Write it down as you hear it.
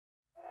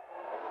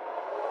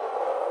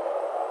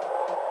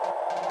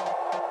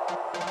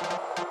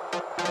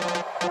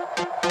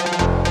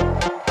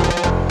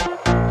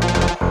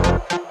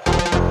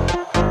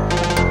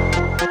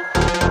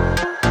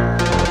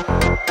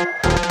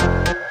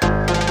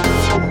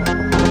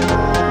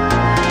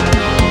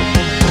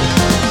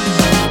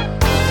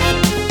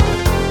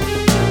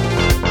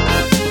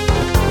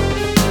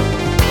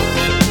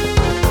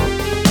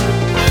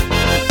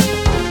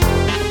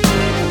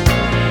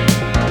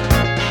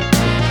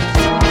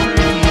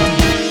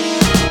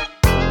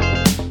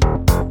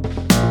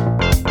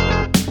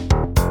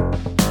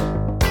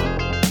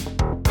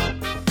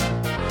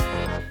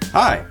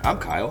Hi, I'm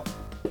Kyle.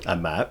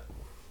 I'm Matt.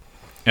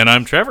 And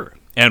I'm Trevor.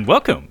 And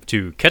welcome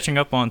to Catching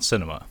Up on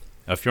Cinema.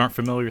 If you aren't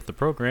familiar with the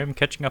program,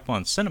 Catching Up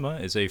on Cinema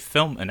is a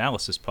film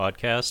analysis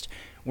podcast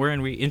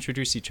wherein we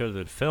introduce each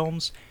other to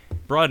films,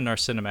 broaden our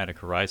cinematic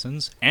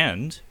horizons,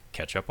 and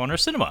catch up on our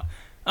cinema.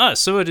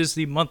 So it is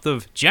the month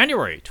of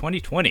January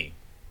 2020.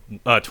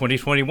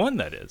 2021,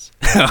 that is.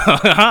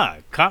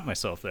 Caught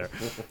myself there.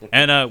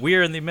 And we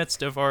are in the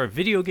midst of our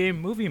video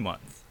game movie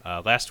month.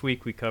 Last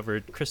week we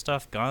covered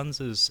Christoph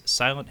Gans's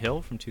Silent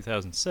Hill from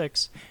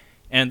 2006.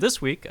 And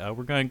this week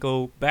we're going to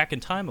go back in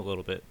time a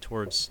little bit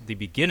towards the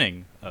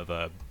beginning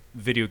of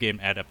video game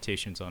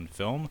adaptations on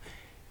film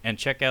and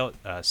check out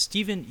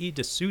Stephen E.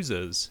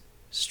 D'Souza's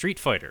Street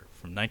Fighter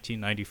from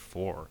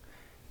 1994.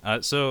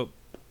 So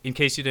in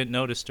case you didn't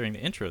notice during the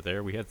intro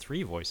there, we had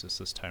three voices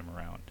this time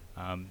around.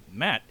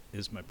 Matt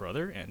is my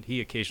brother, and he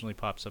occasionally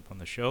pops up on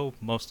the show,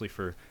 mostly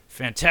for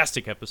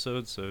fantastic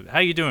episodes. So how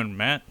you doing,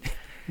 Matt?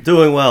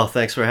 Doing well.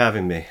 Thanks for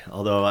having me.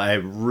 Although I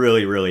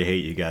really, really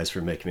hate you guys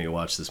for making me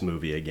watch this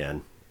movie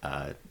again.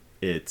 I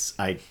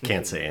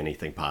can't say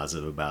anything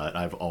positive about it.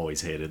 I've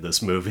always hated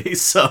this movie.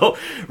 So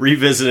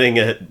revisiting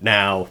it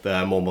now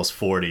that I'm almost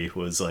 40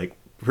 was like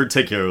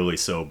particularly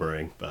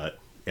sobering. But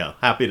yeah,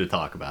 happy to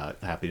talk about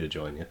it. Happy to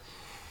join you.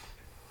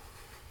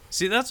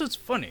 See, that's what's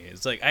funny.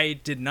 It's like I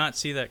did not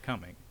see that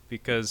coming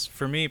because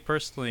for me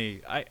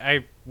personally,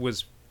 I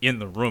was in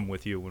the room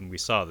with you when we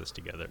saw this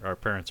together. Our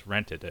parents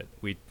rented it.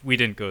 We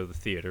didn't go to the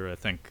theater. I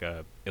think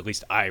at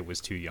least I was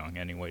too young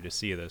anyway to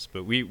see this,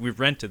 but we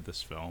rented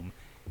this film,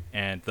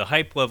 and the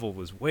hype level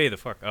was way the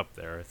fuck up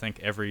there. I think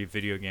every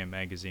video game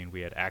magazine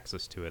we had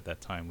access to at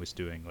that time was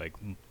doing like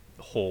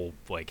whole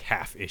like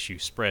half issue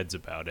spreads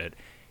about it,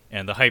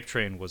 and the hype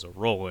train was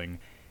a-rolling.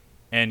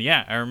 And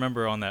yeah, I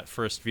remember on that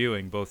first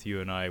viewing, both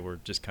you and I were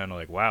just kind of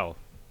like, wow,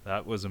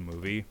 that was a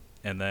movie.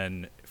 And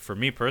then for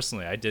me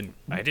personally, I didn't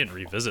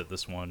revisit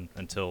this one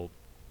until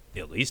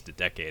at least a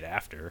decade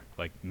after,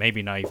 like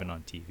maybe not even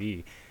on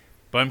TV.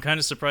 But I'm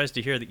kind of surprised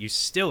to hear that you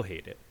still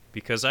hate it,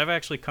 because I've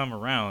actually come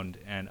around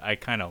and I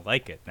kind of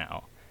like it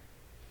now.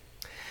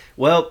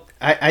 Well,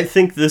 I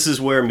think this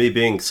is where me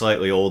being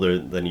slightly older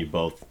than you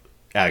both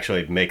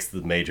actually makes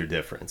the major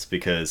difference,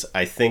 because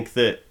I think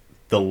that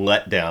the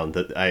letdown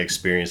that I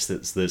experienced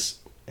this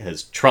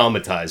has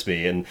traumatized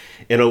me, and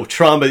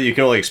trauma that you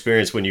can only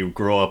experience when you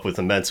grow up with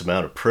immense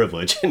amount of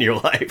privilege in your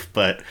life.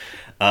 But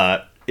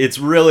it's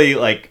really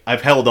like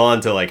I've held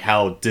on to like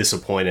how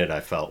disappointed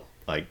I felt,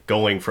 like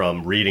going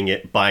from reading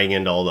it, buying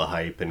into all the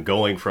hype, and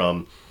going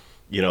from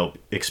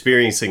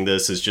experiencing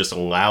this as just a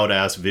loud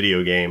ass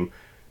video game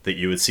that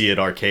you would see at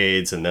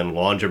arcades and then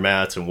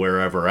laundromats and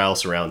wherever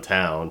else around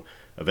town.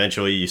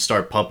 Eventually, you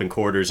start pumping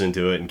quarters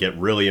into it and get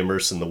really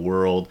immersed in the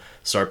world,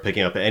 start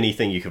picking up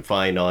anything you can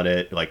find on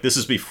it. Like, this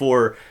is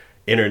before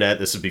internet.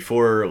 This is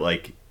before,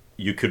 like,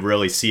 you could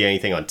really see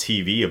anything on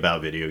TV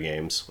about video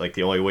games. Like,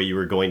 the only way you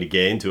were going to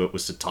get into it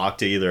was to talk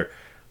to either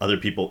other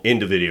people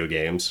into video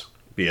games,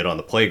 be it on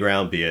the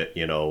playground, be it,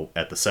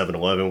 at the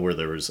 7-Eleven where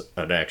there was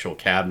an actual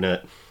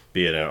cabinet,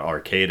 be it an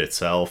arcade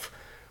itself,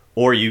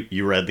 or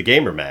you read the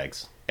gamer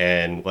mags.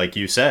 And like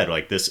you said,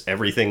 like this,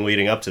 everything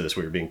leading up to this,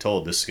 we were being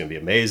told this is going to be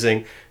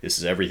amazing. This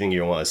is everything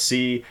you want to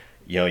see.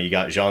 You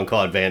got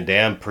Jean-Claude Van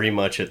Damme pretty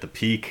much at the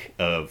peak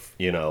of,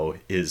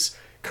 his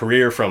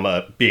career from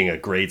being a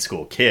grade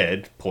school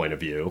kid point of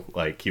view.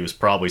 Like he was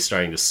probably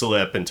starting to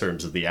slip in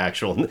terms of the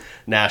actual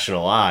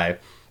national eye.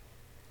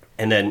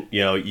 And then,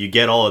 you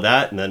get all of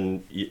that and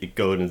then you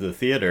go into the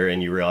theater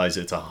and you realize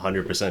it's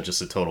 100% just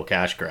a total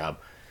cash grab.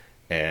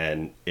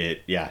 And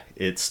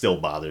it still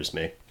bothers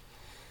me.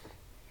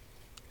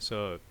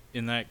 So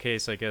in that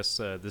case, I guess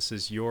this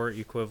is your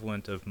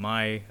equivalent of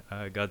my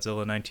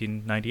Godzilla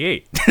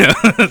 1998.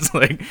 It's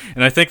like,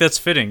 and I think that's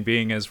fitting,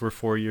 being as we're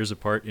 4 years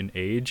apart in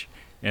age,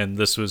 and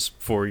this was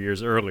 4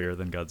 years earlier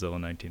than Godzilla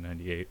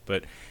 1998.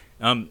 But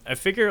I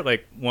figure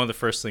like one of the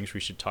first things we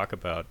should talk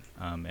about,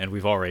 and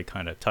we've already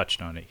kind of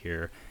touched on it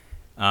here,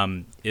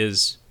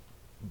 is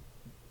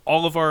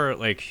all of our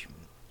like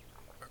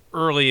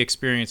early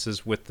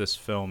experiences with this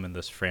film and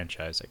this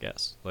franchise, I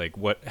guess. Like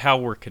how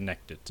we're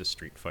connected to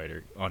Street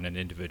Fighter on an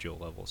individual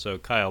level. So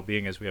Kyle,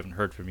 being as we haven't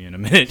heard from you in a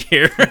minute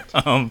here,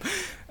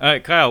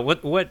 Kyle,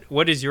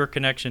 what is your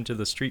connection to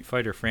the Street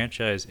Fighter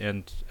franchise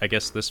and I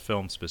guess this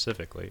film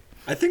specifically?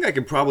 I think I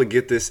could probably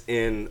get this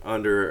in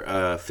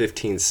under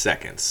 15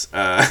 seconds.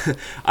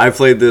 I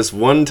played this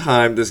one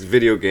time, this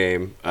video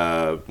game,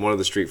 one of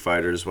the Street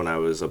Fighters, when I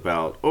was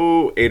about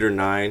 8 or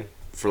 9.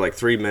 For like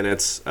 3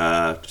 minutes.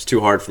 It's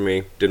too hard for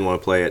me. Didn't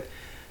want to play it.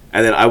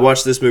 And then I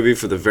watched this movie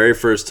for the very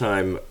first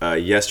time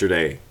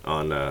yesterday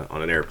on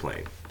an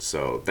airplane.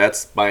 So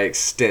that's my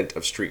extent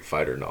of Street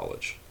Fighter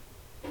knowledge.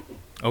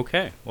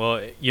 Okay,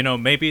 well,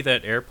 maybe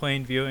that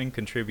airplane viewing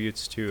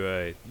contributes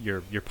to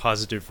your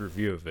positive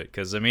review of it,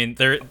 because I mean,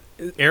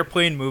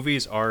 airplane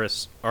movies are a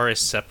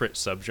separate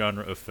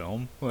subgenre of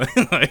film.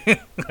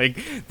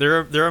 like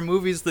there are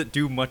movies that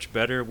do much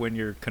better when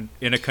you're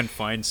in a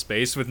confined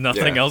space with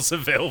nothing else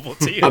available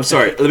to you. I'm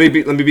sorry. Let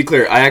me be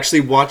clear. I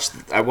actually watched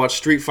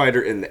Street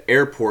Fighter in the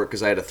airport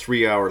because I had a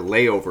 3-hour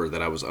layover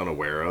that I was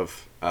unaware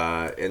of.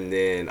 And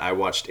then I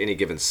watched Any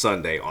Given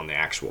Sunday on the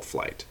actual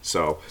flight.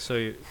 So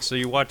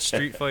you watch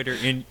Street Fighter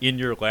in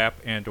your lap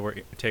and or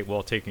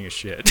while taking a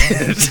shit.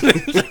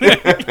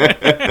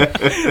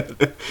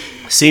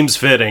 Seems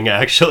fitting,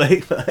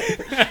 actually.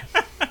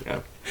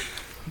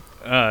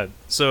 yeah.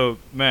 So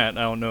Matt,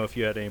 I don't know if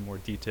you had any more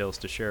details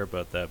to share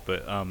about that,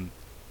 but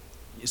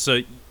so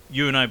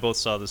you and I both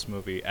saw this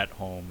movie at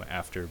home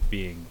after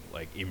being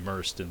like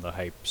immersed in the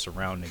hype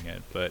surrounding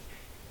it, but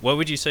what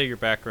would you say your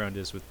background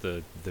is with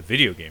the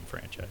video game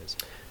franchise?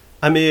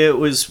 I mean, it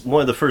was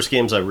one of the first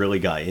games I really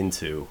got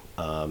into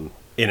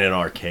in an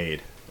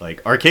arcade.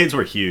 Like, arcades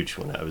were huge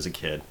when I was a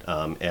kid.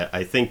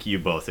 I think you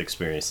both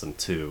experienced them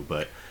too,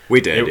 but... We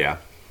did, yeah.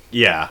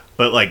 Yeah,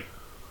 but, like,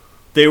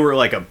 they were,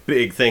 like, a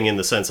big thing in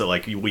the sense that,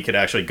 like, we could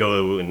actually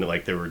go and,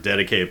 like, there were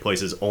dedicated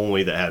places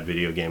only that had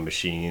video game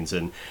machines.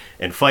 And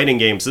fighting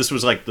games, this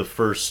was, like, the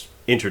first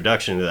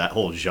introduction to that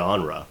whole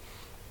genre.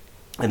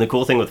 And the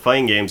cool thing with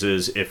fighting games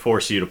is it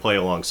forced you to play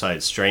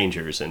alongside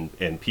strangers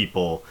and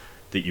people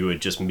that you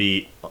would just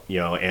meet,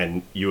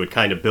 and you would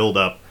kind of build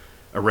up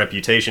a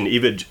reputation,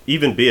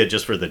 even be it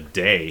just for the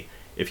day,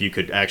 if you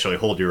could actually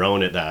hold your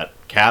own at that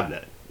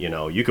cabinet.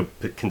 You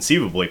could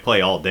conceivably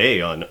play all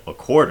day on a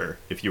quarter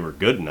if you were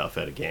good enough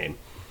at a game.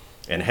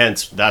 And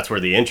hence, that's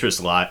where the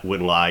interest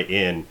would lie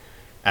in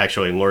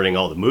actually learning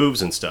all the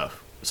moves and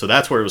stuff. So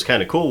that's where it was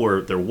kind of cool,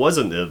 where there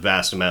wasn't a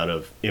vast amount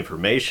of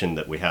information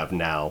that we have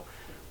now,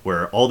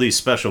 where all these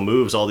special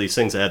moves, all these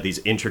things that had these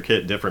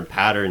intricate different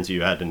patterns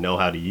you had to know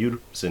how to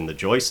use in the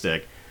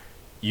joystick,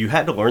 you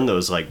had to learn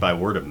those like by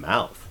word of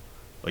mouth.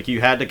 Like,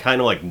 you had to kind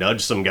of like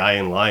nudge some guy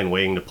in line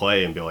waiting to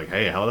play and be like,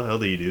 hey, how the hell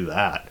do you do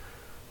that?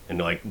 And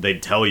like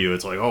they'd tell you,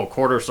 it's like, oh,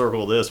 quarter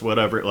circle this,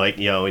 whatever, like,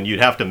 and you'd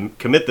have to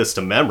commit this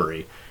to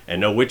memory and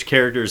know which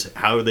characters,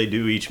 how they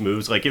do each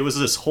moves. Like, it was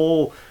this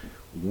whole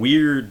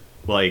weird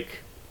like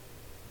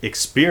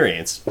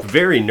experience,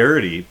 very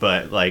nerdy,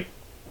 but like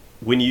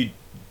when you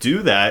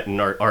do that in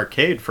our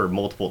arcade for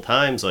multiple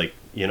times, like,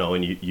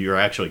 and you're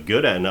actually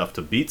good at enough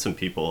to beat some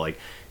people, like,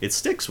 it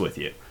sticks with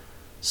you.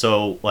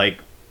 So like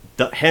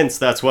hence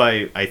that's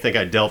why I think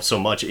I delved so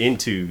much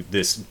into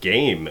this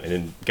game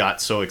and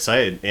got so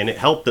excited. And it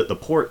helped that the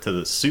port to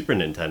the Super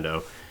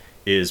Nintendo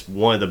is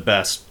one of the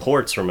best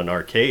ports from an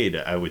arcade,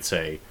 I would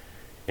say,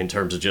 in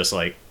terms of just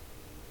like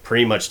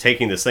pretty much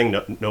taking this thing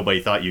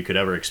nobody thought you could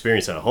ever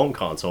experience on a home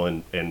console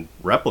and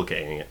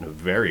replicating it in a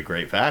very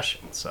great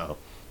fashion. So,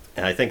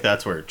 and I think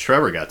that's where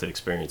Trevor got to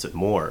experience it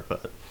more.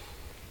 But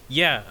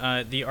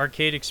yeah, the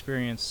arcade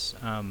experience,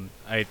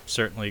 I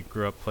certainly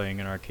grew up playing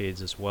in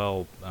arcades as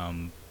well,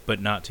 but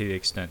not to the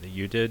extent that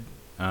you did.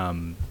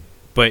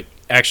 But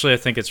actually, I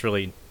think it's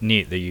really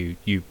neat that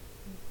you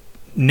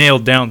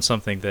nailed down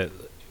something that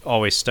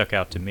always stuck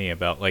out to me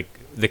about like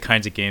the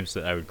kinds of games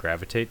that I would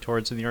gravitate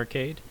towards in the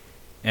arcade.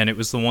 And it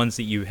was the ones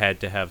that you had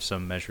to have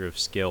some measure of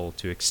skill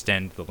to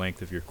extend the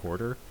length of your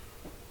quarter.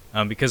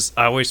 Because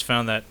I always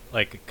found that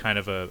like kind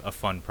of a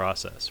fun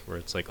process where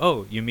it's like,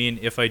 oh, you mean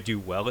if I do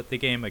well at the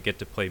game, I get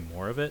to play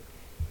more of it,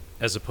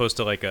 as opposed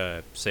to like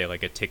a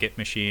ticket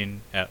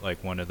machine at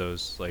like one of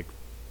those like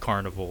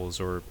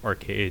carnivals or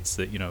arcades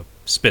that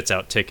spits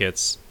out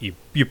tickets.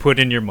 You put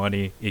in your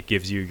money, it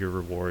gives you your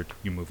reward,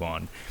 you move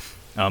on.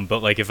 But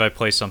like if I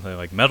play something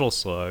like Metal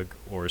Slug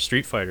or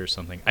Street Fighter or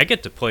something, I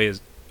get to play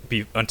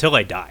until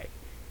I die,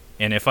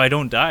 and if I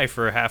don't die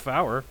for a half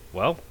hour,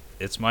 well,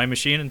 it's my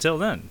machine until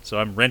then. So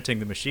I'm renting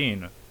the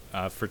machine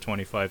for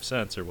 25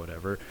 cents or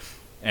whatever.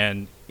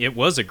 And it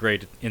was a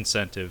great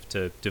incentive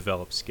to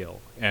develop skill.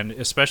 And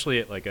especially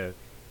at like a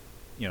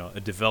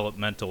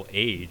developmental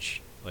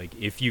age, like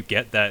if you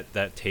get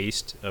that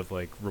taste of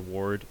like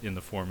reward in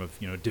the form of,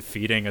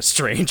 defeating a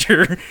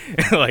stranger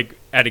like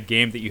at a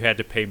game that you had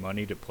to pay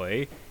money to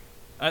play,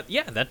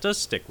 that does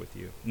stick with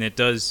you. And it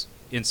does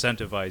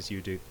incentivize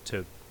you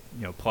to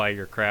ply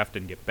your craft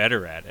and get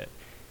better at it.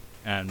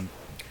 And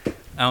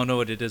I don't know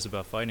what it is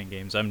about fighting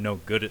games. I'm no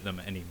good at them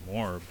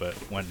anymore, but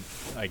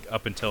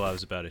up until I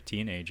was about a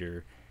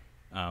teenager,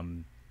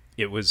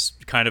 it was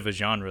kind of a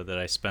genre that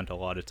I spent a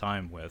lot of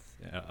time with,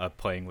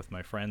 playing with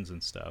my friends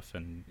and stuff.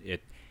 And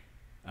it,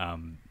 I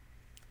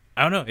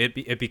don't know,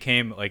 it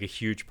became like a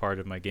huge part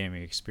of my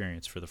gaming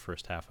experience for the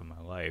first half of my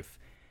life.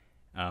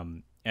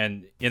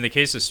 And in the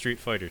case of Street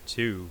Fighter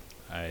 2,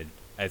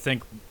 I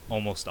think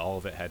almost all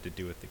of it had to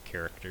do with the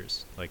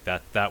characters. Like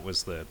that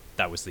was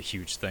the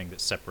huge thing that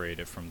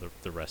separated it from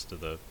the rest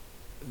of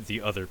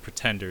the other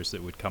pretenders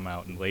that would come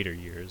out in later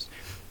years.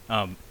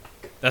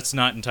 That's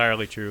not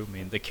entirely true. I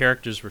mean, the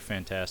characters were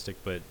fantastic,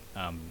 but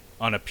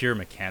on a pure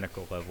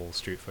mechanical level,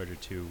 Street Fighter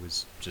 2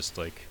 was just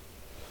like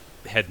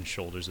head and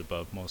shoulders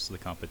above most of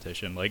the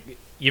competition. Like,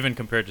 even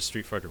compared to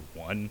Street Fighter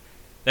 1,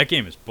 that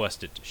game is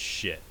busted to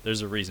shit.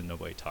 There's a reason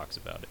nobody talks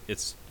about it.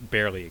 It's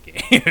barely a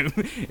game.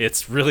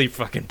 It's really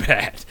fucking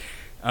bad.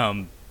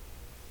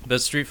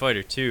 But Street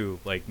Fighter 2,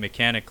 like,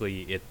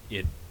 mechanically,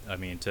 I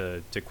mean,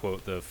 to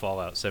quote the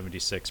Fallout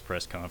 76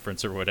 press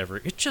conference or whatever,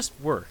 it just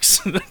works.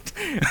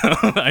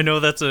 I know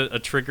that's a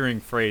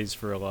triggering phrase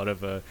for a lot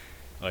of,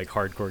 like,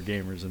 hardcore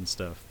gamers and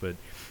stuff, but,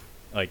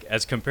 like,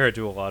 as compared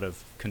to a lot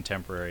of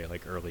contemporary,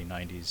 like, early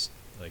 90s,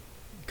 like,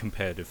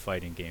 competitive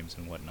fighting games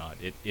and whatnot,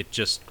 it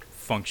just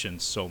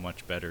functions so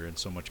much better and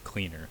so much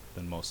cleaner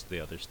than most of the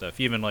other stuff.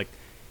 Even, like,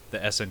 the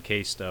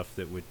SNK stuff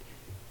that would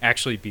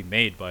actually be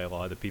made by a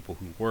lot of the people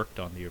who worked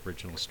on the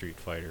original Street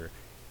Fighter,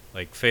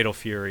 like Fatal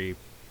Fury,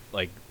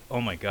 like, oh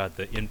my god,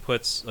 the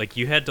inputs, like,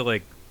 you had to,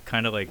 like,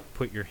 kind of, like,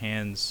 put your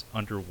hands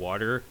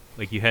underwater,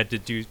 like, you had to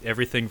do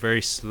everything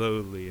very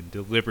slowly and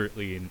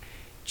deliberately, and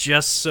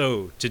just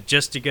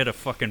to get a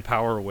fucking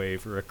power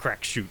wave or a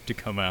crack shoot to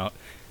come out,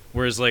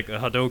 whereas, like, a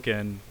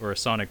Hadouken or a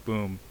Sonic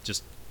Boom,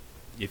 just,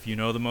 if you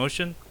know the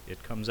motion,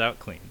 it comes out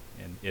clean,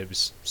 and it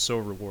was so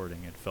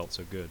rewarding, it felt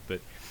so good. But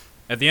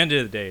at the end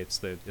of the day, it's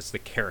the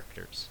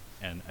characters,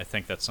 and I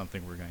think that's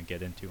something we're going to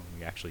get into when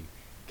we actually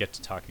get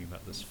to talking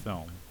about this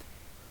film.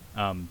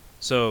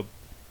 So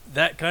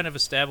that kind of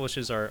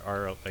establishes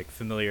our like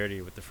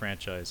familiarity with the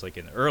franchise, like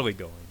in the early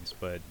goings.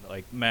 But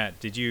like, Matt,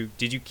 did you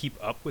keep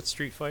up with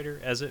Street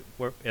Fighter as it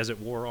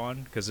wore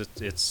on? Because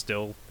it's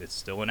still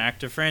an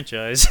active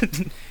franchise.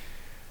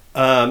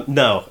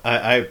 No,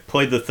 I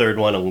played the third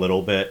one a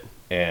little bit,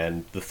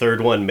 and the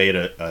third one made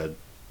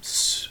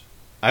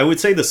I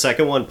would say the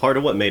second one, part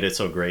of what made it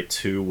so great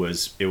too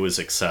was it was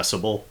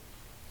accessible.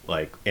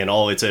 Like, in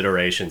all its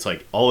iterations,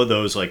 like, all of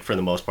those, like, for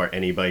the most part,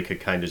 anybody could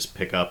kind of just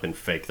pick up and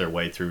fake their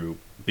way through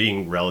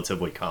being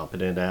relatively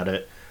competent at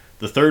it.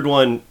 The third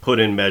one put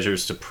in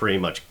measures to pretty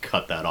much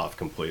cut that off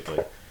completely.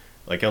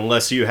 Like,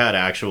 unless you had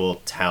actual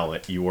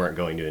talent, you weren't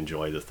going to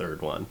enjoy the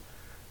third one.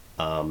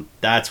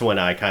 That's when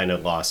I kind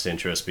of lost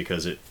interest,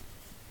 because it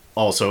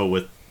also,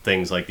 with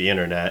things like the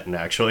internet and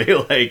actually,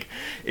 like,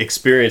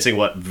 experiencing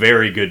what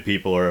very good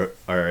people are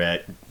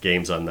at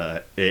games on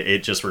that, it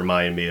just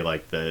reminded me,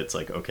 like, that it's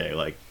like, okay,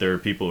 like, there are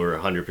people who are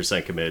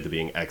 100% committed to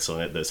being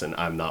excellent at this, and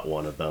I'm not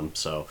one of them.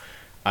 So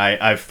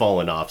I've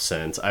fallen off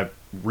since. I've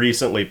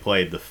recently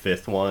played the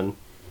fifth one,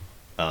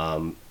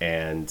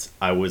 and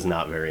I was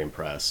not very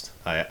impressed.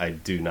 I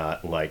do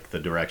not like the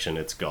direction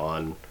it's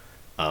gone.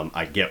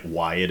 I get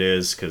why it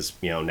is, because,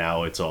 you know,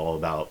 now it's all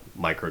about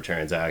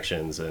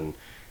microtransactions and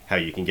how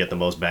you can get the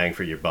most bang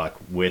for your buck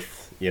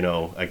with, you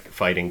know, a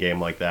fighting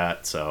game like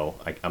that. So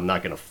I'm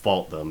not going to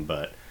fault them,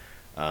 but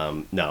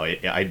no,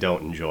 I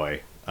don't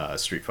enjoy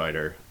Street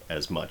Fighter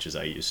as much as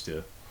I used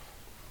to.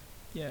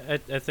 Yeah,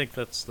 I think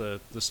that's the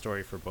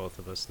story for both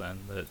of us then,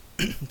 that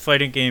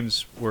fighting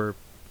games were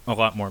a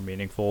lot more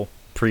meaningful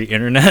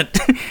pre-internet,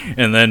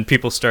 and then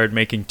people started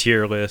making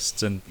tier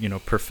lists and, you know,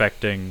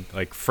 perfecting,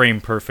 like, frame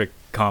perfect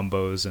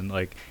combos and,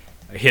 like,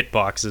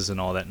 hitboxes and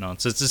all that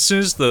nonsense. As soon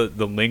as the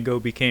lingo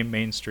became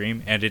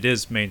mainstream, and it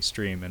is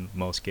mainstream in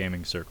most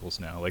gaming circles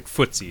now, like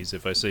footsies.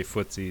 If I say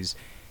footsies,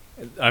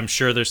 I'm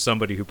sure there's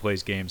somebody who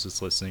plays games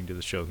that's listening to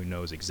the show who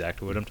knows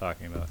exactly what I'm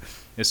talking about.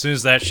 As soon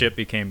as that shit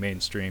became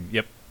mainstream,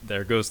 yep,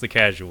 there goes the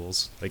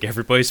casuals. Like,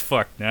 everybody's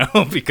fucked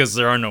now because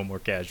there are no more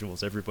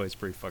casuals. Everybody's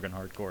pretty fucking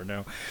hardcore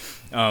now.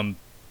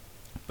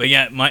 But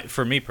yeah,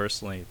 for me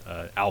personally,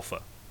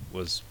 Alpha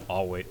was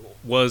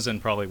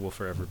and probably will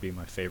forever be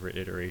my favorite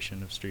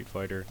iteration of Street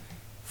Fighter.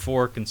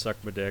 4 can suck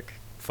my dick.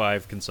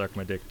 5 can suck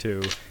my dick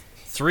too.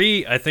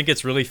 3, I think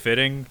it's really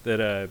fitting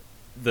that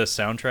the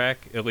soundtrack,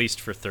 at least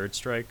for Third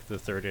Strike, the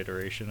third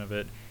iteration of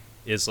it,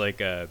 is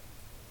like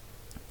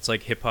it's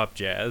like hip hop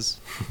jazz.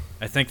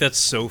 I think that's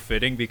so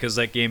fitting because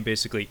that game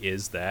basically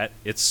is that.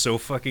 It's so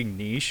fucking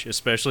niche,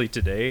 especially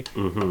today.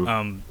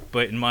 Mm-hmm.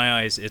 But in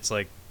my eyes, it's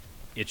like,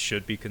 it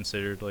should be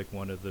considered like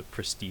one of the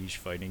prestige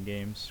fighting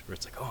games where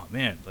it's like, oh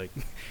man, like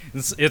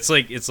it's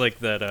like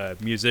that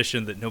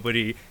musician that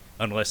nobody,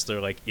 unless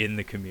they're like in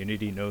the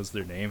community, knows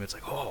their name. It's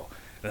like, oh,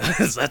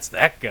 that's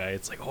that guy.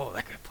 It's like, oh,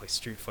 that guy plays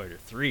Street Fighter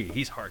 3.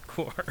 He's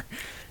hardcore.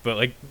 But,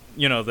 like,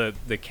 you know,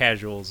 the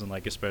casuals and,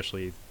 like,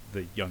 especially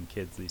the young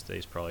kids these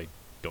days probably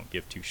don't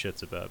give two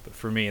shits about it. But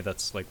for me,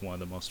 that's like one of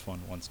the most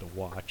fun ones to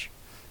watch.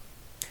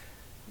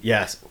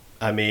 Yes,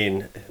 I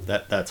mean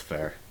that's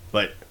fair.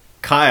 But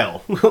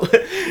Kyle,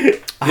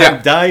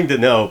 I'm dying to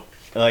know,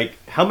 like,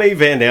 how many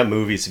Van Damme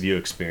movies have you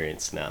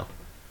experienced now?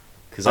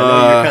 Because I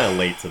know you're kind of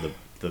late to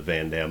the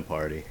Van Damme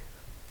party.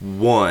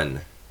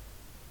 1.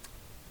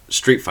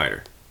 Street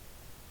Fighter.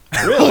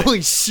 Really?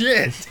 Holy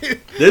shit,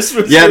 dude. This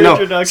was your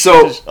introduction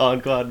to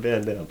Jean-Claude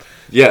Van Damme.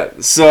 Yeah,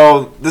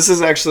 so this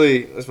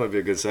might be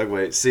a good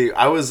segue. See,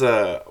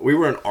 we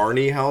were an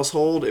Arnie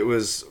household. It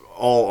was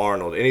all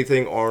Arnold.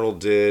 Anything Arnold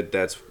did,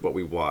 that's what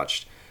we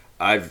watched.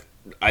 I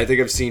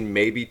think I've seen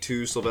maybe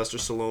 2 Sylvester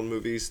Stallone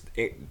movies.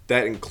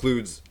 That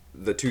includes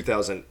the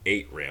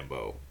 2008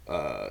 Rambo.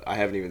 I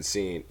haven't even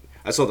seen.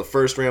 I saw the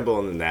first Rambo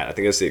and then that. I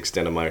think that's the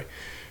extent of my,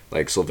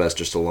 like,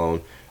 Sylvester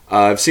Stallone.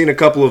 I've seen a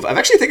couple of.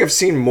 I've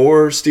seen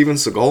more Steven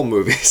Seagal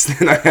movies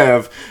than I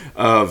have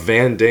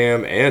Van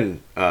Damme and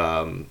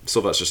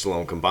Sylvester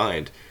Stallone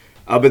combined.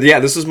 But yeah,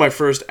 this is my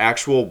first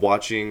actual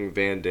watching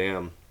Van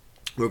Damme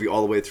movie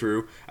all the way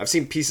through. I've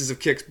seen pieces of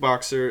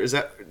Kickboxer. Is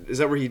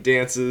that where he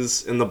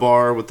dances in the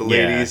bar with the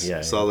ladies?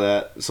 Saw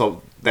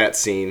that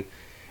scene,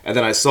 and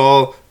then I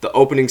saw the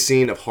opening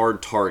scene of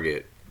Hard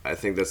Target. I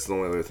think that's the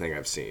only other thing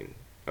I've seen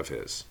of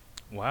his.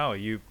 Wow,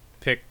 you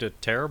picked a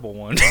terrible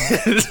one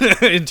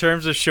in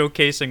terms of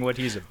showcasing what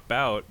he's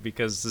about,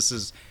 because this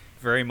is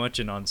very much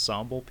an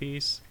ensemble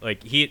piece.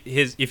 Like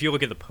if you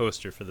look at the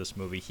poster for this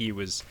movie, he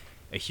was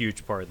a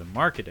huge part of the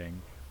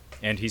marketing,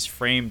 and he's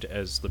framed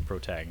as the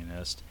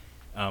protagonist.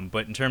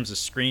 But in terms of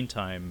screen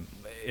time,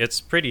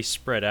 it's pretty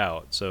spread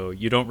out, so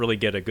you don't really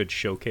get a good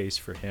showcase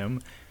for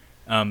him.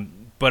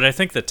 But I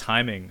think the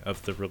timing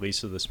of the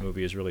release of this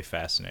movie is really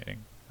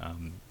fascinating.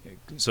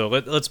 So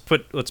let's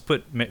put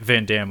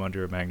Van Damme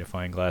under a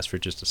magnifying glass for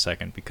just a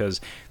second,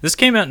 because this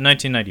came out in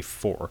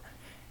 1994,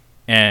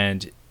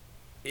 and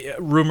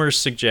rumors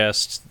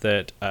suggest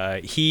that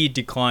he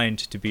declined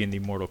to be in the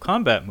Mortal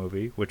Kombat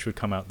movie, which would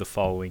come out the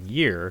following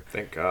year.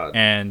 Thank God.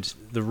 And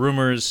the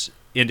rumors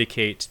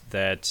indicate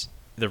that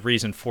the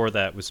reason for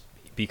that was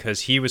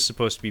because he was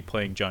supposed to be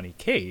playing Johnny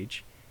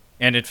Cage,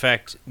 and in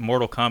fact,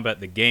 Mortal Kombat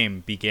the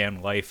game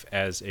began life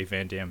as a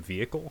Van Damme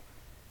vehicle.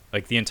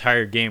 Like, the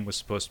entire game was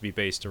supposed to be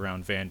based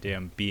around Van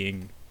Damme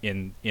being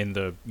in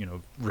the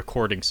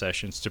recording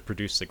sessions to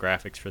produce the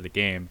graphics for the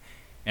game,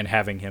 and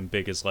having him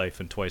big as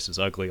life and twice as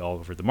ugly all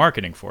over the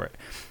marketing for it.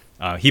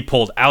 He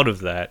pulled out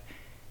of that,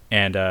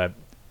 and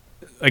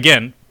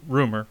again,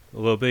 rumor, a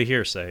little bit of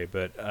hearsay,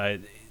 but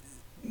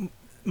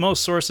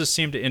most sources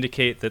seem to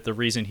indicate that the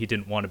reason he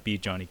didn't want to be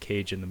Johnny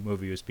Cage in the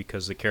movie was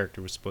because the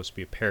character was supposed to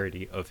be a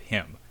parody of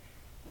him.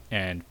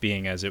 And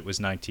being as it was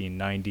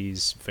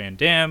 1990s Van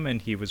Damme,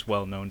 and he was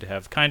well known to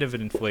have kind of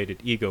an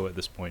inflated ego at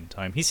this point in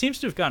time, he seems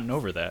to have gotten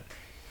over that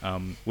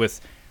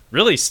with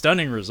really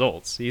stunning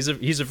results. He's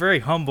a very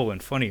humble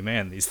and funny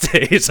man these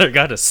days, I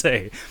gotta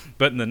say.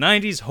 But in the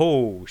 90s,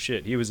 oh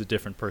shit, he was a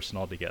different person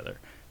altogether.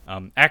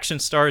 Action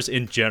stars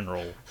in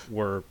general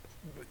were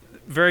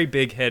very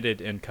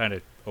big-headed and kind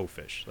of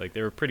oafish. Like,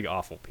 they were pretty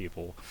awful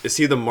people. Is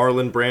he the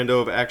Marlon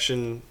Brando of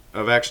action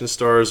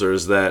stars, or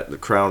is that the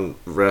crown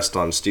rest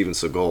on Steven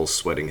Seagal's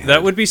sweating head?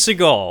 That would be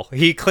Seagal.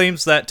 He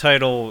claims that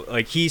title,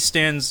 like, he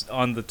stands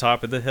on the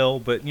top of the hill,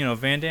 but,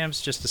 Van Damme's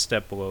just a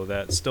step below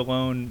that.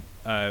 Stallone,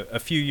 a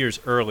few years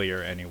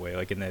earlier anyway,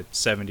 like in the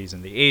 70s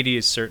and the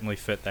 80s, certainly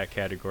fit that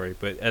category.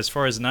 But as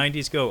far as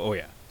 90s go, oh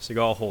yeah,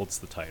 Seagal holds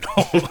the title.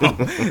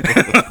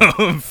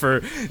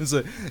 It's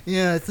like,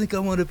 yeah, I think I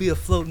want to be a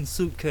floating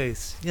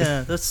suitcase.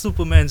 Yeah, that's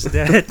Superman's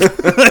dad.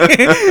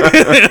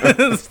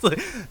 It's like,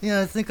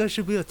 yeah, I think I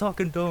should be a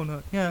talking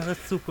donut. Yeah,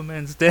 that's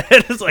Superman's dad.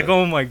 It's like,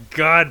 oh my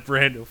God,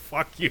 Brando,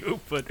 fuck you.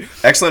 But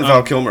excellent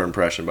Val Kilmer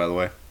impression, by the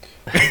way.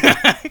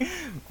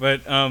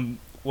 But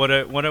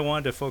what I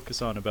wanted to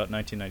focus on about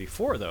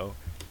 1994, though,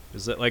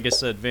 is that, like I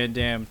said, Van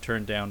Damme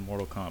turned down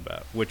Mortal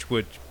Kombat, which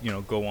would,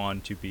 go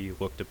on to be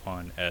looked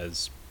upon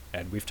as,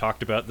 and we've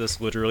talked about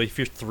this literally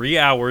for 3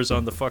 hours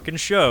on the fucking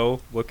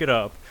show, look it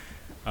up,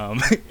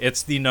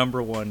 it's the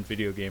 #1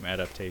 video game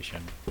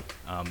adaptation.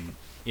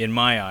 In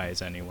my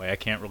eyes, anyway. I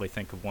can't really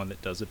think of one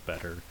that does it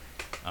better.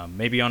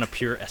 Maybe on a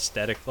pure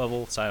aesthetic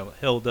level, Silent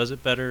Hill does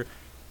it better,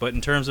 but in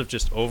terms of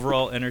just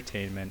overall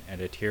entertainment and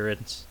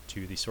adherence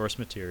to the source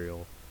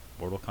material,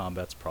 Mortal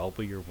Kombat's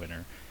probably your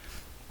winner.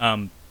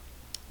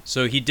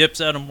 So he dips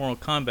out of Mortal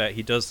Kombat.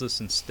 He does this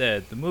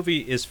instead. The movie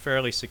is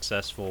fairly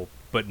successful,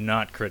 but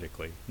not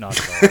critically. Not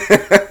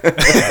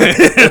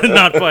at all.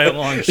 Not by a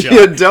long shot.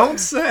 You don't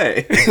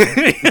say.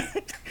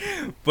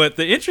 But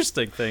the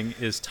interesting thing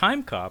is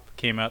Time Cop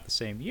came out the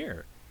same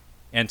year.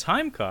 And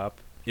Time Cop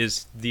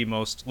is the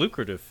most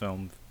lucrative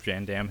film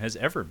Van Damme has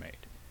ever made.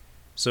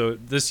 So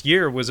this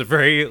year was a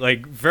very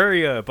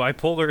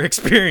bipolar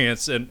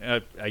experience, and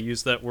I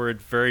use that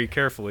word very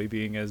carefully,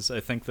 being as I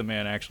think the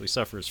man actually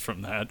suffers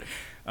from that,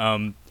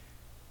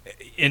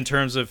 in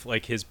terms of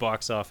like his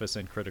box office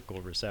and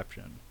critical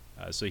reception.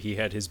 So he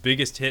had his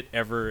biggest hit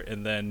ever,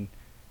 and then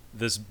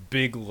this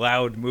big,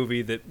 loud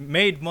movie that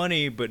made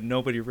money, but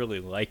nobody really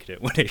liked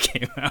it when it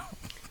came out.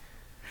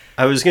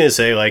 I was going to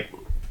say, like,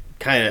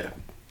 kind of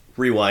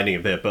rewinding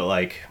a bit, but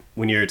like,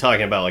 when you're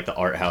talking about like the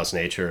art house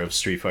nature of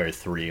Street Fighter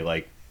 3,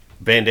 like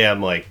Van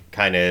Damme like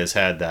kind of has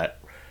had that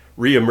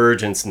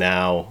reemergence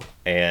now,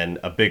 and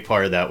a big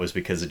part of that was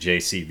because of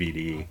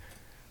JCVD,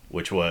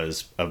 which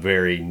was a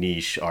very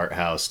niche art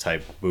house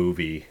type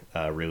movie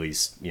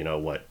released,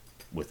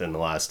 within the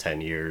last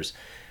 10 years.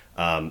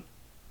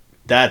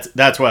 That's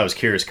why I was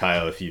curious,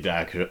 Kyle,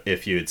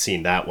 if you had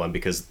seen that one,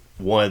 because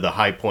one of the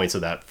high points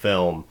of that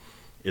film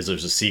is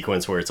there's a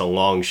sequence where it's a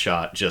long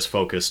shot just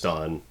focused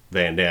on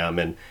Van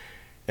Damme,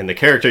 and the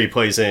character he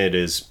plays in it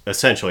is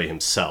essentially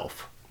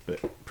himself,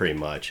 pretty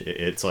much.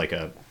 It's like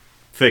a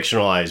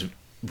fictionalized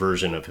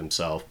version of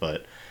himself,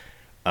 but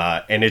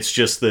and it's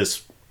just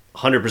this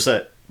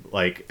 100%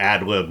 like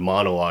ad-lib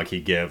monologue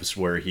he gives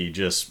where he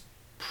just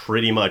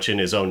pretty much in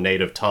his own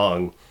native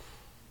tongue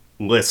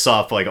lists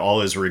off like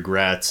all his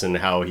regrets and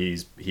how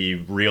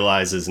he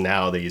realizes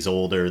now that he's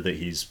older that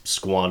he's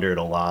squandered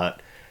a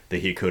lot that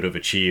he could have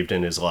achieved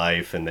in his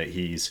life, and that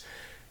he's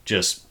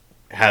just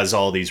has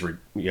all these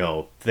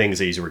things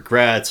that he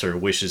regrets or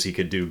wishes he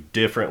could do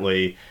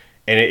differently.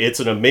 And it's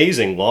an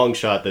amazing long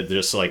shot that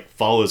just like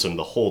follows him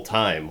the whole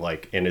time,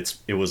 like, and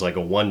it was like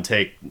a one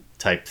take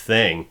type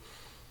thing.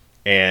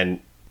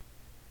 And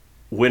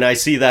when I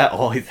see that,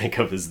 all I think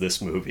of is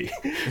this movie.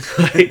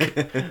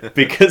 Like,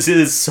 because it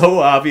is so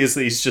obvious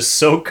that he's just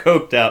so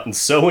coked out and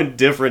so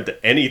indifferent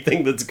to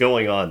anything that's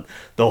going on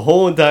the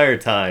whole entire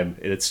time.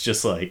 And it's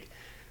just like,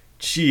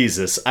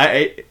 Jesus,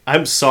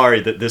 I'm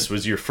sorry that this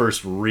was your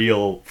first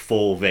real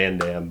full Van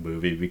Damme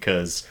movie,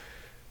 because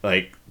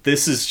like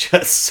this is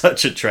just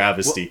such a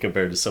travesty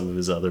compared to some of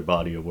his other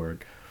body of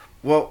work.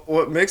 Well,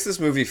 what makes this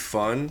movie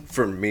fun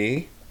for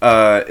me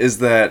is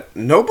that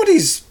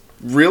nobody's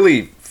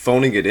really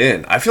phoning it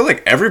in. I feel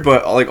like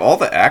everybody, like all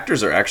the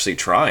actors are actually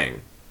trying,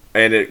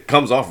 and it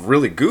comes off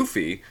really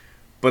goofy,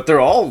 but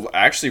they're all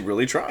actually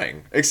really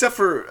trying, except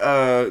for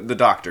the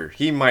doctor.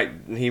 He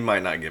might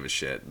not give a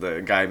shit.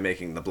 The guy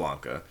making the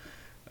Blanca.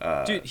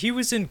 Dude, he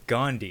was in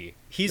Gandhi.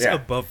 He's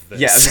above this.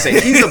 Yeah, I was gonna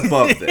say he's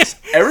above this.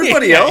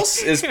 Everybody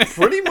else is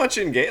pretty much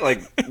engaged.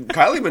 Like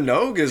Kylie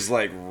Minogue is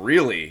like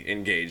really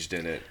engaged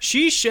in it.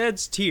 She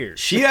sheds tears.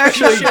 She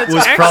actually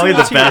was probably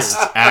the best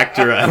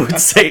actor, I would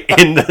say,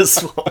 in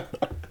this one.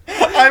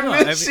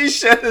 She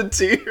shed a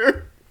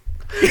tear.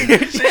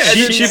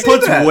 She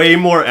puts way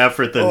more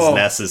effort than's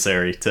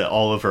necessary to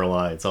all of her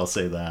lines. I'll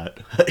say that.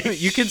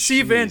 You can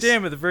see Van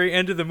Damme at the very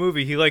end of the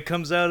movie. He like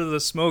comes out of the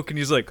smoke and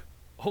he's like,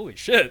 "Holy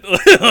shit!"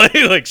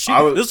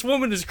 This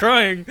woman is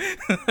crying.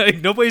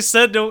 Like nobody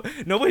said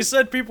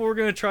people were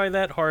gonna try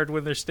that hard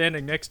when they're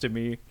standing next to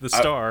me, the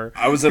star.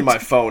 I was in my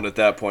phone at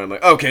that point. I'm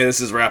like, okay, this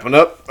is wrapping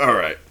up. All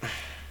right.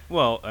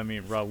 Well, I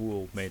mean,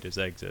 Raoul made his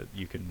exit.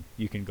 You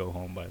can go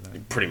home by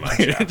then. Pretty much.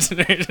 Yeah.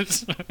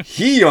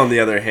 He, on the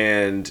other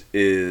hand,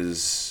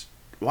 is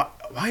why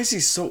is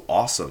he so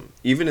awesome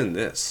even in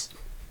this?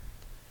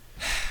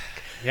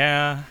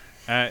 Yeah,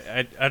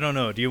 I don't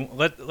know. Do you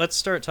let's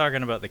start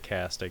talking about the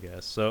cast, I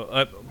guess.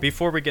 So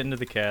before we get into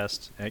the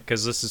cast,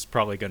 because this is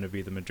probably going to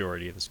be the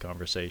majority of this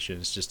conversation,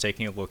 is just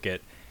taking a look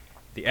at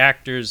the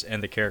actors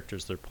and the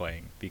characters they're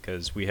playing,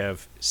 because we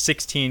have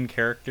 16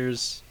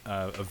 characters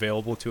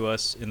available to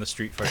us in the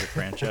Street Fighter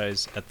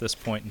franchise at this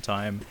point in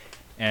time,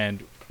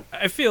 and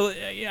I feel,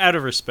 out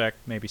of respect,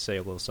 maybe say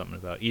a little something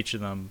about each of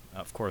them.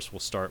 Of course,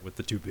 we'll start with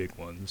the two big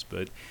ones,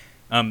 but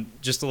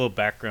just a little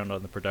background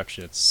on the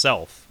production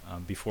itself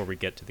before we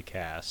get to the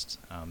cast.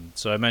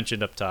 So I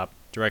mentioned up top,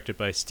 directed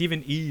by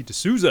Stephen E.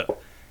 D'Souza.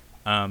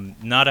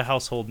 Not a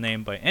household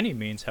name by any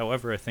means,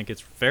 however, I think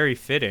it's very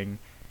fitting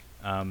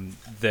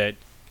that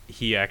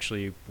he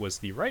actually was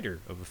the writer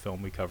of a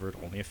film we covered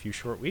only a few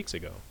short weeks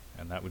ago,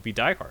 and that would be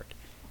Die Hard,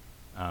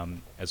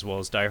 as well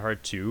as Die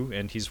Hard 2,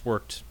 and he's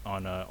worked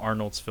on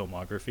Arnold's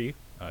filmography,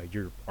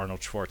 your Arnold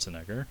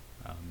Schwarzenegger.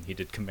 He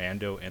did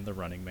Commando and The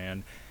Running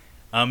Man,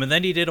 and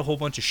then he did a whole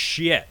bunch of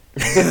shit.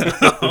 He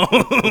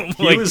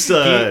was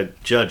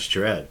Judge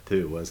Dredd,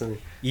 too, wasn't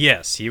he?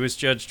 Yes, he was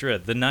Judge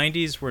Dredd. The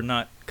 90s were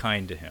not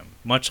kind to him,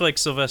 much like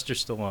Sylvester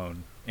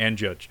Stallone and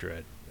Judge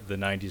Dredd. The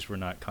 90s were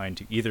not kind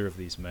to either of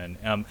these men.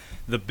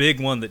 The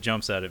big one that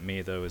jumps out at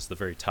me, though, is the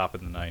very top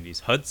of the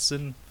 90s.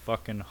 Hudson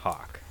fucking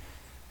Hawk.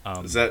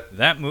 Is that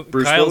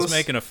Bruce Kyle's Willis?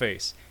 Making a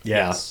face.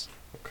 Yeah. Yes.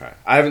 Okay.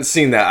 I haven't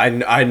seen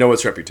that. I know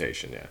its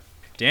reputation, yeah.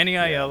 Danny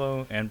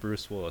Aiello and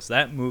Bruce Willis.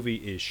 That movie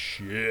is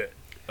shit.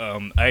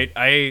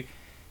 I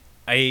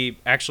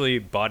actually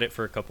bought it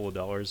for a couple of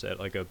dollars at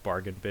like a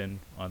bargain bin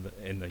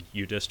in the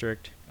U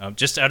District,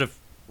 just out of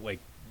like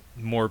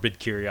morbid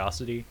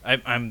curiosity.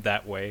 I'm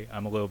that way.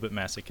 I'm a little bit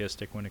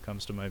masochistic when it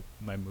comes to my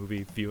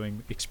movie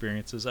viewing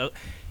experiences.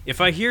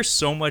 If I hear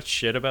so much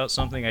shit about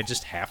something, I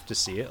just have to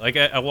see it. Like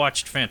I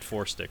watched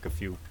Fantastic a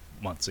few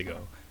months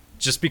ago,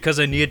 just because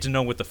I needed to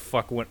know what the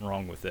fuck went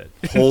wrong with it.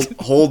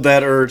 hold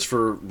that urge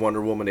for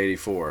Wonder Woman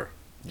 84.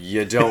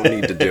 You don't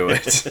need to do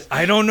it.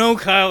 I don't know,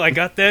 Kyle. I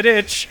got that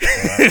itch.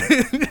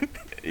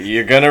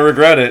 You're gonna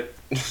regret it.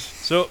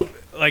 So,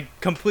 like,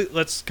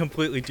 let's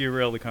completely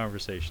derail the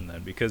conversation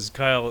then, because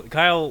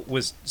Kyle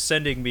was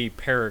sending me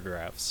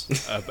paragraphs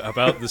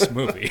about this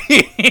movie.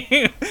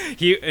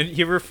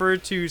 He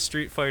referred to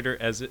Street Fighter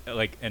as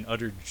like an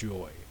utter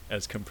joy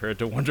as compared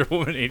to Wonder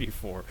Woman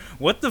 84.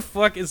 What the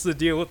fuck is the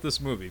deal with this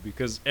movie?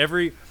 Because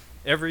every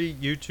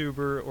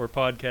YouTuber or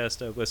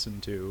podcast I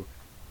listen to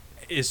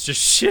is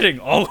just shitting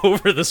all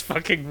over this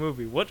fucking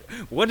movie.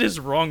 What is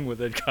wrong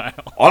with it,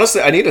 Kyle? Honestly,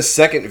 I need a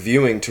second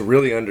viewing to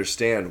really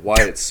understand why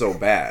it's so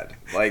bad.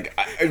 Like,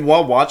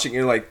 while watching,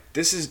 you're like,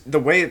 this is the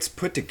way it's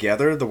put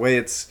together, the way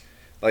it's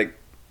like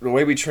the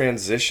way we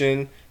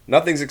transition.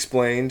 Nothing's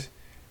explained.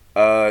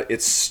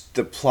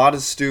 The plot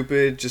is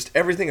stupid. Just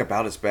everything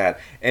about it's bad.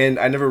 And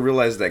I never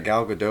realized that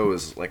Gal Gadot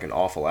is like an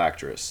awful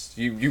actress.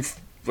 You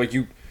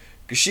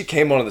Because she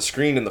came onto the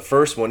screen in the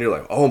first one, you're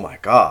like, oh my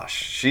gosh,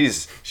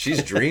 she's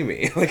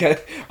dreamy.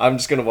 Like I'm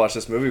just gonna watch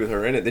this movie with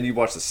her in it. Then you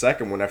watch the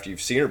second one after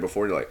you've seen her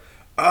before, you're like,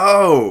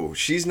 oh,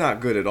 she's not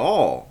good at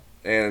all,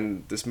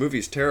 and this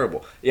movie's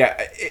terrible.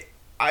 Yeah,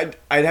 I'd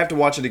have to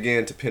watch it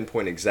again to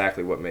pinpoint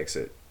exactly what makes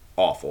it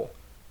awful,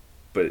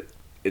 but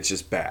it's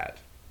just bad.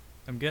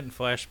 I'm getting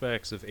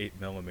flashbacks of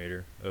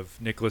 8mm of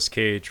Nicolas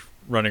Cage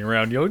running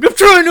around yelling, I'm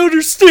trying to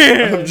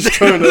understand! I'm just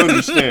trying to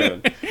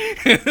understand.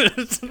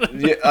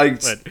 Yeah,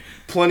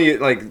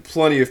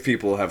 plenty of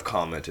people have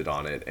commented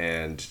on it,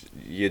 and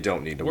you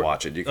don't need to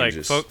watch it. You can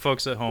just...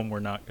 Folks at home, we're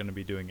not going to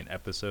be doing an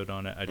episode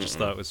on it. I just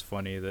thought it was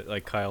funny that,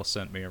 like, Kyle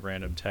sent me a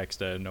random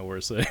text out of nowhere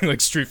saying, like,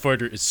 Street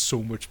Fighter is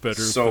so much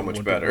better than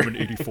Wonder Woman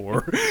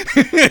 84.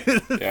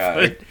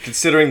 Yeah,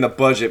 considering the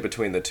budget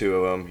between the two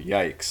of them,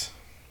 yikes.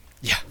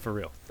 Yeah, for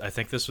real. I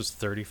think this was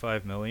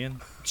 $35 million.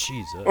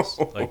 Jesus,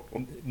 like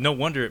no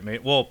wonder it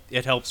made. Well,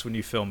 it helps when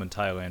you film in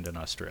Thailand and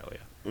Australia.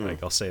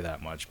 Like I'll say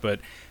that much. But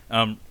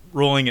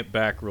rolling it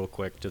back real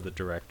quick to the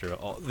director,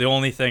 the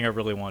only thing I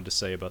really wanted to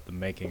say about the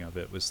making of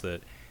it was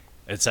that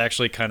it's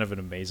actually kind of an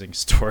amazing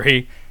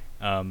story.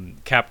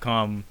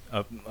 Capcom,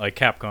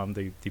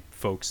 the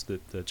folks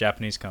the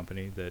Japanese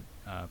company that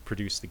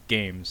produced the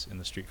games in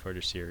the Street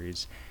Fighter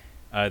series,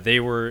 they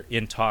were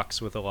in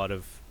talks with a lot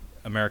of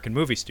American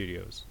movie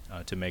studios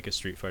to make a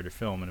Street Fighter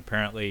film, and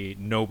apparently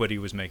nobody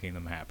was making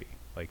them happy.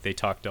 Like they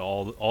talked to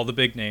all the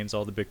big names,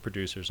 all the big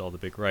producers, all the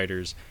big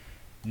writers.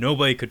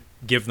 Nobody could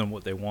give them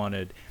what they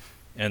wanted.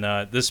 And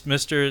this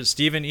Mr.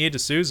 Steven E.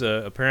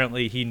 D'Souza,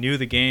 apparently he knew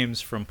the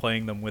games from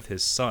playing them with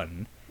his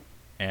son,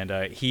 and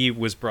he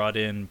was brought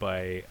in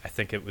by, I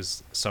think it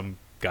was some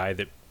guy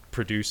that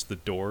produced the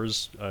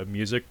Doors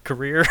music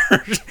career.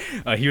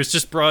 He was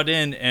just brought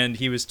in, and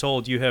he was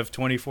told, you have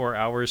 24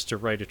 hours to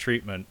write a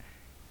treatment.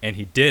 And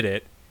he did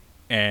it,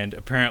 and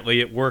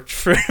apparently it worked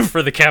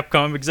for the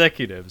Capcom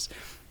executives.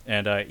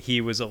 And he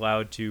was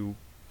allowed to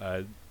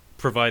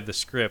provide the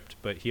script,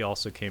 but he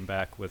also came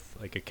back with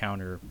like a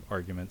counter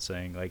argument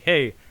saying like,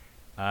 hey,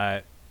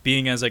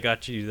 being as I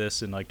got you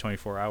this in like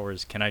 24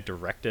 hours, can I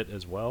direct it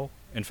as well?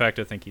 In fact,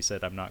 I think he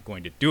said, I'm not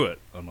going to do it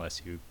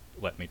unless you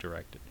let me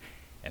direct it.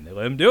 And they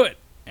let him do it.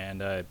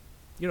 And, it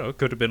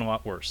could have been a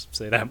lot worse,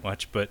 say that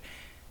much. But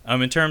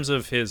in terms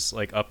of his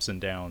like ups and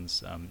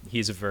downs,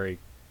 he's a very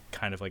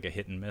kind of like a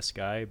hit and miss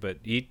guy, but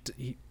he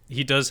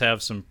does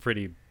have some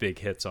pretty big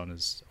hits on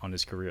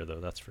his career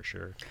though, that's for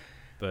sure.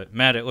 But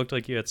Matt, it looked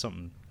like you had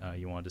something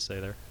you wanted to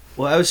say there.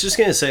 Well, I was just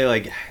gonna say,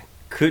 like,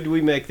 could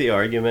we make the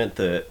argument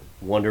that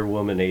Wonder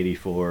Woman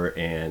 84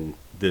 and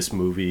this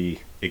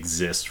movie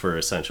exist for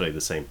essentially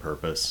the same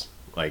purpose,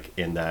 like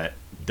in that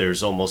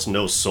there's almost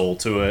no soul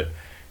to it?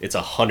 It's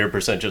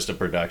 100% just a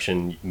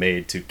production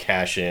made to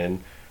cash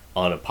in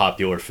on a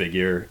popular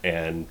figure,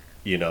 and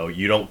you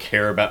don't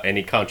care about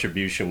any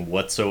contribution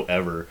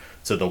whatsoever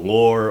to the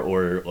lore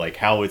or like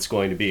how it's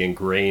going to be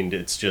ingrained.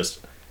 It's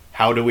just,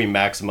 how do we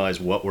maximize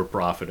what we're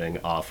profiting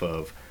off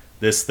of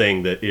this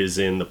thing that is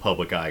in the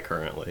public eye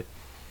currently?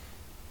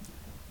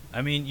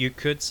 I mean, you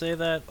could say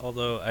that,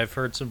 although I've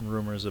heard some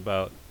rumors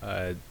about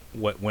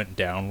what went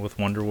down with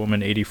Wonder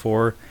Woman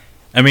 84.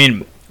 I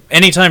mean,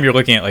 anytime you're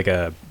looking at like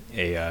a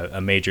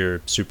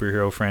major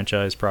superhero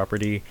franchise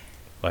property,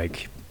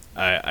 like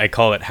I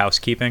call it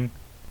housekeeping,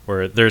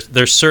 where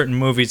there's certain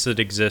movies that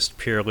exist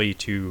purely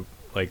to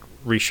like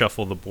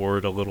reshuffle the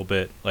board a little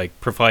bit, like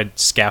provide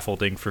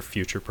scaffolding for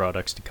future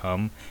products to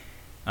come.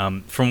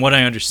 From what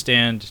I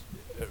understand,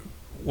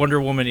 Wonder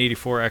Woman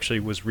 84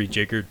 actually was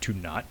rejiggered to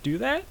not do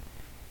that,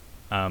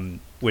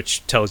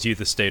 which tells you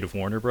the state of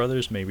Warner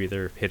Brothers. Maybe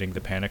they're hitting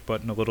the panic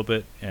button a little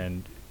bit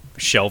and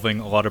shelving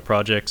a lot of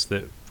projects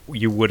that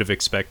you would have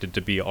expected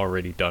to be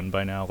already done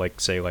by now,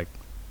 like say like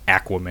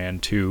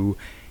Aquaman 2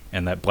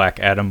 and that Black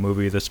Adam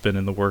movie that's been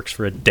in the works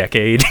for a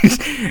decade.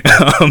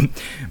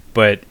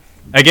 But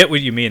I get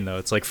what you mean, though.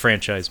 It's like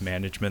franchise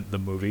management, the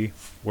movie,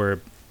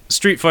 where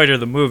Street Fighter,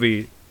 the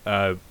movie,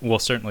 we'll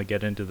certainly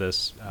get into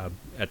this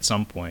at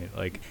some point.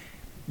 Like,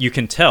 you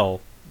can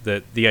tell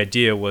that the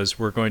idea was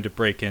we're going to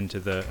break into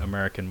the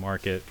American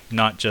market,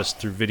 not just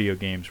through video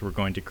games. We're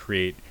going to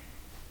create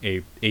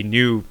a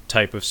new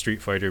type of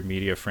Street Fighter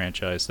media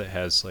franchise that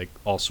has like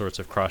all sorts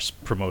of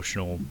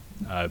cross-promotional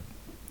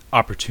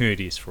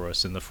opportunities for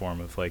us in the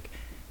form of like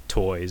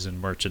toys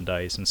and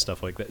merchandise and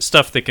stuff like that,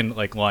 stuff that can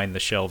like line the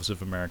shelves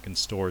of American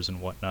stores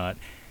and whatnot,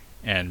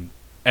 and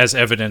as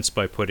evidenced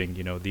by putting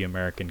the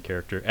American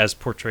character as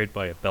portrayed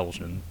by a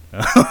Belgian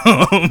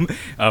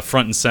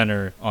front and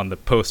center on the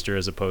poster,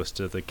 as opposed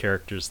to the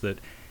characters that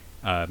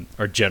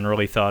are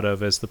generally thought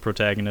of as the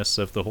protagonists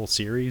of the whole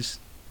series,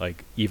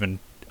 like even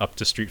up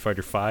to Street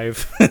Fighter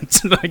V.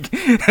 It's like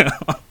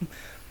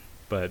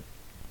but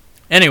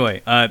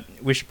anyway,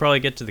 we should probably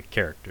get to the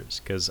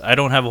characters, because I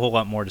don't have a whole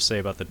lot more to say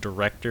about the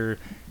director.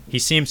 He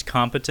seems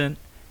competent.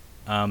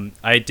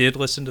 I did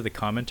listen to the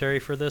commentary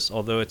for this,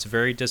 although it's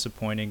very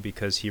disappointing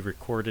because he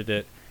recorded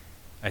it,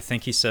 I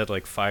think he said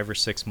like 5 or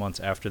 6 months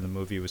after the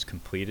movie was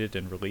completed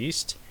and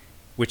released,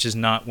 which is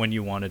not when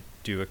you want to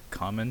do a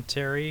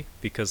commentary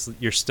because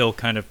you're still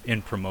kind of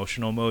in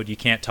promotional mode. You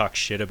can't talk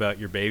shit about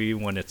your baby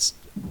when it's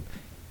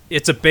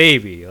a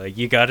baby. Like,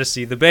 you got to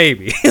see the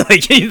baby.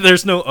 Like,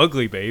 there's no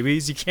ugly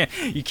babies.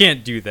 You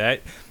can't do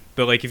that.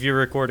 But like, if you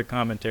record a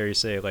commentary,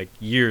 say like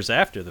years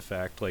after the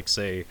fact, like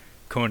say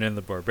Conan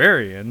the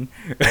Barbarian,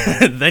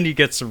 then you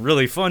get some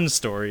really fun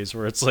stories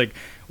where it's like,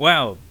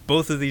 wow,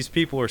 both of these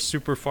people are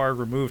super far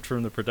removed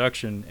from the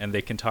production and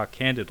they can talk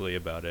candidly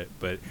about it.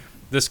 But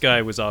this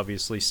guy was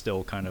obviously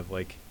still kind of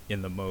like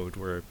in the mode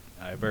where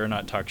I better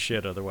not talk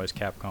shit, otherwise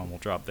Capcom will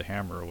drop the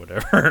hammer or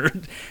whatever.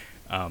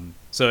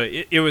 So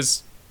it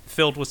was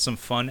filled with some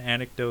fun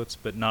anecdotes,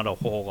 but not a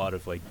whole lot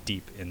of like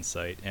deep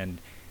insight. And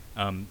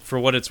for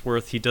what it's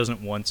worth, he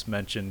doesn't once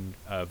mention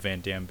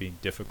Van Damme being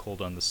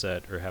difficult on the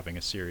set or having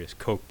a serious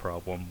coke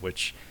problem,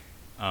 which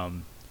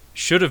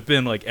should have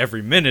been like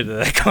every minute of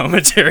that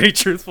commentary,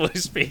 truthfully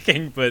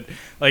speaking. But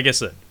like I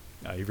said,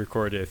 he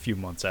recorded it a few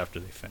months after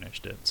they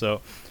finished it.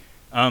 So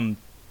I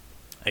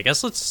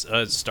guess let's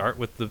start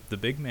with the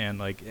big man.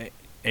 Like,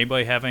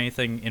 anybody have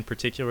anything in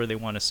particular they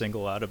want to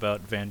single out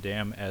about Van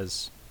Damme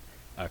as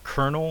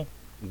Colonel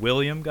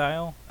William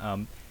Guile?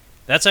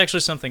 That's actually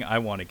something I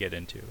want to get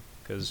into,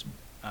 because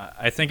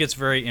I think it's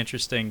very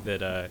interesting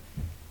that a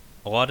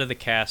lot of the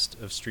cast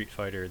of Street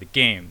Fighter, the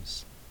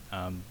games,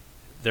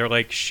 they're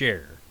like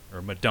Cher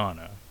or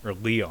Madonna or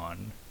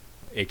Leon,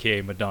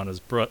 aka Madonna's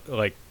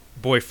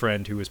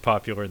boyfriend who was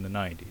popular in the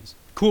 90s.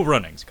 Cool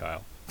Runnings,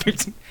 Kyle.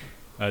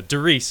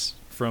 Derice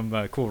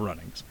from Cool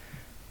Runnings.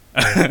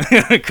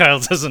 Kyle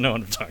doesn't know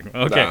what I'm talking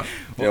about. Okay.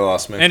 Nah, you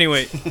lost me.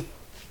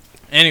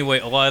 Anyway,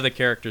 a lot of the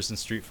characters in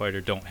Street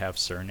Fighter don't have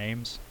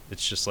surnames.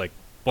 It's just like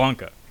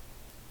Blanca.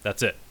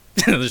 That's it.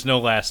 There's no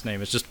last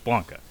name. It's just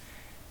Blanca.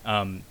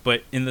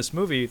 But in this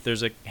movie,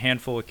 there's a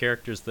handful of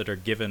characters that are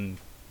given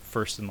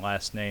first and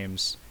last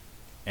names,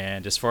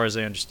 and as far as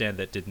I understand,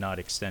 that did not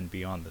extend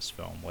beyond this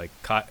film.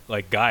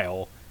 Like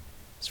Guile,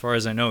 as far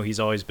as I know, he's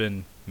always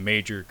been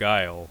Major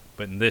Guile,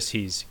 but in this,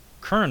 he's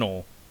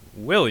Colonel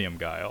William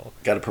Guile.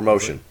 Got a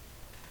promotion.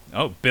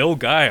 Oh, Bill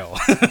Guile.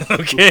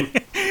 Okay.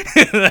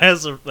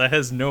 that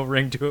has no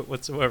ring to it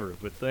whatsoever,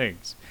 but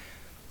thanks.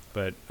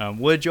 But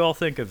what did you all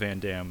think of Van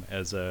Damme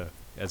as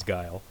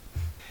Guile?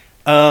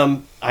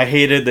 I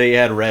hated that he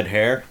had red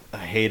hair.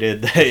 I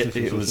hated that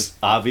it was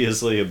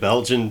obviously a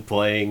Belgian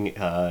playing,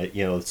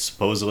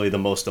 supposedly the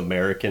most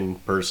American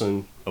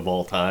person of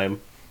all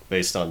time,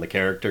 based on the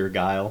character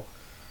Guile.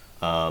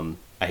 I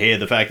hated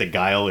the fact that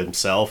Guile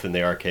himself in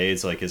the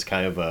arcades, like, is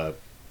kind of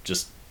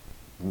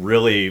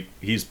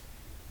he's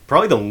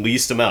probably the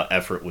least amount of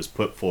effort was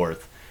put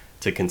forth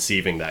to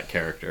conceiving that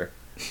character.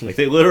 Like,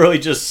 they literally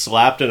just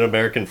slapped an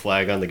American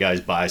flag on the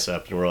guy's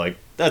bicep and were like,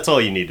 that's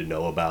all you need to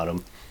know about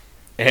him.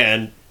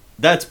 And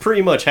that's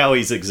pretty much how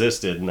he's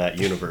existed in that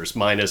universe,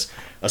 minus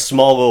a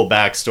small little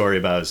backstory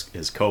about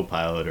his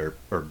co-pilot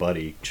or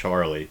buddy,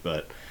 Charlie.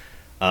 But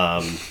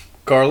Carlos?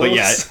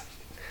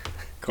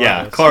 But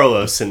yeah,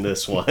 Carlos in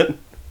this one.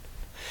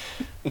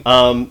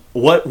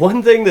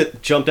 One thing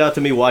that jumped out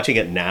to me watching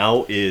it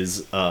now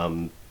is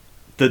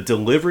the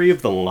delivery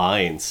of the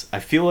lines. I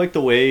feel like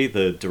the way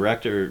the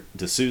director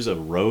D'Souza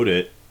wrote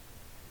it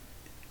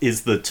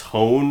is the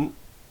tone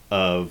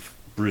of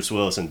Bruce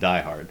Willis in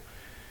Die Hard,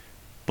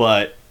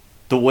 but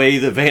the way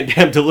that Van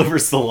Damme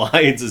delivers the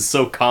lines is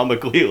so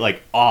comically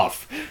like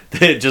off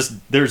that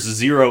there's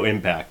zero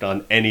impact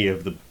on any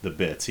of the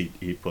bits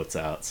he puts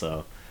out.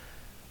 So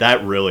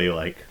that really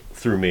like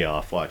threw me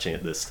off watching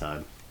it this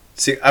time.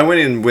 See, I went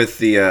in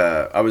with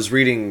I was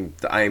reading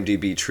the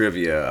IMDb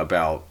trivia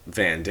about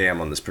Van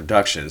Damme on this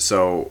production,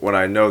 so when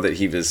I know that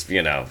he was,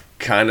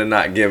 kind of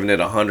not giving it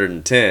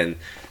 110,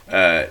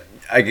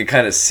 I could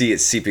kind of see it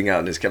seeping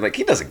out in his cap. Like,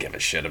 he doesn't give a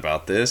shit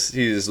about this.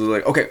 He's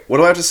like, okay, what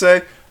do I have to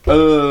say?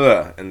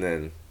 And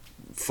then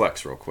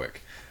flex real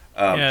quick.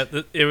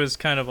 It was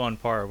kind of on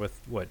par with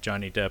what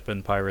Johnny Depp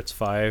in Pirates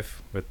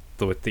 5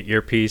 with the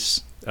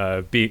earpiece,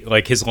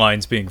 his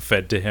lines being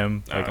fed to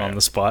him on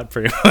the spot,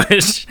 pretty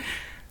much.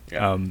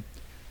 Yeah.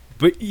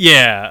 But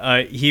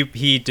yeah,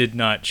 he did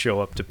not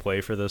show up to play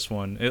for this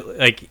one.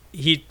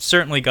 He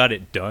certainly got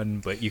it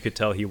done, but you could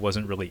tell he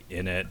wasn't really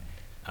in it.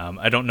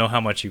 I don't know how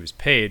much he was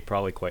paid,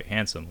 probably quite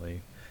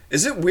handsomely.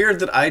 Is it weird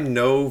that I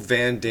know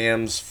Van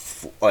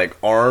Damme's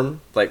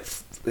arm,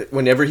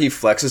 whenever he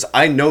flexes,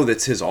 I know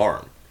that's his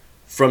arm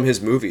from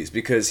his movies,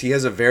 because he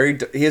has a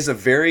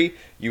very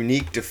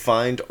unique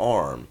defined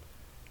arm.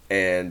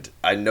 And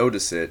I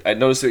notice it. I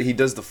notice that he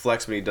does the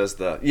flex when he does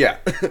the,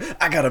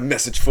 I got a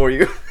message for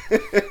you.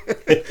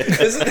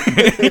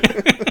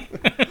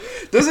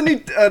 Doesn't he?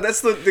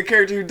 That's the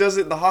character who does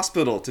it in the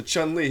hospital to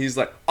Chun-Li. He's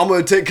like, I'm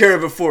going to take care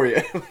of it for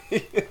you.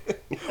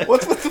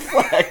 What's with the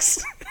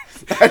flex?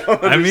 I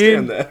don't I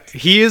understand mean, that.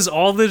 he is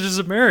all that is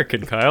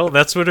American, Kyle.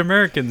 That's what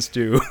Americans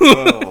do.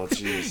 Oh,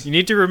 jeez. You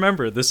need to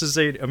remember, this is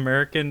a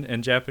American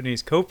and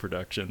Japanese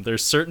co-production.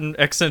 There's certain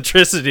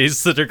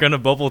eccentricities that are going to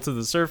bubble to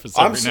the surface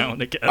every now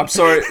and again. I'm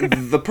sorry.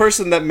 The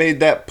person that made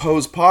that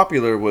pose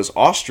popular was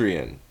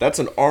Austrian. That's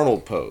an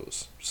Arnold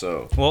pose.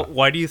 So. Well,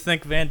 why do you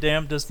think Van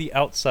Damme does the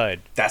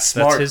outside? That's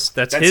smart.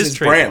 That's his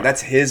trademark. brand.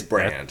 That's his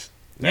brand.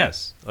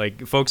 Yes.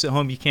 Like, folks at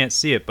home, you can't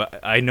see it,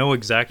 but I know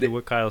exactly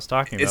what Kyle's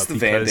talking about. It's the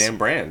Van Damme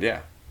brand,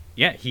 yeah.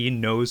 Yeah, he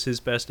knows his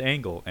best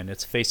angle, and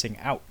it's facing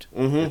out.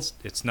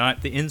 Mm-hmm. It's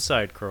not the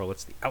inside curl,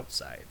 it's the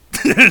outside.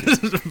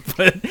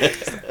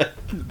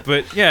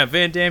 but yeah,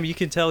 Van Damme, you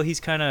can tell he's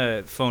kind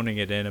of phoning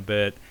it in a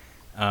bit.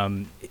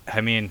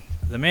 I mean,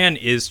 the man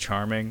is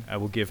charming. I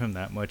will give him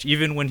that much.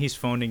 Even when he's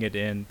phoning it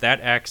in, that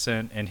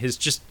accent and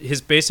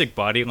his basic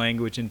body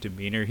language and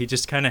demeanor, he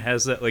just kind of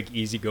has that like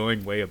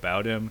easygoing way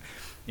about him,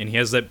 and he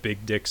has that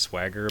big dick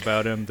swagger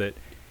about him that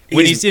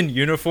when he's in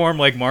uniform,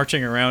 like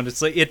marching around,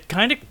 it's like it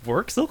kind of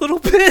works a little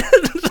bit.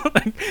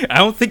 Like, I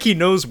don't think he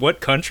knows what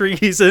country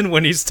he's in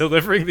when he's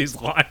delivering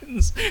these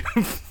lines.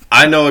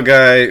 I know a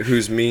guy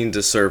who's mean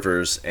to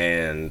servers,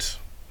 and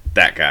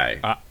that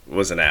guy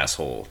was an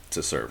asshole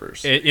to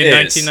servers. In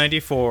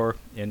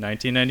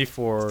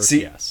 1994.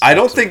 See, yes. I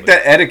don't absolutely. think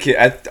that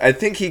etiquette. I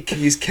think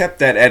he's kept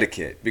that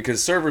etiquette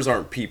because servers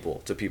aren't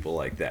people to people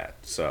like that.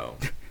 So,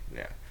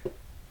 yeah.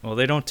 Well,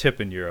 they don't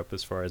tip in Europe,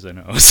 as far as I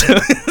know. So,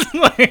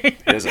 He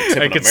doesn't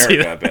tip in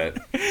America, I bet.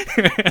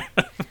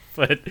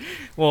 But,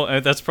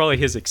 well, that's probably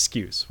his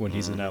excuse when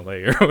he's in LA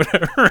or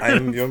whatever.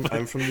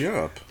 I'm from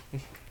Europe.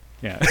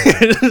 Yeah.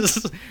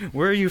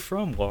 Where are you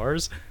from,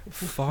 Lars?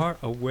 Far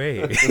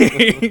away.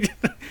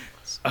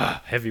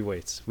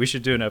 Heavyweights. We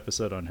should do an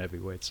episode on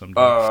heavyweights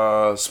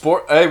sometime.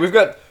 Sport. Hey, we've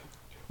got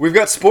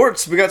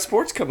sports. We got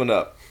sports coming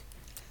up.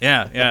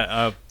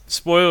 Yeah.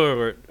 Spoiler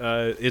alert.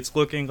 It's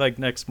looking like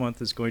next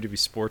month is going to be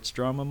sports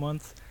drama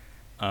month.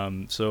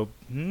 So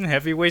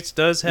heavyweights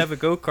does have a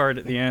go-kart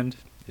at the end.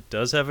 It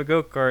does have a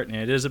go-kart, and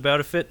it is about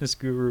a fitness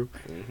guru.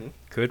 Mm-hmm.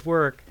 Could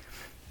work.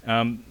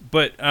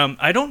 But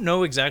I don't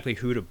know exactly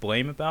who to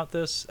blame about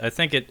this. I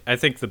think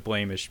the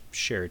blame is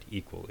shared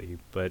equally.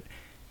 But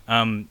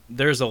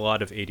there's a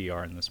lot of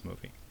ADR in this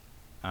movie.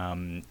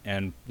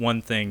 And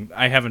one thing,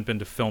 I haven't been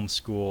to film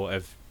school.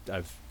 I've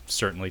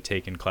certainly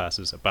taken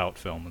classes about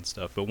film and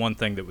stuff. But one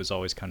thing that was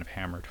always kind of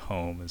hammered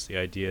home is the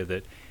idea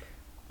that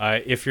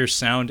if your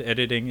sound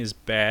editing is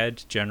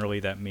bad, generally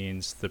that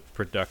means the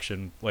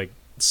production, like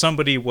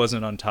somebody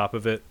wasn't on top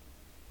of it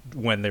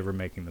when they were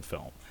making the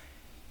film.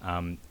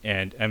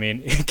 And I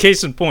mean,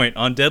 case in point,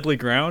 on Deadly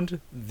Ground,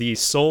 the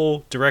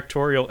sole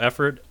directorial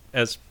effort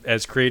as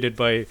created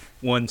by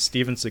one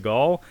Steven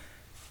Seagal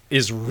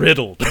is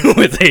riddled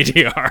with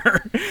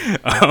ADR.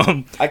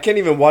 I can't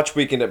even watch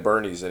Weekend at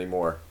Bernie's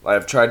anymore.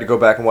 I've tried to go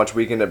back and watch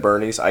Weekend at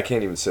Bernie's. I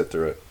can't even sit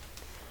through it.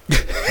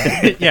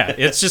 Yeah,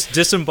 it's just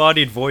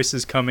disembodied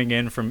voices coming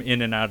in from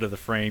in and out of the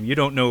frame. You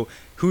don't know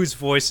whose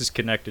voice is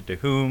connected to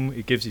whom.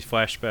 It gives you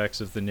flashbacks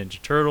of the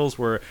Ninja Turtles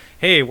where,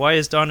 hey, why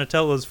is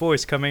Donatello's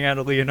voice coming out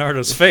of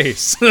Leonardo's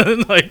face?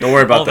 Like, don't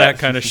worry about all that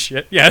kind of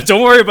shit. Yeah,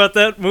 don't worry about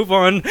that. Move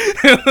on.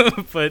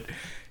 But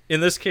in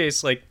this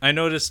case, like, I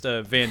noticed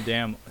Van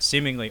Damme,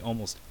 seemingly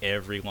almost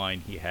every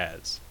line he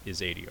has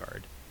is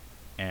ADR'd.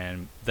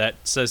 And that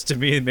says to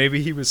me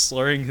maybe he was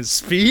slurring his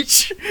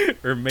speech,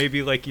 or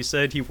maybe, like you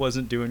said, he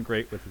wasn't doing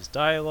great with his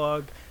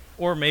dialogue,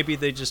 or maybe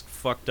they just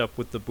fucked up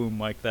with the boom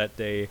mic that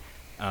day.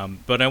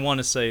 But I want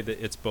to say that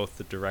it's both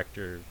the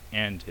director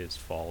and his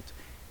fault.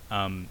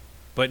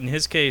 But in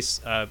his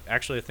case,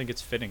 actually, I think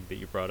it's fitting that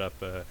you brought up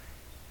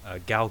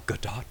Gal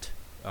Gadot.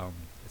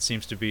 It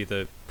seems to be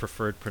the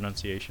preferred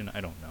pronunciation. I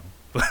don't know.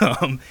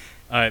 But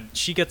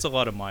she gets a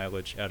lot of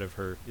mileage out of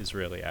her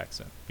Israeli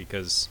accent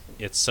because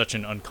it's such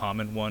an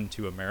uncommon one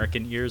to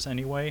American ears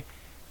anyway,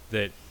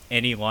 that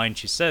any line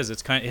she says,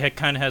 it kind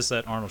of has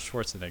that Arnold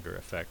Schwarzenegger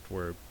effect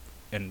where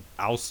an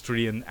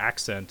Austrian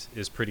accent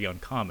is pretty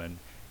uncommon,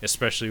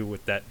 especially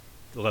with that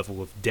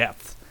level of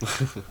depth.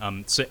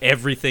 So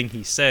everything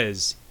he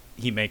says,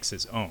 he makes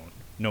his own,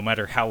 no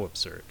matter how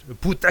absurd.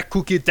 Put that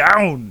cookie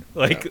down!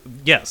 Like,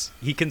 yes,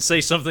 he can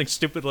say something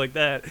stupid like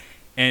that,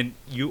 and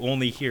you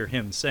only hear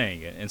him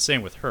saying it. And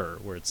same with her,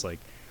 where it's like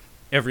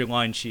every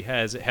line she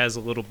has, it has a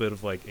little bit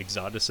of like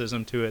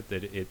exoticism to it,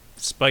 that it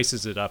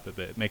spices it up a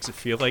bit. It makes it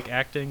feel like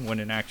acting, when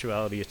in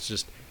actuality it's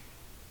just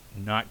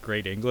not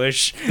great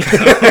English.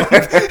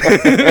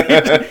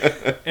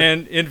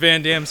 And in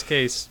Van Damme's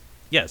case,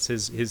 yes,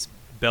 his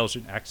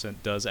Belgian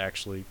accent does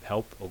actually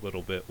help a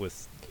little bit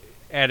with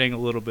adding a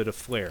little bit of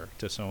flair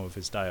to some of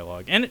his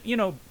dialogue. And, you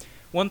know,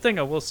 one thing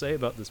I will say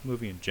about this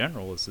movie in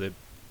general is that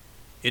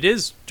it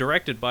is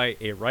directed by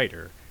a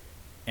writer,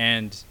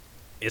 and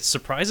it's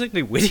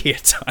surprisingly witty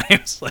at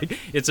times. Like,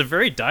 it's a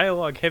very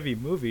dialogue-heavy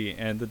movie,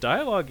 and the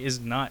dialogue is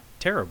not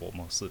terrible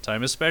most of the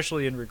time,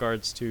 especially in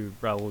regards to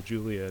Raul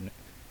Julia and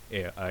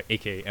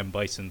a.k.a. M.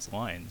 Bison's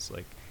lines.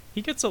 Like,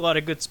 he gets a lot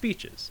of good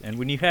speeches, and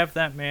when you have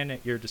that man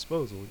at your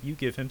disposal, you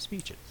give him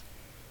speeches.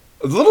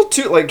 A little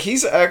too, like,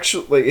 he's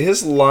actually, like,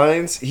 his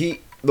lines,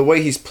 the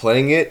way he's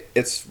playing it,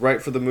 it's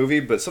right for the movie,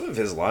 but some of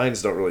his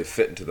lines don't really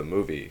fit into the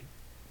movie.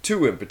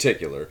 Two in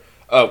particular.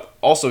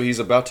 Also, he's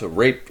about to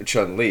rape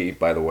Chun-Li,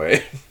 by the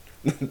way.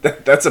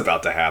 That's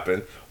about to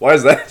happen. Why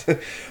is that?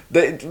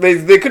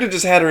 They could have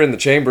just had her in the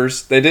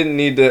chambers. They didn't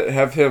need to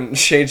have him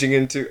changing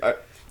into...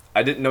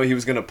 I didn't know he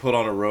was going to put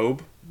on a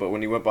robe, but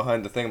when he went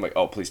behind the thing, I'm like,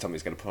 oh, please tell me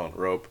he's going to put on a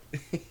robe.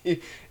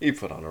 He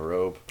put on a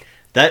robe.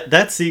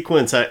 That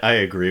sequence, I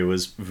agree,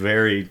 was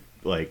very,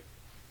 like,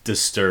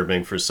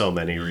 disturbing for so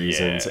many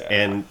reasons. Yeah.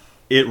 And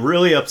it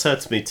really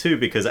upsets me, too,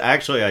 because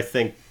actually I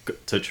think,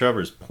 to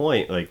Trevor's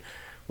point, like,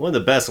 one of the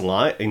best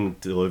line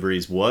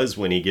deliveries was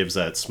when he gives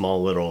that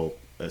small little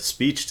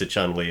speech to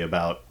Chun-Li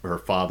about her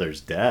father's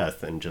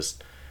death, and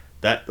just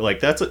that, like,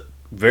 that's a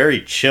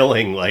very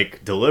chilling,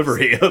 like,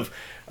 delivery of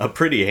a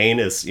pretty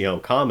heinous,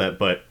 comment,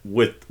 but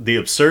with the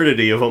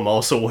absurdity of him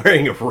also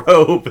wearing a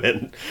robe,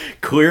 and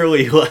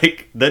clearly,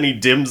 like, then he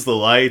dims the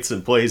lights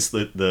and plays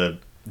the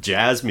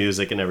jazz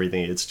music and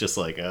everything. It's just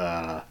like,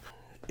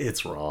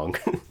 it's wrong.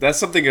 That's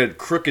something a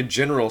crooked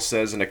general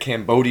says in a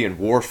Cambodian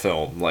war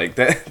film. Like,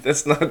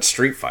 that's not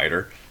Street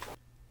Fighter.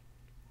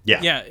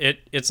 Yeah.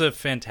 It's a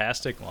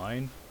fantastic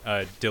line,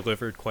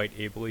 delivered quite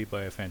ably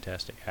by a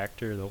fantastic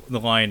actor. The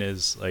line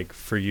is, like,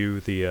 for you,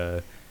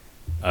 the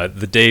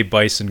day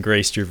Bison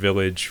graced your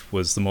village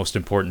was the most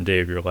important day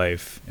of your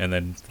life. And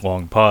then,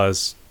 long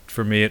pause,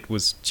 for me it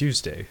was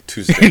Tuesday.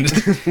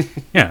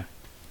 Yeah.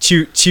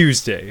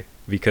 Tuesday,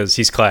 because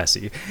he's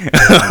classy.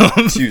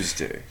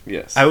 Tuesday,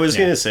 yes. I was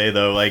going to say,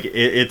 though, like,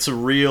 it's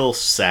real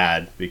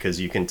sad, because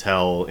you can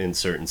tell in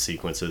certain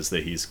sequences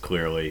that he's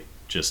clearly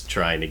just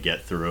trying to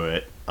get through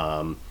it.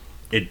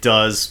 It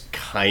does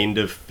kind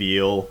of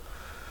feel,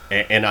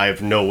 and I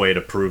have no way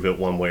to prove it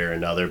one way or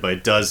another, but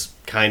it does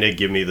kind of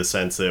give me the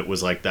sense that it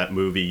was like that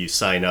movie you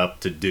sign up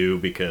to do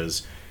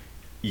because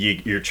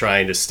you're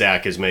trying to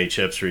stack as many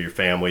chips for your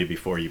family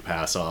before you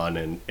pass on,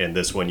 and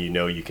this one,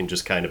 you can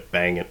just kind of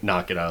bang it,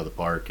 knock it out of the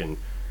park and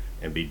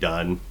be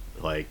done.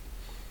 Like,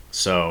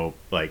 so,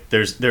 like,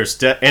 there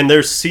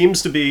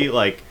seems to be,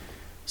 like,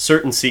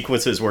 certain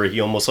sequences where he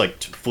almost,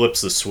 like,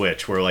 flips the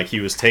switch, where, like, he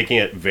was taking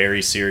it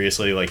very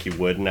seriously like he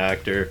would an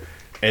actor,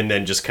 and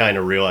then just kind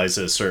of realized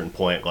at a certain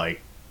point,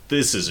 like,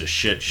 this is a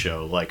shit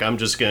show. Like, I'm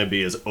just going to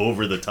be as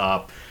over the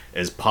top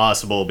as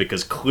possible,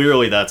 because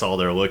clearly that's all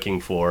they're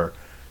looking for,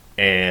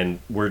 and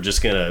you're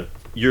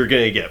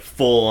going to get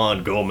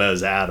full-on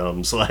Gomez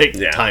Addams, like,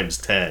 times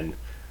 10,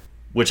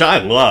 which I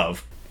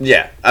love.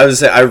 Yeah, I was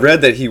saying, I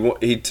read that he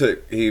wanted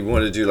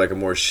to do, like, a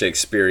more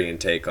Shakespearean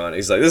take on it.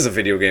 He's like, this is a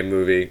video game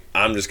movie.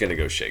 I'm just gonna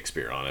go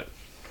Shakespeare on it.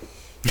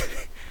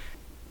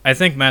 I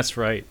think Matt's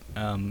right.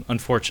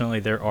 Unfortunately,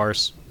 there are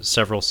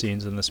several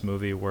scenes in this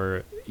movie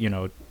where,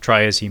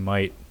 try as he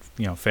might,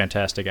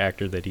 fantastic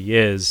actor that he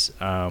is,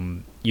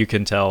 you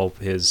can tell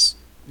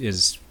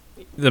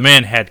the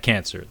man had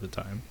cancer at the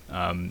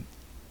time.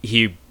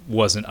 He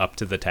wasn't up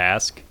to the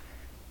task.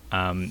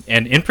 And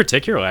in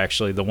particular,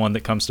 actually, the one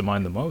that comes to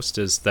mind the most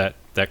is that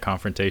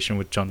confrontation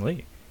with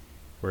Chun-Li,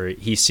 where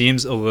he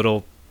seems a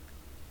little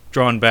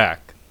drawn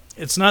back.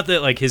 It's not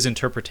that, like, his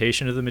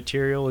interpretation of the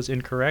material is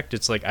incorrect.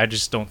 It's like, I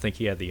just don't think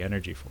he had the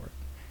energy for it.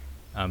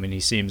 And he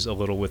seems a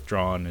little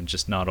withdrawn and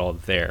just not all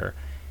there.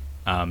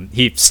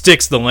 He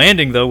sticks the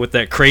landing, though, with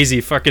that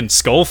crazy fucking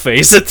skull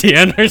face at the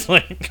end. It's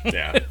like,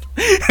 Yeah.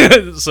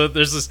 So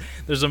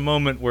there's a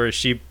moment where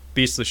she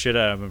beats the shit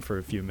out of him for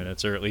a few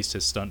minutes, or at least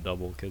his stunt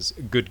double, because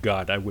good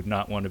God, I would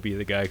not want to be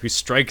the guy who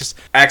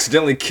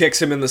Accidentally kicks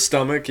him in the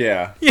stomach,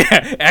 yeah.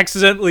 Yeah,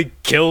 accidentally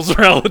kills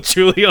Raul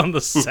Julia on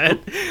the set.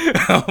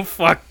 Oh,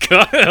 fuck,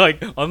 God.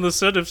 Like, on the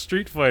set of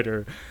Street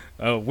Fighter,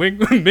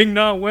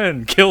 Ming-Na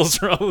Wen kills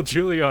Raul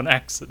Julia on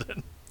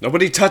accident.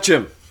 Nobody touch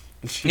him!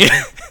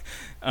 Yeah.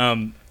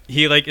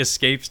 He, like,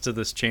 escapes to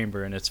this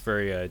chamber, and it's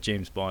very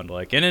James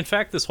Bond-like. And in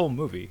fact, this whole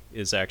movie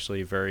is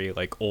actually very,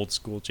 like,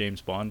 old-school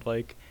James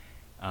Bond-like.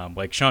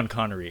 Like Sean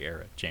Connery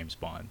era James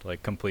Bond,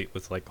 like, complete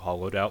with, like,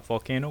 hollowed out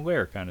volcano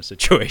lair kind of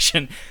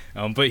situation.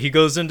 But he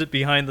goes into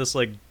behind this,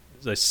 like,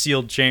 a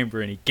sealed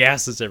chamber, and he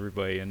gasses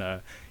everybody,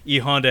 and E.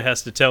 Honda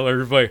has to tell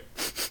everybody,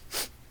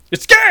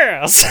 it's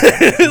gas!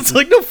 It's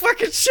like, no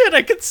fucking shit,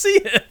 I can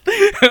see it!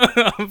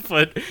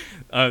 But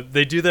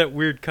they do that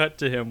weird cut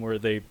to him where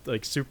they,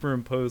 like,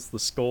 superimpose the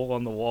skull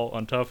on the wall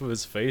on top of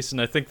his face, and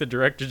I think the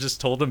director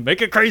just told him, make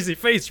a crazy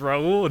face,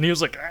 Raul, and he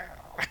was like,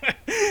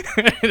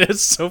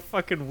 it's so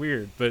fucking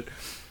weird. But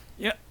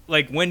yeah,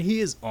 like, when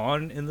he is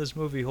on in this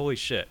movie, holy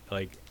shit,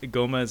 like,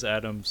 Gomez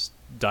Addams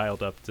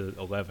dialed up to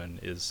 11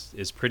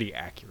 is pretty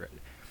accurate,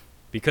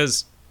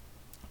 because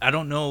I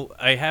don't know,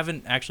 I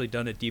haven't actually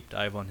done a deep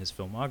dive on his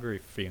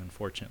filmography,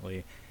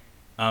 unfortunately,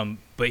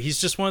 but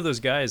he's just one of those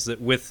guys that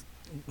with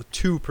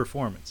two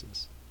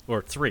performances,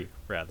 or three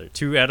rather,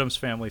 two Addams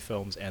Family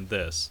films and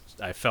this,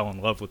 I fell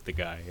in love with the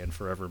guy, and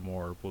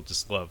forevermore will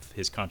just love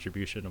his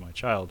contribution to my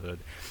childhood.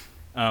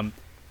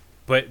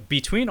 But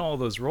between all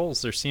those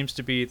roles, there seems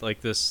to be,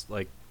 like, this,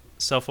 like,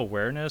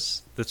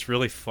 self-awareness that's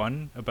really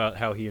fun about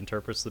how he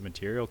interprets the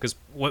material. Because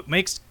what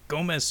makes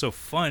Gomez so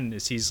fun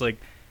is he's, like,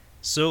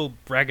 so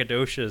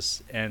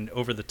braggadocious and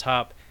over the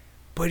top,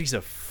 but he's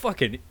a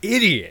fucking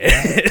idiot.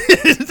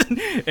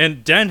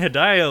 And Dan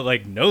Hedaya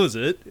like knows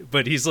it,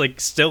 but he's like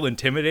still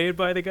intimidated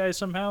by the guy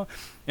somehow.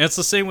 And it's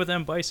the same with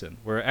M. Bison,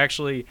 where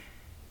actually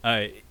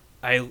I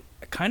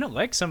kind of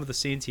like some of the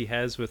scenes he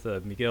has with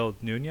Miguel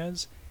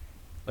Nunez.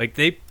 Like,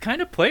 they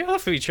kind of play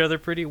off of each other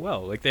pretty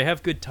well. Like, they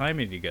have good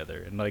timing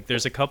together. And, like,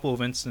 there's a couple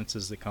of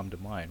instances that come to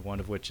mind.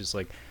 One of which is,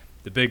 like,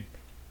 the big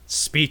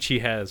speech he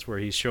has where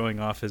he's showing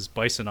off his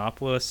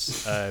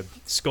Bisonopolis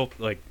sculpt.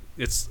 Like,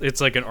 it's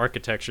like an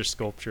architecture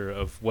sculpture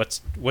of what's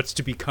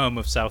to become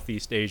of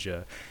Southeast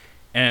Asia.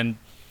 And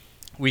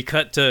we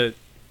cut to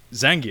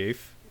Zangief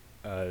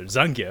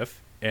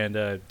and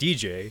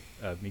DJ,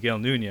 Miguel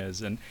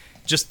Nunez, and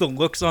just the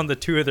looks on the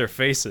two of their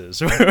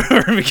faces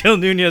where Miguel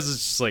Nunez is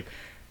just like,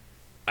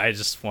 I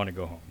just want to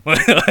go home.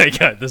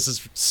 Like, this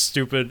is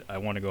stupid. I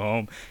want to go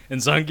home.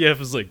 And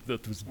Zangief is like,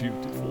 that was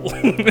beautiful.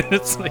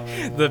 It's like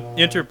the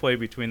interplay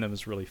between them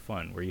is really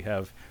fun, where you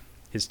have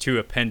his two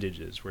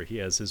appendages, where he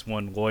has his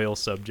one loyal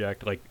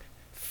subject, like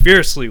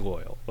fiercely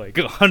loyal, like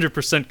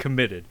 100%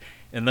 committed,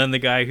 and then the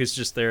guy who's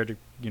just there to,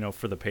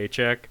 for the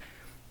paycheck.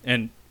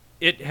 And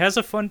it has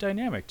a fun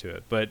dynamic to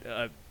it. But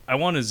I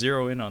want to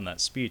zero in on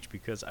that speech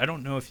because I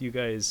don't know if you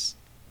guys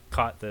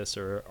caught this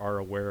or are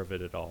aware of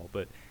it at all,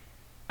 but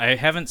I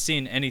haven't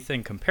seen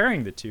anything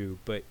comparing the two,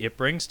 but it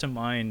brings to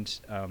mind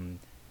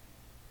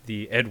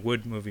the Ed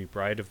Wood movie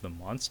Bride of the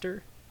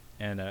Monster.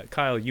 And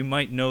Kyle, you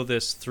might know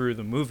this through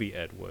the movie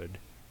Ed Wood.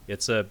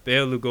 It's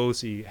Bela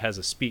Lugosi has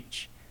a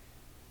speech.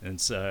 And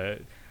it's,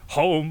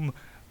 home,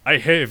 I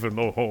have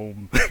no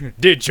home.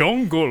 The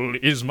jungle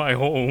is my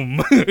home.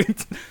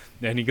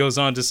 And he goes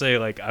on to say,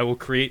 like, I will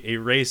create a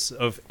race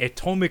of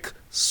atomic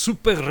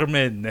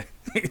supermen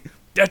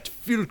that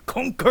will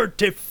conquer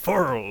the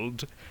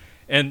world.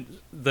 And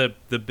the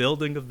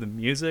building of the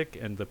music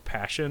and the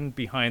passion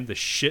behind the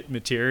shit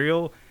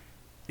material,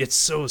 it's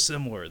so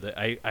similar that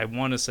I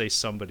want to say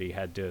somebody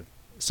had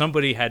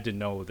to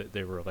know that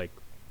they were like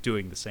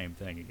doing the same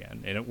thing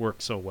again, and it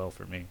worked so well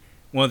for me.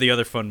 One of the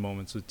other fun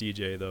moments with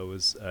DJ though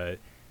was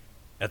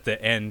at the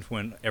end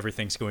when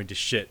everything's going to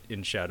shit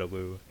in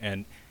Shadowloo,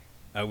 and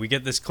we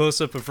get this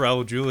close up of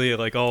Raul Julia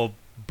like all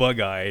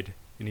bug-eyed.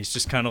 And he's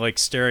just kind of like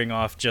staring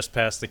off just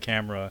past the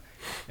camera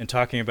and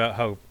talking about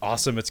how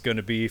awesome it's going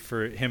to be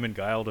for him and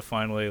Guile to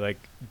finally like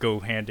go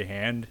hand to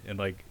hand and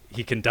like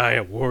he can die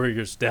a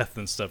warrior's death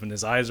and stuff. And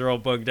his eyes are all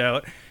bugged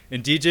out.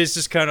 And DJ's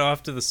just kind of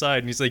off to the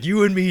side. And he's like,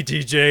 you and me,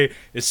 DJ.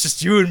 It's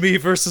just you and me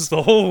versus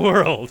the whole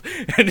world.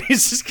 And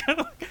he's just kind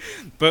of like...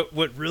 But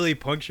what really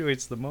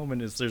punctuates the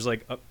moment is there's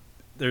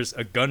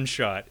a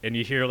gunshot. And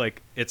you hear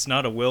like, it's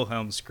not a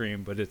Wilhelm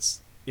scream, but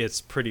it's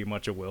pretty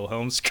much a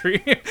Wilhelm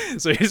scream.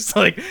 So he's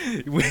like,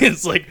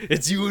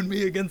 it's you and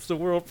me against the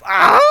world.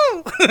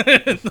 Ow!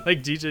 And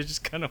like DJ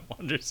just kind of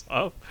wanders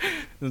off.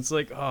 And it's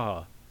like,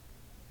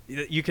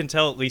 you can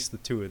tell at least the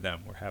two of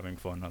them were having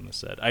fun on the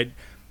set. I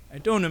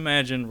don't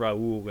imagine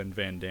Raul and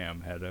Van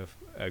Damme had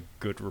a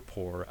good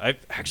rapport.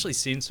 I've actually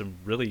seen some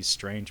really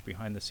strange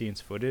behind the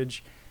scenes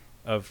footage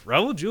of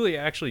Raul Julia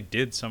actually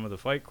did some of the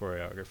fight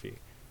choreography.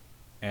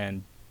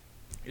 And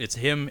it's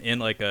him in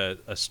like a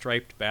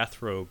striped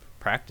bathrobe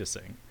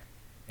practicing,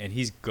 and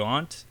he's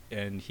gaunt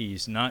and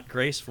he's not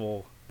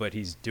graceful, but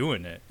he's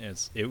doing it.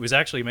 It was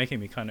actually making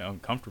me kind of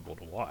uncomfortable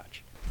to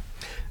watch.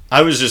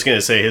 I was just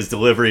gonna say his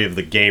delivery of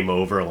the game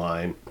over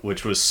line,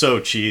 which was so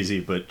cheesy,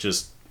 but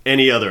just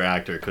any other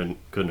actor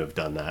couldn't have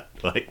done that.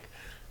 Like,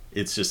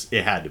 it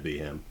had to be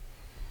him.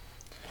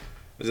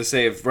 As I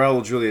say, if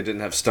Raul Julia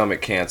didn't have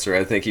stomach cancer,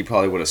 I think he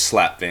probably would have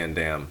slapped Van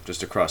Damme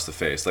just across the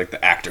face, like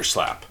the actor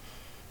slap.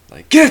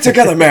 Like, get it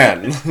together,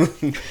 man!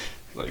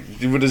 Like,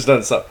 he would have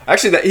done something.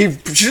 Actually,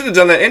 he should have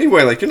done that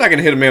anyway. Like, you're not going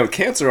to hit a man with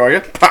cancer, are you?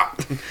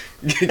 Pop!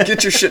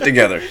 Get your shit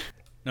together.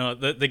 No,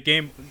 the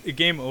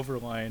game over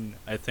line,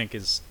 I think,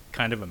 is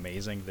kind of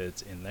amazing that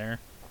it's in there.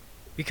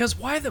 Because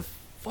why the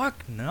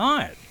fuck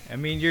not? I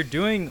mean, you're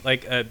doing,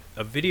 like, a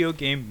video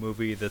game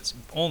movie that's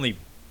only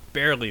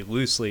barely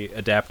loosely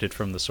adapted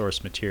from the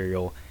source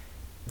material.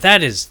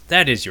 That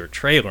is your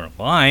trailer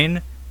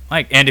line.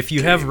 Like, and if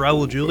you have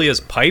Raul Julia's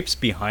pipes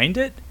behind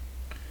it,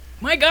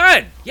 my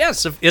God,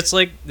 yes. It's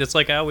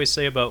like I always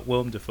say about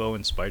Willem Dafoe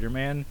and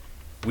Spider-Man.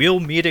 We'll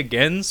meet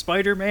again,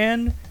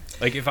 Spider-Man.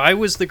 Like, if I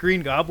was the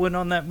Green Goblin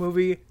on that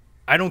movie,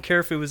 I don't care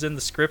if it was in the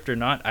script or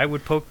not. I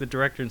would poke the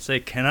director and say,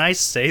 "Can I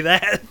say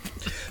that?"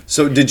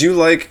 So, did you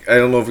like? I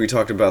don't know if we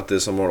talked about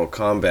this on Mortal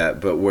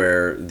Kombat, but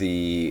where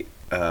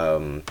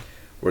where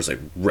it's like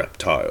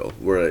reptile,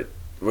 where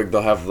like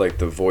they'll have like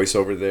the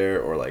voiceover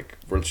there, or like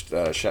where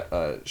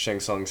Shang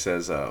Tsung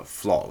says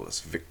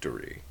 "flawless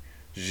victory."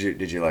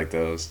 Did you like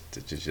those?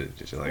 Did you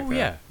like that? Oh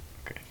yeah.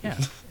 Okay. Yeah.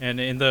 And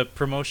in the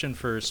promotion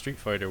for Street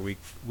Fighter, we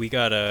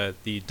got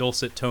the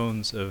dulcet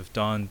tones of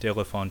Don De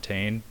La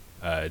Fontaine.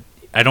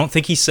 I don't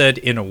think he said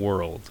 "in a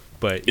world,"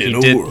 but In he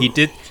a did world. he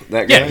did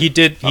That yeah guy? he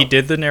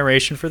did the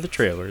narration for the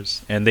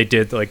trailers, and they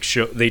did like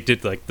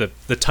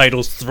the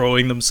titles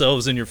throwing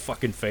themselves in your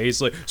fucking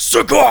face like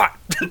Sagat.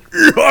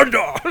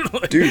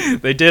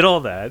 Dude. They did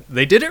all that.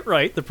 They did it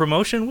right. The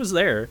promotion was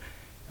there.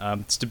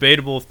 It's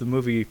debatable if the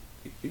movie,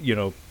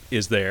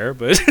 is there,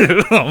 but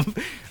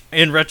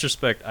in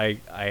retrospect, I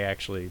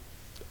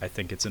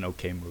think it's an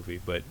okay movie.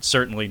 But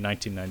certainly,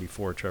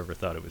 1994, Trevor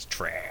thought it was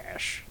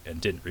trash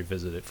and didn't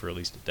revisit it for at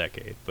least a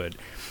decade. But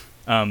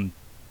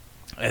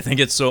I think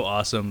it's so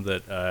awesome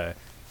that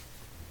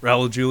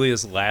Raul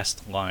Julia's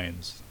last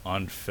lines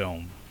on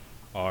film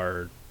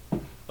are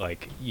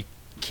like, you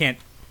can't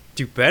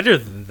do better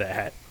than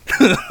that.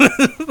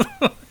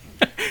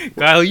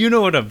 Kyle, you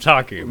know what I'm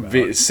talking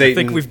about.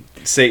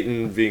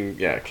 Satan being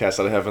cast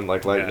out of heaven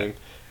like lightning.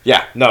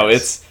 Yeah, no,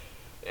 it's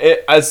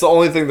the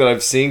only thing that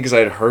I've seen because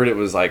I'd heard it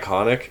was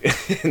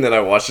iconic, and then I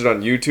watched it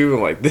on YouTube.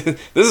 I'm like,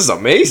 this is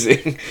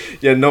amazing.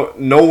 Yeah,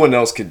 no one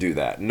else could do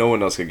that. No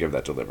one else could give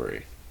that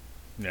delivery.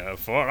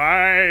 For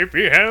I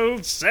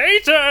beheld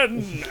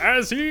Satan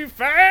as he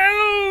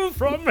fell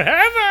from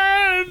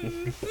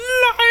heaven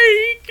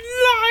like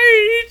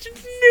lightning.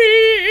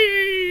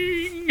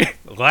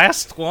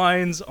 Last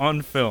lines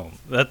on film.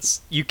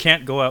 You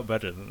can't go out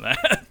better than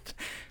that.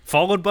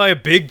 Followed by a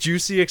big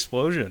juicy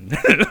explosion.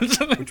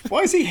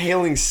 Why is he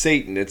hailing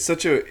Satan? It's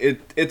such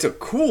it's a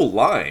cool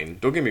line.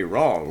 Don't get me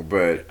wrong,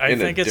 but I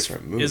think a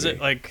different movie. Is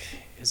it like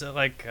it's not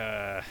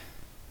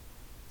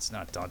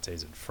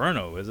Dante's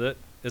Inferno, is it?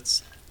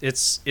 It's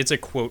a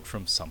quote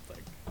from something.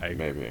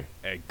 Maybe.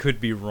 I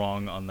could be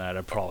wrong on that.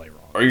 I'm probably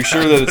wrong. Are you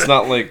sure that it's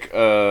not like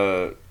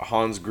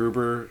Hans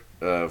Gruber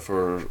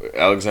for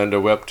Alexander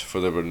wept for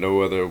there were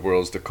no other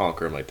worlds to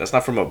conquer? I'm like, that's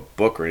not from a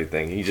book or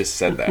anything. He just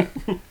said that.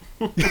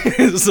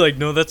 It's like,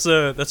 no,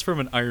 that's from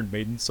an Iron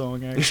Maiden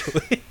song,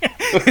 actually.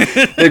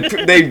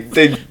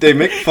 they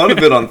make fun of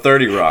it on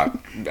 30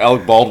 Rock.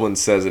 Alec Baldwin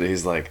says it.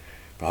 He's like,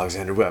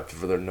 Alexander wept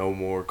for there are no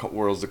more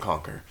worlds to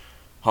conquer.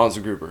 Hans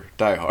Gruber,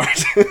 Die Hard.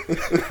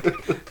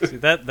 See,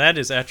 that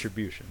is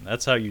attribution.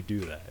 That's how you do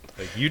that.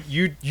 Like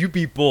you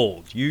be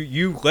bold.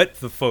 You let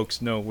the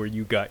folks know where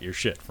you got your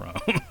shit from.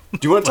 Do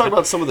you want to talk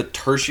about some of the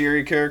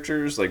tertiary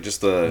characters, like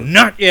just the?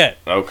 Not yet.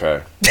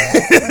 Okay.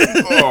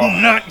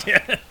 Not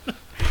yet.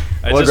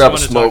 I Well, just want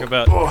to smoke. talk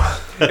about.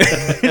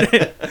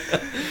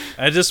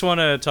 I just want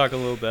to talk a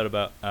little bit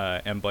about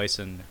M.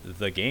 Bison,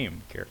 the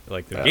game character,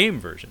 like the game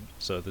version.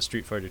 So the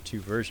Street Fighter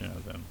 2 version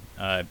of him.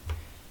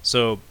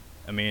 So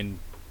I mean,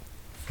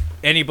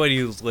 anybody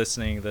who's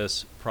listening to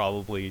this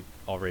probably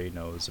already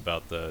knows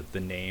about the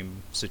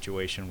name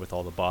situation with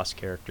all the boss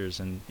characters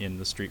in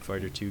the Street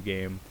Fighter 2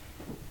 game,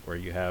 where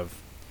you have.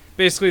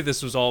 Basically,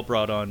 this was all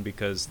brought on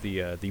because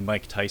the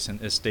Mike Tyson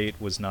estate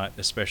was not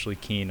especially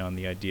keen on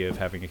the idea of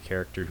having a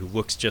character who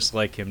looks just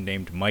like him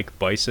named Mike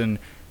Bison,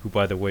 who,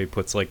 by the way,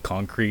 puts like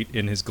concrete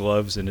in his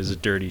gloves and is a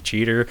dirty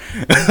cheater.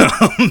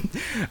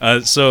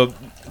 So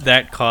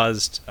that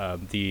caused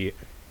the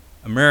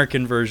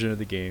American version of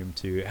the game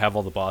to have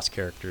all the boss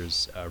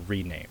characters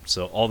renamed.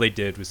 So all they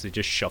did was they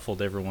just shuffled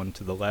everyone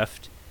to the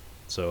left.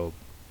 So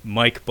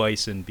Mike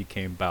Bison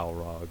became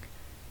Balrog.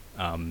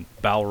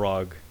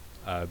 Balrog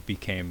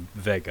became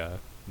Vega,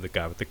 the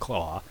guy with the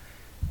claw.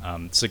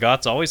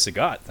 Sagat's always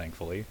Sagat,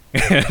 thankfully.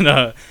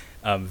 And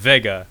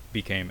Vega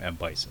became M.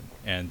 Bison.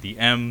 And the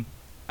M,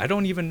 I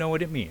don't even know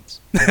what it means.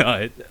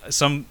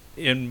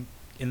 In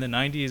the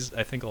 90s,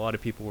 I think a lot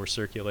of people were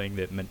circulating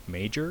that it meant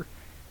major.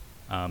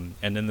 And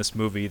in this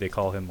movie, they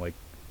call him like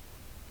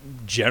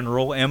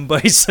General M.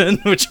 Bison,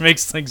 which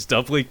makes things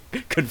doubly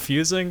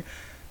confusing.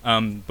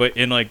 But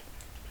in like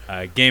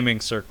gaming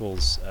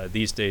circles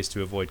these days,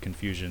 to avoid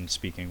confusion,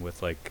 speaking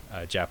with like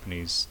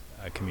Japanese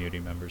community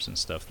members and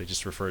stuff, they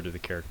just refer to the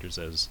characters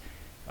as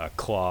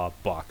Claw,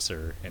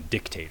 Boxer, and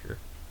Dictator,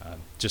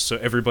 just so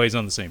everybody's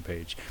on the same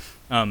page.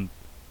 But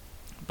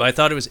I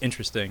thought it was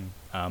interesting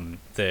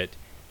that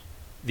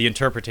the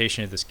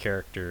interpretation of this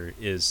character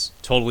is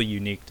totally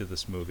unique to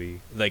this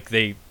movie. Like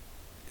the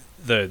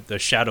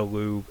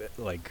Shadowloo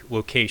like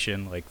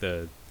location, like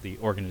the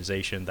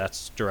organization,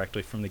 that's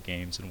directly from the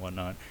games and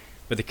whatnot.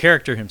 But the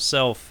character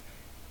himself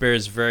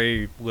bears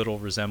very little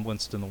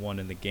resemblance to the one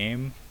in the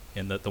game,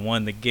 in that the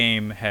one in the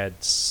game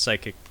had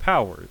psychic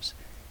powers.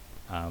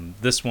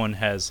 This one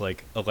has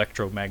like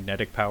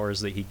electromagnetic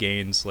powers that he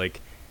gains,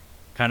 like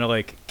kind of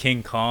like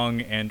King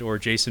Kong and or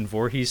Jason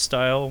Voorhees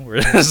style,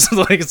 where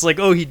it's like,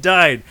 oh, he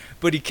died,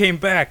 but he came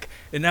back,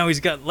 and now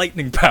he's got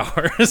lightning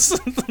powers.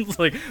 It's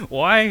like,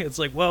 why? It's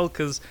like, well,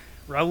 because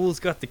Raul's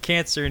got the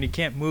cancer and he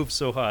can't move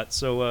so hot,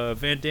 so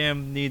Van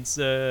Damme needs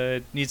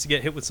to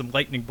get hit with some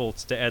lightning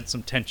bolts to add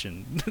some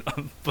tension.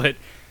 But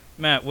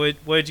Matt,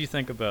 what did you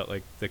think about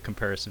like the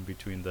comparison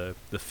between the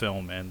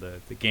film and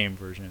the game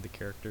version of the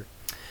character?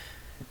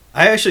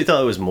 I actually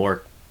thought it was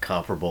more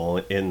comparable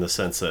in the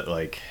sense that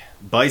like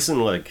Bison,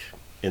 like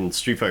in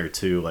Street Fighter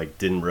 2, like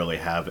didn't really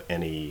have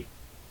any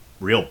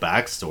real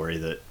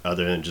backstory that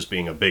other than just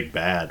being a big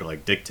bad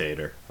like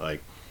dictator.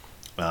 Like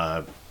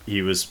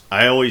he was.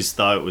 I always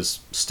thought it was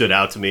stood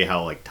out to me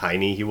how like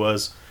tiny he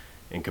was,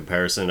 in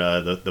comparison.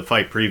 The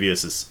fight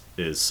previous is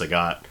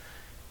Sagat,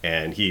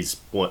 and he's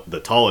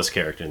the tallest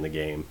character in the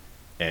game.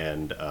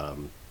 And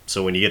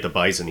so when you get the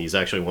Bison, he's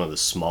actually one of the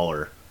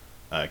smaller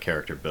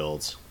character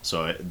builds.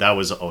 So that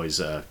was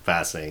always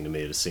fascinating to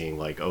me, to seeing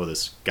like, oh,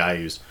 this guy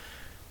who's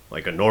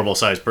like a normal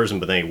sized person,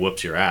 but then he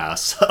whoops your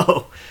ass.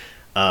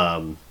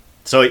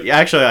 So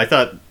actually, I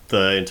thought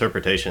the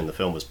interpretation in the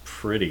film was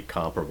pretty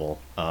comparable.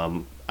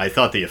 I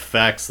thought the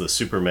effects, the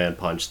Superman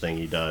punch thing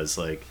he does,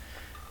 like,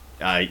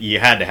 you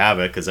had to have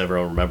it because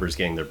everyone remembers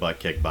getting their butt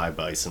kicked by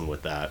Bison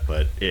with that,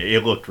 but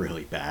it looked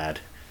really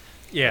bad.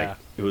 Yeah. Like,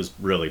 it was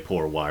really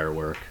poor wire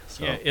work.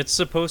 So. Yeah, it's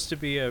supposed to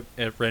be a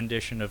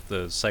rendition of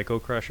the Psycho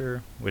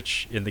Crusher,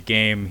 which in the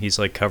game he's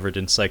like covered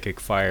in psychic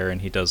fire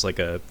and he does like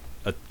a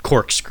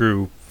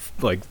corkscrew,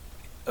 like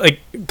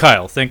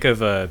Kyle, think of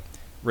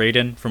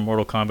Raiden from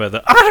Mortal Kombat,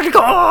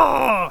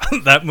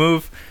 that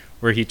move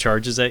where he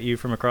charges at you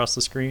from across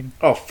the screen.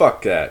 Oh,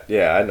 fuck that.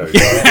 Yeah, I know you're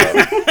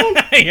talking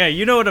about. Yeah,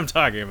 you know what I'm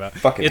talking about.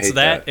 Fucking it's hate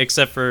that, that,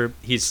 except for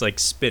he's like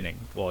spinning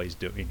while he's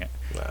doing it.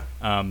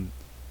 Nah.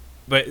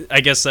 But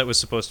I guess that was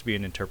supposed to be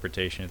an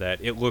interpretation of that.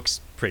 It looks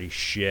pretty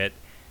shit.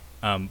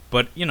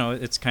 But, you know,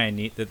 it's kind of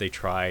neat that they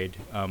tried.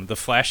 The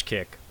flash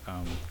kick,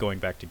 going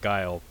back to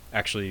Guile,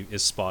 actually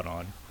is spot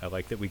on. I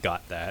like that we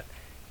got that.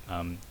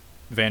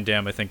 Van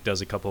Damme, I think,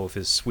 does a couple of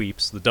his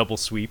sweeps, the double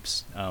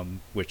sweeps,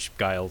 which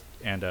Guile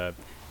and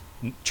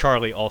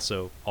Charlie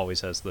also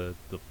always has the...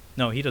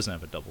 No, he doesn't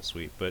have a double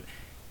sweep, but...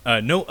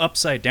 no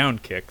upside down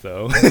kick,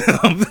 though.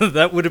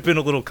 That would have been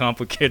a little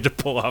complicated to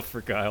pull off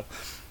for Guile.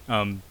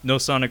 No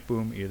Sonic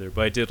Boom either,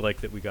 but I did like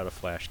that we got a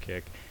flash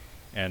kick.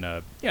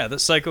 And yeah, the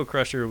Psycho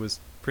Crusher was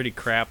pretty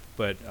crap,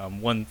 but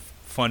one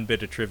fun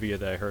bit of trivia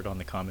that I heard on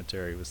the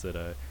commentary was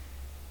that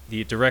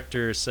the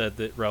director said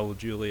that Raul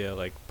Julia,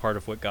 like, part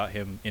of what got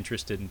him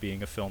interested in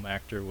being a film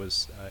actor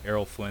was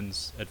Errol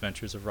Flynn's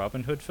Adventures of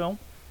Robin Hood film.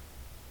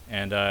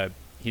 And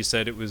he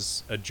said it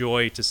was a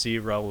joy to see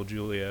Raul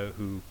Julia,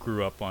 who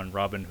grew up on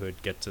Robin Hood,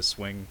 get to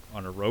swing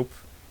on a rope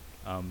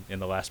in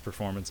the last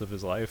performance of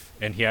his life.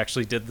 And he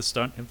actually did the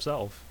stunt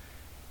himself.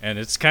 And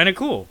it's kind of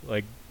cool.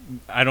 Like,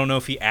 I don't know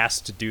if he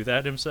asked to do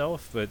that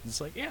himself, but it's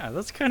like, yeah,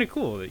 that's kind of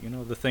cool. That, you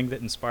know, the thing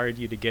that inspired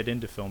you to get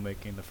into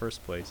filmmaking in the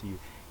first place, you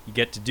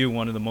get to do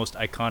one of the most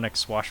iconic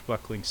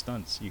swashbuckling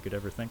stunts you could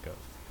ever think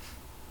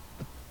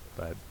of.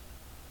 But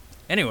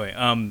anyway,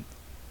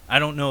 I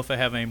don't know if I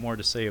have any more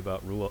to say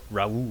about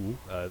Raul.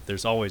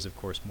 There's always, of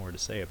course, more to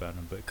say about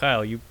him. But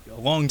Kyle, you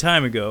a long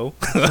time ago,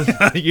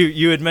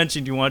 you had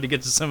mentioned you wanted to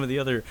get to some of the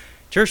other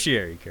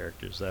tertiary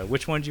characters.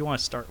 Which one do you want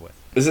to start with?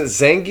 Is it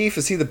Zangief?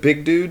 Is he the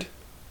big dude?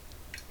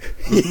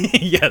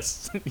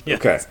 Yes.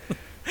 Okay.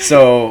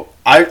 So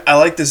I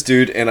like this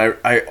dude, and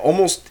I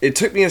almost, it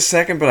took me a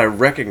second, but I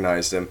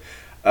recognized him.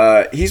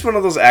 He's one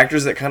of those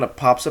actors that kind of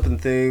pops up in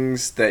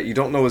things that you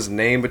don't know his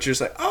name, but you're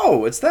just like,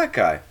 oh, it's that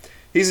guy.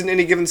 He's in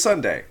Any Given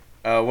Sunday.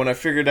 When I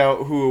figured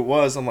out who it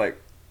was, I'm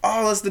like,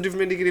 oh, that's the dude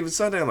from Any Given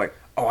Sunday. I'm like,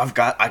 oh, I've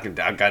got to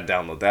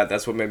download that.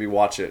 That's what made me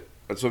watch it.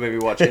 That's what made me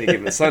watch Any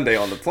Given Sunday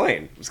on the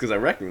plane. It's because I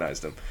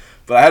recognized him.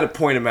 But I had to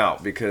point him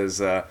out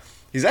because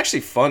he's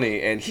actually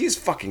funny, and he's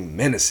fucking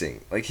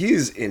menacing. Like, he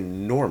is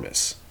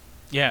enormous.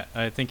 Yeah,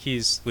 I think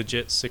he's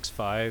legit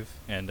 6'5",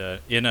 and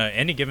in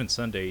Any Given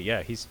Sunday,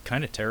 yeah, he's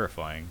kind of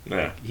terrifying. Yeah.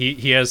 Like,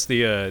 he has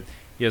the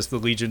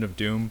Legion of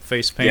Doom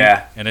face paint.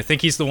 Yeah. And I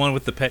think he's the one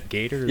with the pet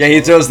gator. Yeah, he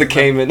does the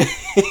caiman.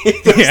 He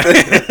does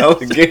the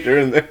alligator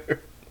in there.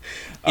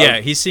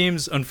 Yeah, he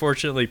seems,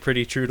 unfortunately,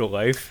 pretty true to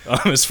life,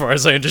 as far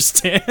as I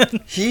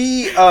understand.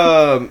 He,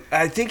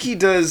 I think he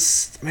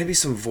does maybe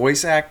some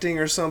voice acting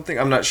or something.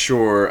 I'm not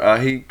sure.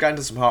 He got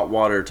into some hot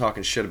water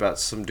talking shit about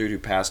some dude who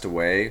passed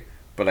away.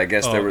 But I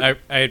guess there were...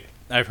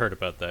 I've heard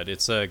about that.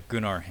 It's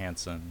Gunnar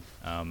Hansen.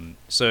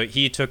 So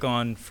he took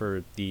on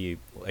for the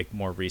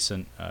more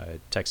recent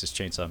Texas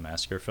Chainsaw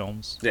Massacre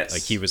films. Yes.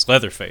 Like, he was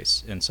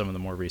Leatherface in some of the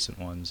more recent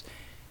ones.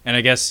 And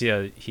I guess,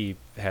 yeah, he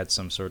had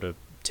some sort of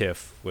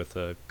tiff with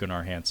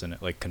Gunnar Hansen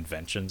at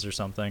conventions or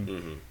something.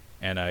 Mm-hmm.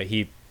 And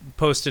he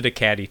posted a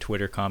catty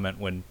Twitter comment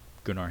when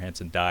Gunnar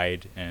Hansen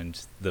died, and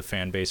the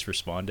fan base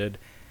responded.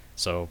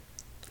 So...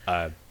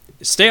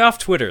 stay off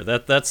Twitter.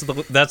 That's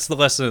the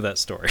lesson of that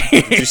story.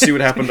 Did you see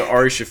what happened to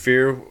Ari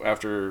Shaffir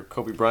after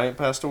Kobe Bryant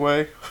passed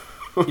away?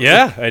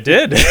 Yeah, I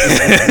did.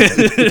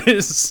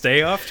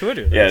 Stay off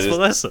Twitter. That's the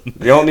lesson.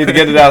 You don't need to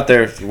get it out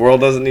there. The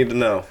world doesn't need to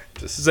know.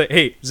 Just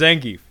hey,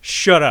 Zangief,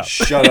 shut up.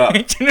 Shut up.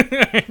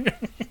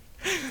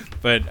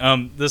 But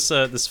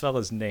this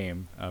fella's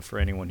name, for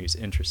anyone who's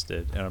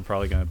interested, and I'm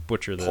probably going to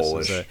butcher this,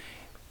 Polish. is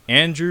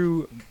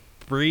Andrew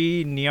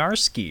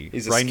Bryniarski.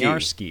 He's a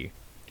ski.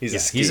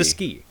 He's a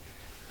ski.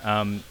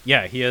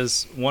 Yeah, he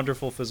has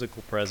wonderful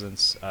physical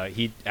presence.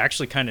 He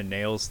actually kind of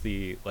nails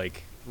the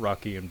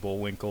Rocky and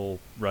Bullwinkle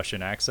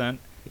Russian accent.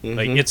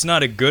 Mm-hmm. It's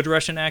not a good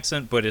Russian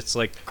accent, but it's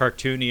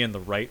cartoony in the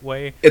right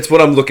way. It's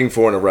what I'm looking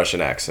for in a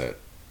Russian accent.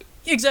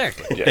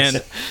 Exactly.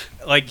 Yes.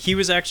 And he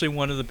was actually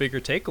one of the bigger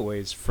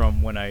takeaways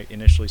from when I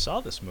initially saw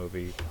this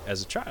movie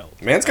as a child.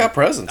 Man's got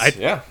presence.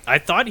 Yeah. I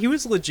thought he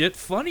was legit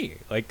funny.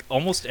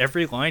 Almost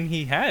every line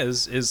he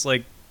has is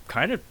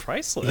kind of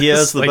priceless. He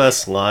has the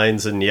best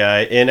lines, and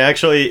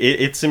actually,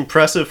 it's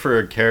impressive for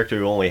a character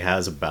who only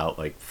has about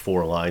like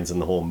 4 lines in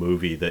the whole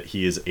movie that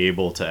he is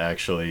able to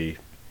actually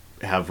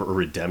have a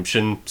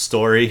redemption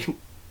story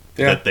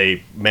that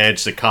they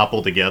managed to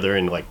cobble together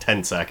in like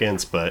 10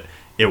 seconds, but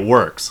it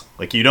works.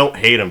 Like, you don't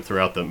hate him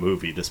throughout the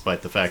movie,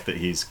 despite the fact that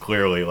he's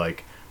clearly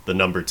like the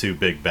number 2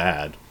 big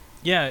bad.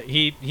 Yeah,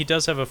 he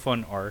does have a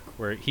fun arc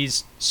where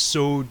he's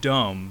so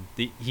dumb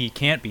that he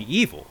can't be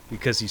evil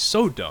because he's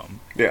so dumb.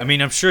 Yeah. I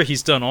mean, I'm sure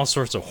he's done all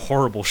sorts of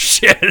horrible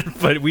shit,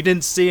 but we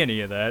didn't see any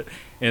of that.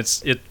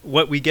 It's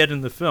what we get in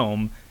the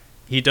film.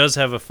 He does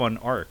have a fun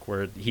arc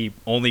where he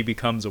only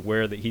becomes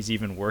aware that he's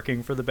even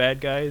working for the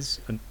bad guys,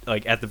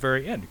 like at the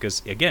very end,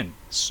 because again,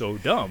 so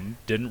dumb,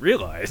 didn't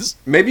realize.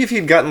 Maybe if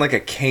he'd gotten like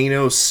a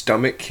Kano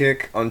stomach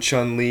kick on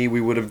Chun-Li,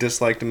 we would have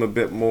disliked him a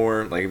bit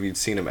more. Like if you'd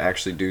seen him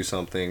actually do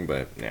something,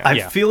 but yeah.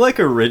 I feel like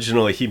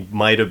originally he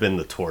might have been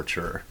the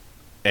torturer,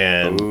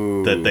 and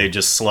that they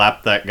just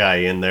slapped that guy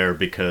in there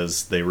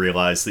because they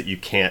realized that you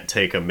can't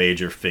take a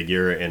major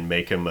figure and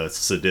make him a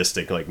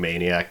sadistic like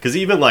maniac. Because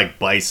even like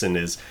Bison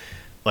is,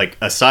 like,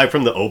 aside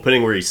from the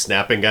opening where he's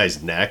snapping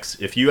guys' necks,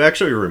 if you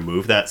actually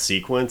remove that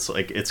sequence,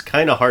 like, it's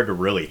kind of hard to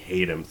really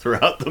hate him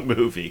throughout the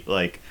movie.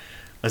 Like,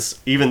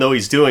 even though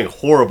he's doing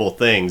horrible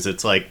things,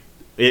 it's like,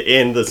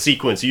 in the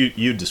sequence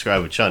you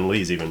describe with Chun-Li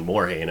is even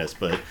more heinous,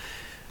 but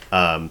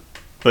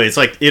it's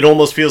like, it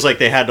almost feels like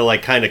they had to,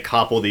 like, kind of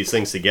couple these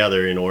things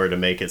together in order to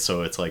make it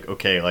so it's like,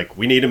 okay, like,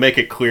 we need to make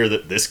it clear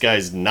that this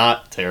guy's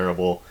not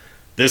terrible.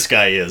 This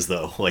guy is,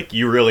 though. Like,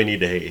 you really need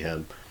to hate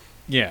him.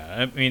 Yeah,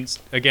 I mean,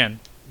 again,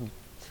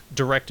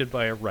 directed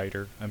by a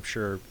writer. I'm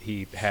sure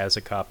he has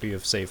a copy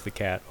of Save the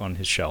Cat on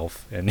his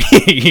shelf, and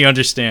he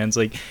understands,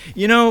 like,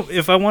 you know,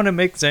 if I want to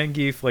make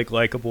Zangief like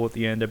likable at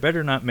the end, I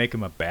better not make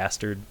him a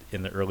bastard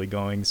in the early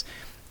goings.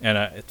 And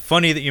it's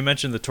funny that you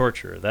mentioned the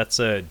torturer. That's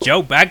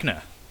Joe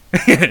Bagna.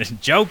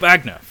 Joe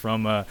Bagna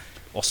from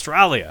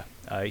Australia.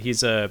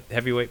 He's a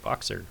heavyweight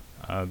boxer,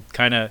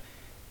 kind of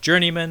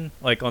journeyman,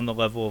 like on the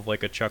level of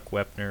like a Chuck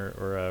Wepner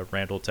or a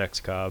Randall Tex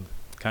Cobb.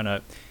 Kind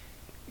of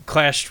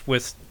clashed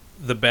with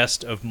the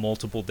best of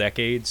multiple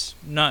decades.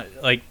 Not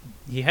like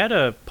he had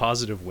a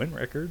positive win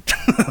record,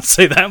 I'll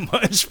say that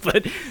much,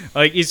 but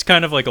like he's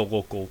kind of like a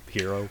local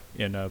hero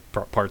in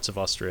parts of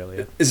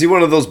Australia. Is he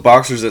one of those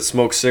boxers that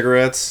smoke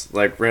cigarettes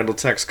like Randall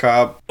Tex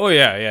Cobb? Oh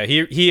yeah.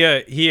 He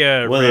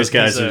one of those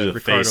guys who's the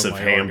Ricardo face of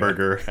Mayorga.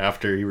 Hamburger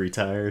after he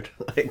retired.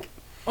 Like,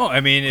 oh, I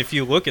mean, if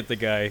you look at the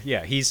guy,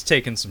 yeah, he's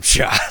taken some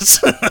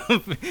shots.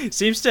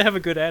 Seems to have a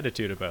good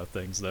attitude about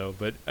things, though.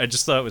 But I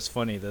just thought it was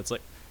funny. That's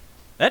like,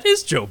 that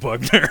is Joe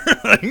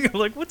Bugner.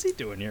 Like, what's he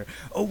doing here?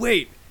 Oh,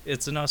 wait,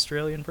 it's an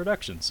Australian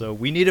production, so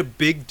we need a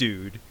big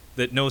dude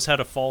that knows how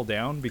to fall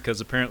down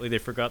because apparently they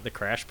forgot the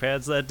crash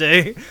pads that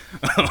day.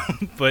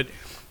 But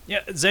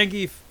yeah,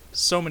 Zangief,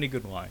 so many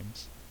good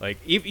lines. Like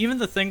even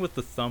the thing with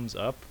the thumbs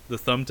up, the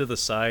thumb to the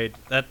side,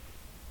 that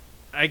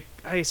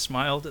I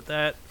smiled at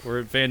that.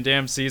 Where Van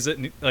Damme sees it,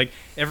 and like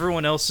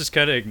everyone else just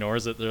kind of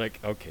ignores it. They're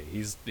like, okay,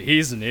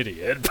 he's an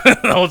idiot,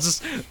 but I'll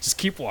just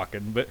keep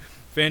walking. But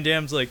Van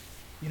Damme's like,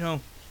 you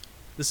know,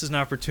 this is an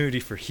opportunity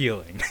for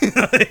healing.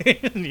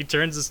 And he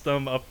turns his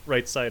thumb up,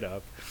 right side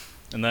up.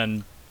 And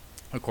then,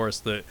 of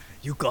course,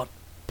 you got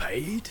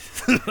paid?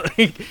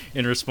 Like,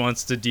 in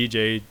response to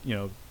DJ, you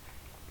know,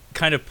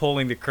 kind of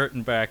pulling the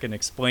curtain back and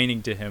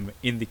explaining to him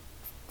in the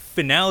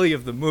finale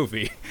of the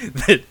movie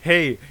that,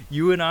 hey,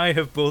 you and I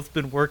have both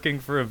been working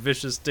for a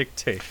vicious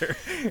dictator.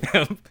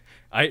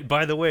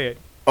 By the way...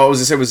 Oh,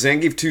 as I said, was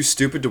Zangief too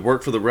stupid to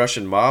work for the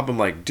Russian mob? I'm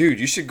like, dude,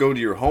 you should go to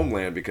your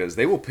homeland because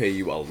they will pay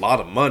you a lot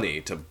of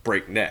money to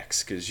break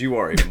necks because you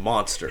are a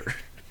monster.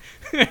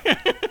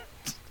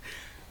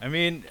 I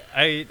mean,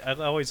 I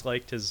always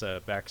liked his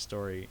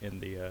backstory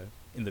in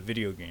the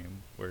video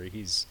game where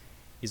he's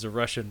a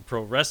Russian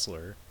pro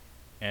wrestler,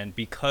 and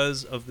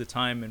because of the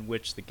time in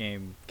which the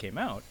game came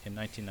out in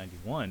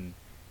 1991,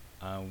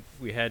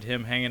 we had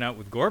him hanging out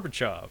with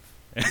Gorbachev.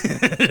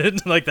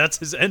 Like, that's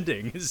his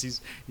ending.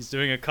 He's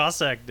doing a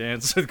Cossack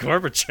dance with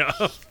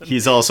Gorbachev.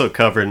 He's also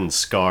covered in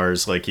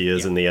scars like he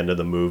is in the end of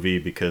the movie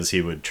because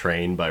he would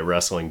train by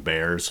wrestling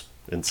bears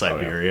in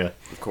Siberia. Oh,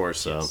 yeah. Of course.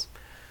 So,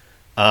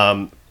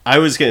 I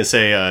was going to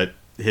say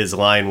his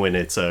line when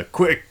it's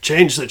quick,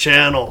 change the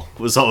channel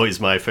was always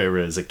my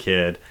favorite as a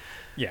kid.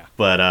 Yeah.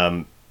 But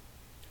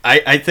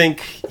I think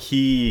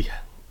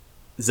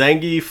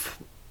Zangief,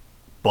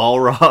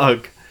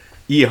 Balrog,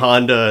 E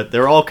Honda,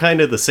 they're all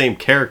kind of the same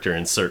character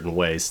in certain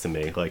ways to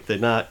me. Like,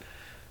 they're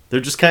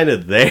just kind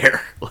of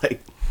there.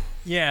 Like,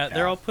 yeah,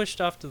 they're all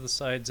pushed off to the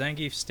side.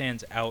 Zangief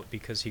stands out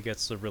because he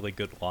gets the really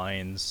good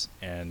lines,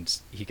 and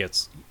he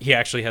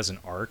actually has an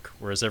arc,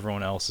 whereas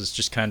everyone else is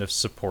just kind of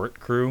support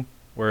crew.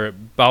 Where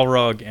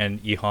Balrog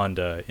and E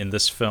Honda in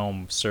this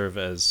film serve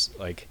as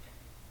like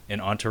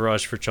an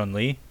entourage for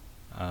Chun-Li,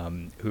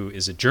 who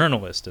is a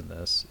journalist in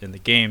this. In the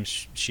game,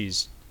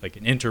 she's like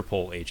an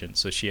Interpol agent,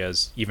 so she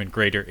has even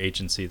greater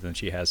agency than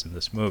she has in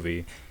this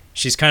movie.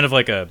 She's kind of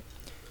like a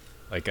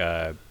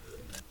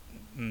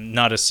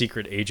not a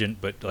secret agent,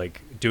 but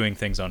like doing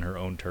things on her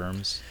own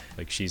terms.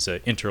 Like she's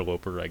an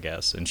interloper, I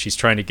guess, and she's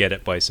trying to get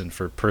at Bison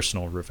for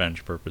personal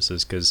revenge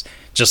purposes. Because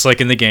just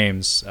like in the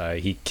games,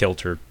 he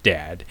killed her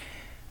dad.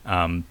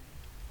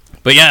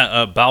 But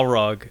yeah,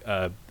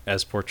 Balrog,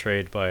 as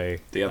portrayed by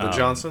The other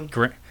Johnson.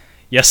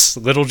 Yes,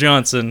 Little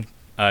Johnson.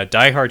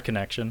 Die Hard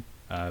connection.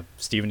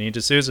 Stephen E.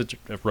 D'Souza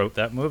wrote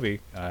that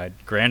movie.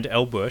 Grand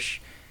L.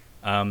 Bush.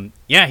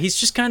 Yeah, he's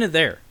just kind of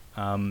there.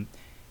 And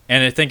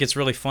I think it's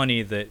really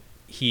funny that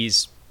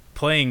he's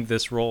playing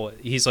this role.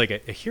 He's like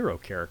a hero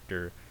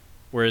character,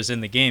 whereas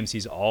in the games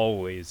he's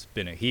always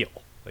been a heel.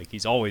 Like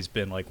he's always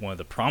been like one of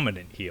the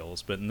prominent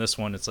heels. But in this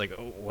one, it's like,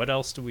 oh, what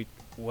else do we?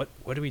 What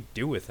do we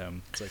do with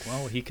him? It's like,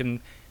 well, he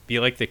can be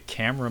like the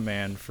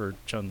cameraman for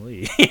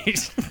Chun-Li.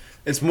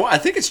 It's more. I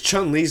think it's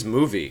Chun-Li's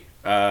movie.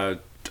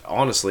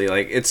 Honestly,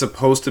 like it's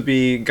supposed to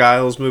be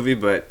Guile's movie,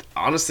 but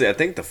honestly, I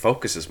think the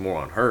focus is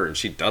more on her, and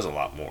she does a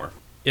lot more.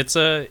 It's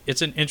an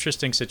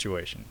interesting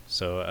situation.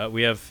 So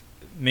we have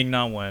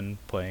Ming-Na Wen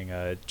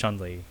playing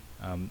Chun-Li.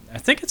 I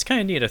think it's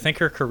kind of neat. I think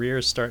her career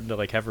is starting to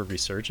like have a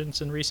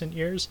resurgence in recent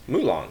years.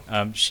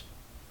 Mulan.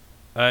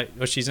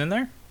 She's in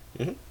there.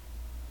 Mm-hmm.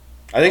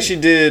 I think she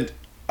did.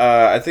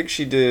 I think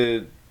she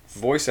did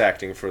voice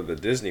acting for the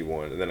Disney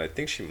one, and then I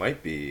think she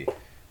might be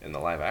in the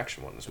live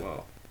action one as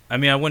well. I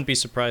mean, I wouldn't be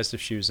surprised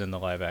if she was in the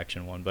live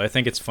action one, but I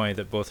think it's funny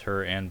that both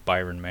her and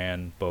Byron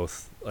Mann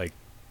both like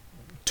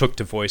took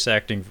to voice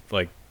acting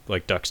like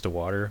ducks to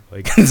water.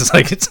 Like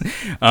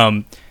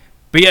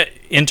but yeah,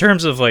 in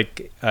terms of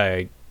like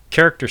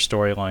character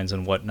storylines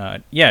and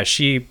whatnot, yeah,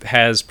 she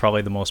has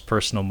probably the most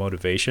personal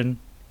motivation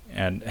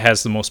and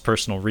has the most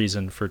personal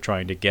reason for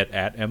trying to get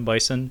at M.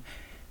 Bison.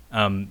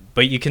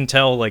 But you can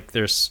tell like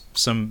there's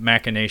some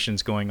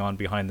machinations going on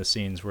behind the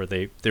scenes where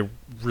they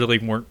really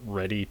weren't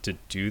ready to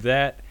do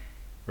that.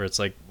 Where it's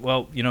like,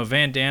 well, you know,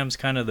 Van Damme's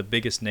kind of the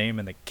biggest name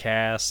in the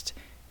cast,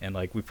 and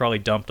like we probably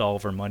dumped all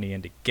of our money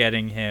into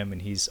getting him,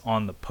 and he's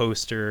on the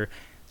poster,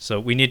 so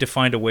we need to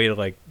find a way to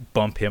like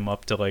bump him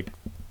up to like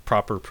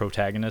proper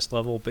protagonist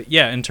level. But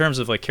yeah, in terms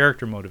of like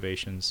character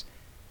motivations,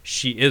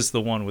 she is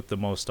the one with the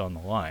most on the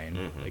line.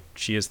 Mm-hmm. Like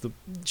she is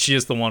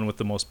the one with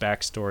the most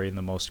backstory and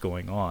the most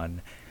going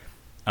on.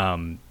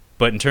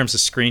 But in terms of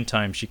screen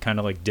time, she kind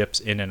of like dips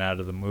in and out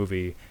of the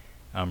movie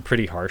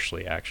pretty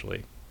harshly,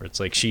 actually. Where it's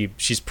like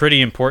she's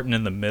pretty important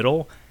in the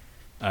middle.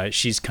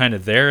 She's kind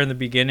of there in the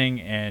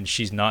beginning, and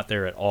she's not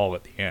there at all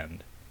at the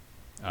end.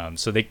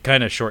 So they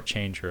kind of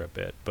shortchange her a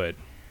bit. But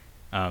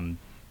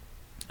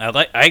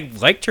I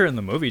liked her in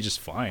the movie just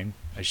fine.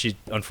 She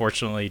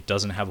unfortunately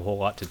doesn't have a whole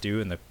lot to do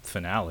in the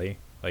finale.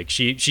 Like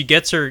she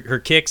gets her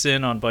kicks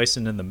in on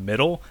Bison in the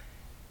middle,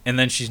 and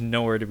then she's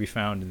nowhere to be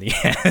found in the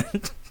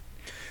end.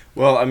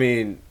 Well, I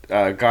mean,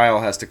 Guile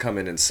has to come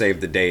in and save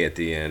the day at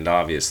the end,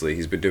 obviously.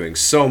 He's been doing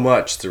so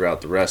much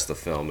throughout the rest of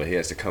the film, but he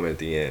has to come in at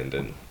the end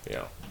and, you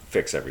know,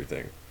 fix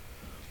everything.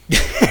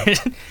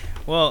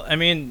 Well, I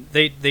mean,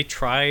 they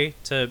try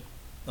to,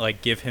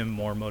 like, give him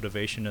more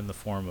motivation in the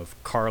form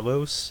of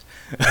Carlos,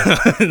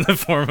 in the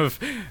form of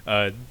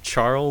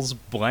Charles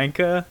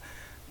Blanca,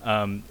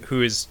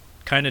 who is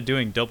kind of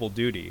doing double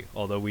duty,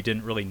 although we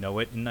didn't really know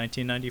it in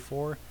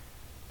 1994.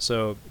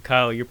 So,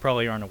 Kyle, you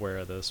probably aren't aware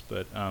of this,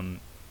 but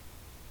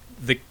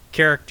the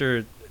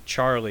character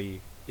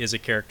Charlie is a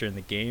character in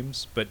the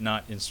games, but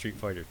not in Street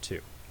Fighter 2.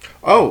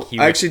 Oh,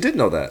 I actually did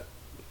know that.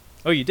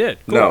 Oh, you did?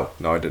 Cool.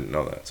 No, I didn't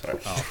know that. Sorry.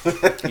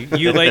 Oh.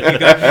 you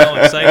got me all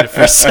excited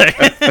for a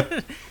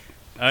second.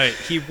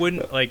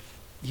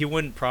 He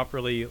wouldn't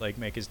properly like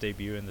make his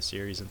debut in the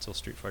series until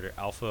Street Fighter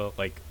Alpha,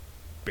 like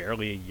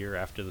barely a year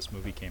after this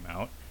movie came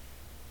out.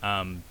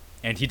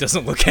 And he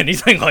doesn't look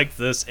anything like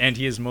this, and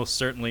he is most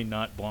certainly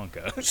not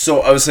Blanca.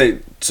 So I would say,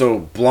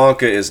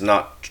 Blanca is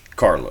not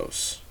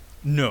Carlos.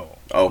 No.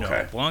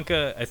 Okay. No.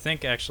 Blanca, I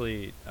think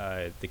actually,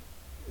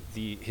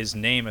 his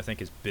name I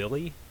think is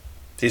Billy.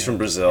 He's from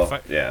Brazil.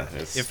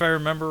 If I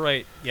remember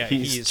right, yeah,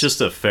 he's just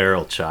a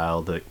feral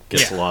child that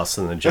gets lost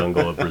in the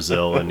jungle of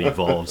Brazil and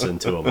evolves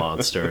into a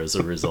monster as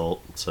a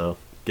result. So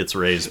gets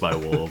raised by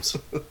wolves.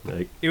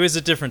 Like, it was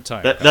a different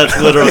time.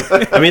 That's literally.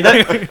 I mean,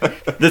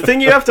 the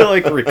thing you have to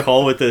like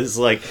recall with this is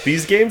like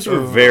these games were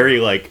very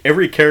like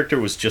every character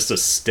was just a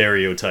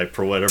stereotype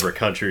for whatever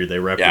country they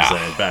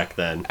represented back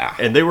then,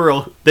 and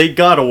they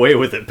got away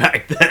with it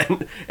back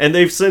then, and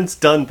they've since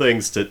done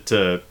things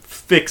to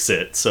fix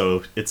it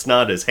so it's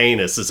not as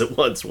heinous as it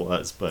once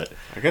was. But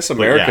I guess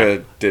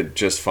America did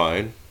just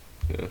fine.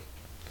 Yeah.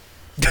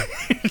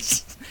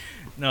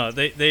 No,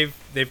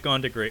 they've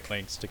gone to great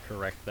lengths to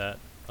correct that.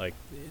 Like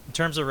in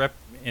terms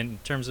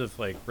of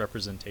like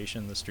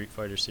representation, the Street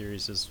Fighter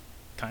series is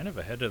kind of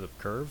ahead of the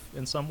curve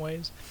in some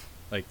ways.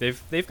 Like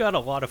they've got a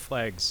lot of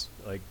flags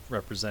like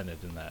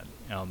represented in that.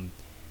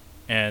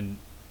 And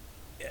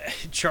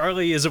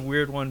Charlie is a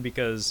weird one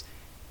because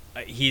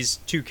he's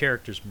two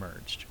characters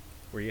merged,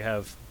 where you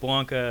have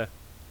Blanca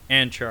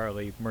and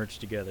Charlie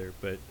merged together,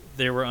 but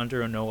they were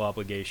under no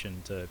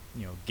obligation to,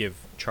 give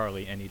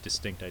Charlie any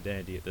distinct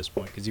identity at this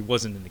point because he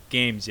wasn't in the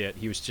games yet.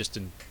 He was just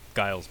in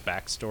Guile's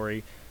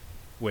backstory.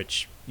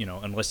 which,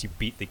 unless you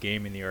beat the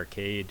game in the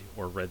arcade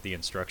or read the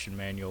instruction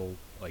manual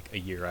like a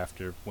year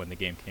after when the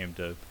game came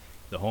to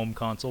the home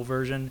console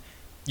version,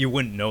 you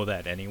wouldn't know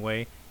that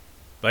anyway.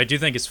 But I do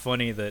think it's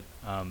funny that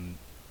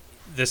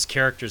this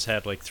character's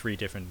had like 3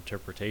 different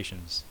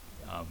interpretations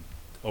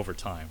over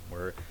time,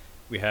 where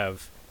we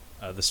have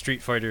the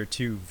Street Fighter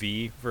 2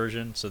 V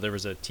version. So there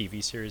was a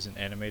TV series, an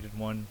animated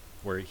one,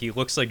 where he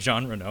looks like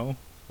Jean Reno.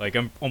 Like,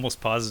 I'm almost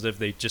positive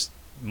they just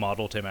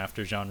modeled him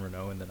after Jean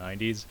Reno in the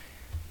 90s.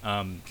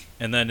 And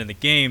then in the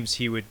games,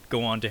 he would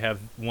go on to have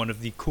one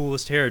of the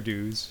coolest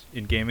hairdos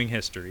in gaming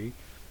history.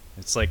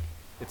 It's like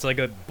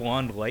a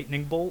blonde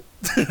lightning bolt.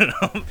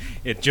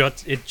 It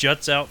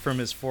juts out from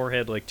his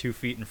forehead like 2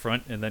 feet in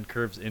front and then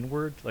curves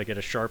inward like at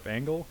a sharp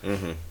angle.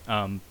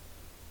 Mm-hmm.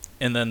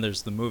 And then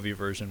there's the movie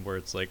version where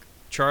it's like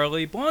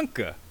Charlie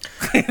Blanca.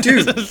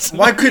 Dude,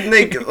 why couldn't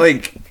they,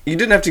 like, you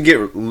didn't have to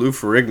get Lou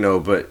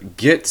Ferrigno, but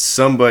get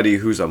somebody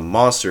who's a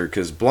monster,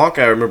 because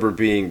Blanca, I remember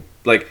being,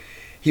 like,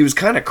 he was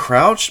kind of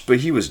crouched,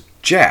 but he was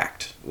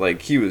jacked.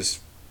 Like, he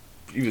was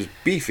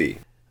beefy.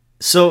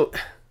 So,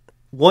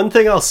 one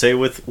thing I'll say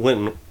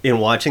in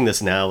watching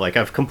this now, like,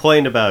 I've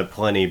complained about it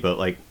plenty, but,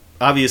 like,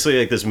 obviously,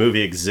 like, this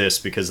movie exists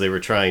because they were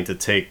trying to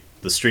take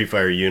the Street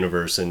Fighter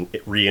universe and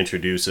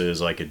reintroduce it as,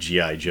 like, a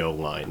G.I. Joe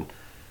line.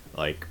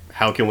 Like,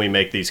 how can we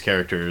make these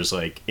characters,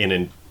 like, in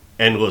an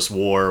endless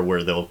war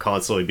where they'll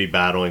constantly be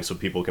battling so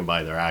people can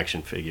buy their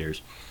action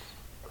figures?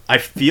 I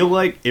feel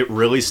like it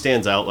really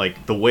stands out,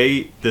 like, the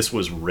way this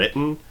was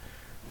written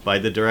by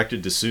the director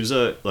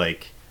D'Souza,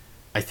 like,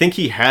 I think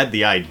he had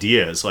the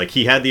ideas. Like,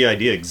 he had the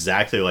idea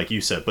exactly like you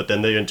said, but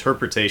then the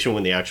interpretation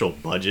when the actual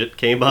budget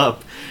came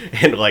up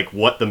and, like,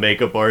 what the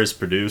makeup artist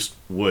produced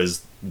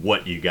was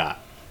what you got.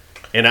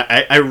 And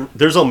I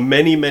there's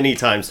many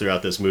times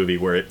throughout this movie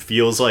where it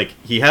feels like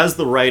he has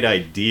the right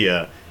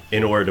idea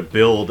in order to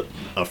build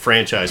a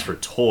franchise for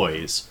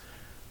toys,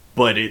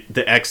 but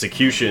the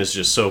execution is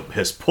just so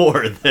piss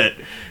poor that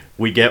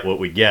we get what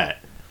we get.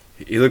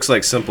 He looks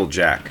like Simple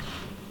Jack.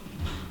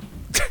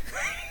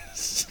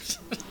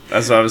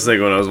 That's what I was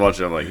thinking when I was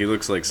watching. I'm like, he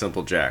looks like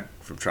Simple Jack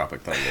from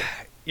Tropic Thunder.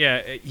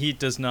 Yeah, he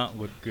does not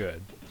look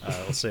good.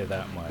 I'll say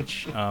that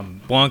much.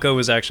 Blanca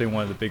was actually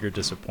one of the bigger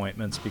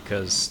disappointments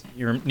because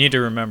you need to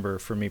remember,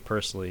 for me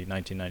personally,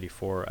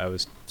 1994, I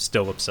was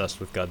still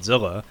obsessed with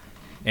Godzilla,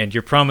 and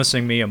you're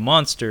promising me a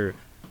monster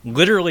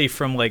literally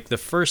from like the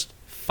first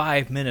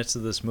 5 minutes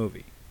of this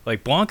movie.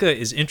 Like, Blanca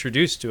is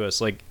introduced to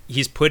us, like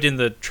he's put in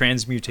the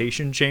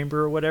transmutation chamber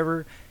or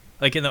whatever,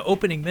 like in the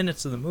opening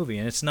minutes of the movie,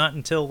 and it's not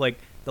until like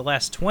the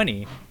last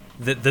 20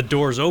 that the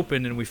doors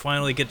open and we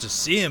finally get to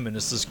see him, and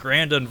it's this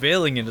grand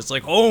unveiling, and it's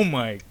like, oh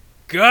my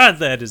God,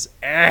 that is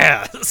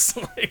ass.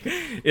 Like,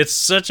 it's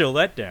such a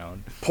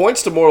letdown.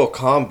 Points to Mortal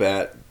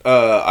Kombat.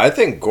 I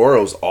think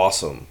Goro's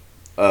awesome.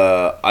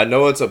 I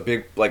know it's a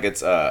big, like,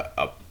 it's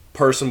a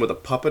person with a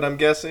puppet, I'm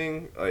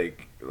guessing.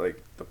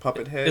 Like the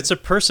puppet head. It's a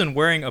person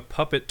wearing a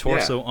puppet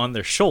torso on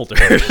their shoulder.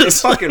 It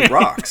fucking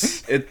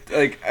rocks. It,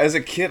 like, as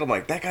a kid, I'm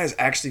like, that guy's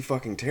actually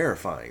fucking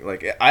terrifying.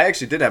 Like, I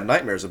actually did have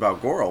nightmares about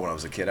Goro when I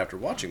was a kid after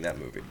watching that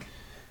movie.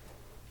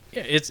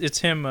 Yeah, it's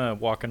him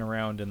walking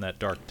around in that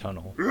dark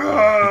tunnel.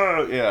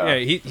 Yeah,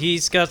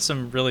 he's got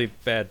some really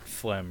bad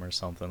phlegm or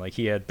something. Like,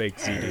 he had baked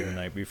ziti the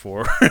night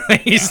before.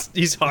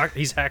 he's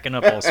hacking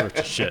up all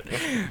sorts of shit.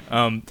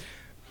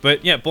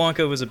 But yeah,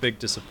 Blanca was a big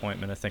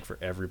disappointment, I think, for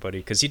everybody,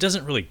 because he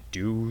doesn't really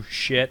do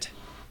shit,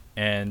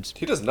 and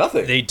he does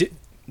nothing.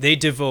 They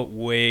devote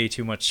way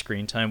too much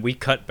screen time. We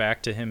cut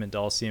back to him and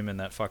Dhalsim in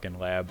that fucking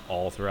lab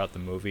all throughout the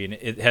movie, and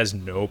it has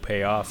no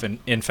payoff. And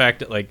in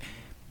fact,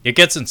 it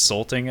gets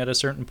insulting at a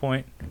certain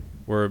point,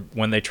 where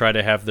when they try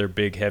to have their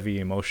big, heavy,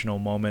 emotional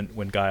moment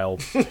when Guile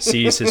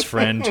sees his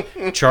friend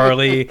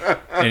Charlie,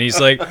 and he's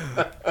like,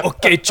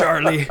 "Okay,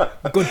 Charlie,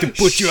 I'm going to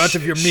put you out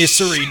of your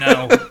misery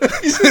now."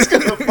 He's just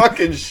gonna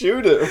fucking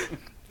shoot him.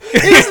 He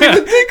doesn't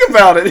even think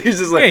about it. He's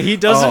just like, yeah, he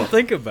doesn't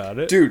think about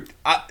it. Dude,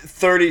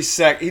 30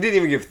 seconds. He didn't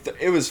even give,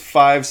 it was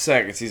 5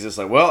 seconds. He's just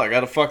like, well, I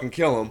gotta fucking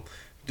kill him.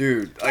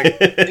 Dude, like,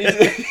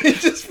 he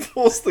just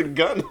pulls the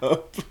gun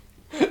up.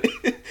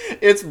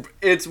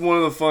 It's one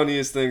of the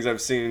funniest things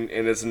I've seen,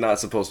 and it's not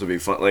supposed to be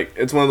fun. Like,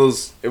 it's one of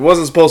those, it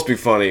wasn't supposed to be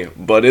funny,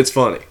 but it's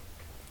funny.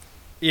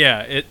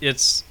 Yeah,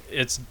 it's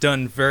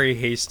done very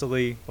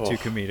hastily to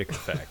comedic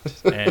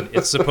effect, and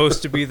it's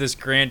supposed to be this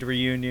grand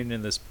reunion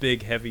and this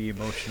big, heavy,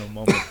 emotional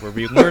moment where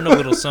we learn a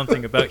little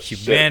something about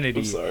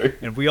humanity,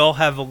 and we all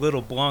have a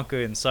little Blanca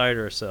inside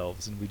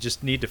ourselves, and we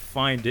just need to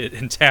find it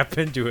and tap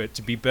into it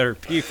to be better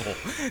people.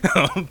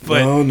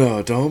 But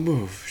no, don't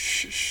move.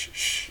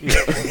 Shh.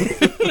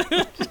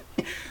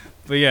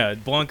 But yeah,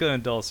 Blanca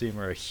and Dhalsim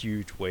are a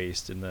huge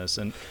waste in this,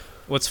 and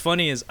what's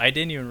funny is I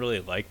didn't even really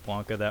like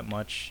Blanca that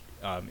much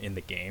in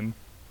the game.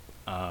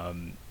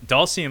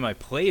 Dhalsim I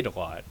played a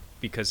lot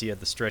because he had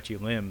the stretchy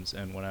limbs,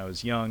 and when I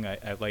was young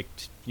I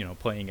liked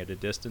playing at a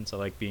distance. I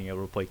liked being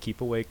able to play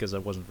keep away because I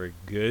wasn't very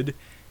good,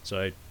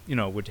 so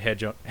I would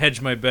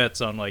hedge my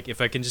bets on, like,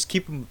 if I can just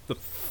keep him the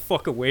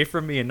fuck away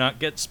from me and not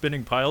get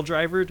spinning pile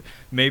drivered,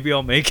 maybe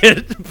I'll make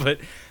it. But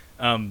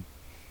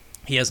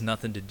he has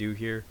nothing to do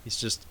here. He's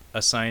just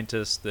a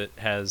scientist that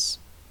has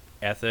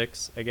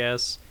ethics, I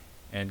guess,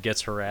 and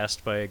gets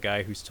harassed by a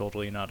guy who's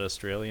totally not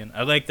Australian.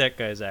 I like that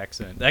guy's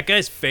accent. That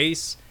guy's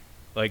face,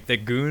 like the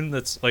goon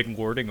that's like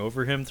lording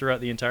over him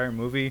throughout the entire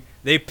movie,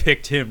 they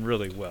picked him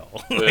really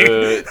well.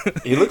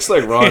 He looks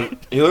like Ron.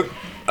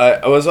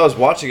 I was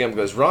watching him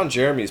because Ron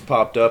Jeremy's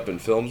popped up in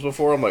films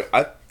before. I'm like,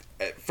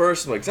 at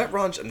first I'm like, is that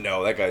Ron?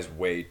 No, that guy's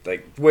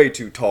way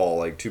too tall,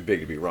 like too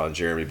big to be Ron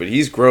Jeremy. But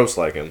he's gross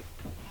like him.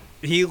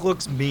 He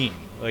looks mean.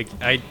 Like,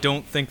 I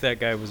don't think that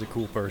guy was a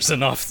cool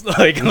person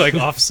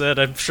offset.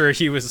 I'm sure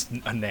he was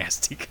a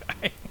nasty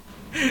guy.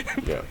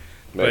 Yeah.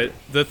 Maybe. But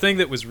the thing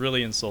that was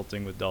really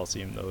insulting with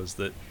Dalsium, though, is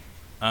that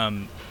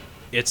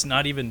it's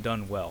not even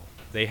done well.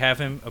 They have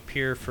him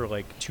appear for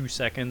like 2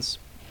 seconds,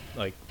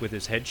 like with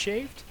his head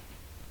shaved,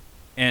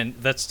 and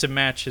that's to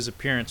match his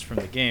appearance from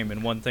the game.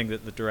 And one thing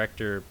that the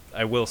director,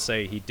 I will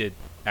say, he did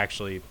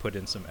actually put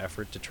in some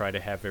effort to try to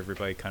have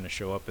everybody kind of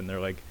show up in their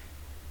like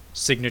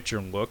signature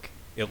look,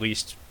 at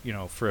least, you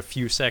know, for a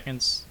few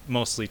seconds,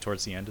 mostly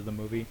towards the end of the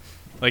movie.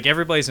 Like,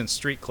 everybody's in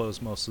street clothes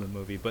most of the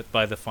movie, but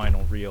by the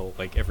final reel,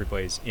 like,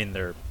 everybody's in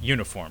their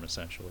uniform,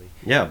 essentially.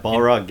 Yeah,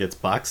 Balrog gets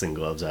boxing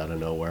gloves out of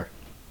nowhere.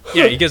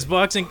 Yeah,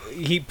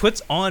 he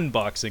puts on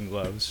boxing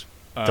gloves.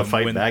 To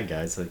fight bad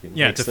guys. Like,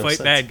 to fight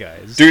bad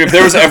guys. Dude, if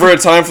there was ever a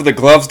time for the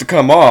gloves to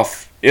come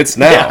off, it's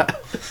now. Yeah.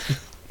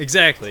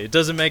 Exactly. It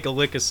doesn't make a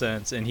lick of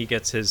sense, and he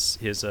gets his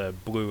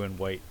blue and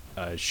white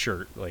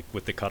shirt, like,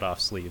 with the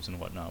cut-off sleeves and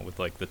whatnot, with,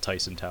 like, the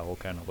Tyson towel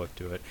kind of look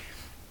to it.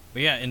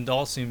 But yeah, in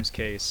Dalsium's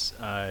case,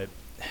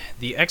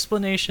 the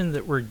explanation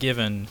that we're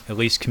given, at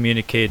least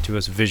communicated to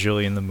us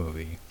visually in the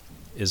movie,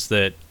 is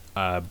that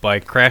by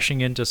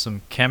crashing into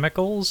some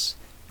chemicals,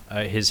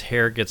 his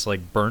hair gets,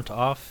 like, burnt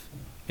off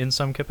in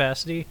some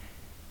capacity.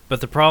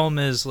 But the problem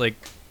is, like,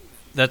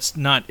 that's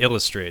not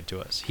illustrated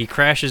to us. He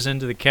crashes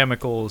into the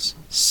chemicals,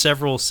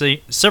 several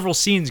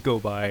scenes go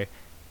by,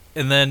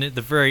 and then at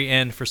the very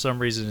end, for some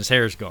reason, his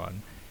hair's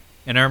gone.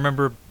 And I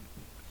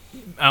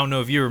don't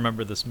know if you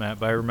remember this, Matt,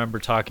 but I remember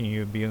talking to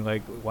you and being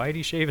like, why did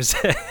he shave his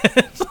head?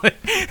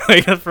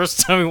 like the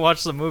first time we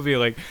watched the movie,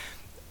 like,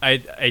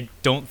 I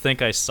don't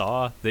think I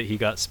saw that he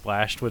got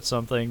splashed with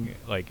something,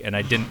 like, and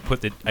I didn't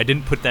put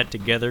that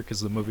together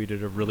because the movie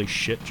did a really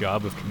shit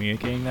job of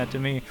communicating that to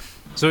me.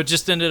 So it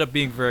just ended up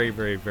being very,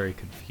 very, very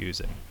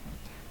confusing.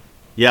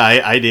 Yeah,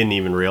 I didn't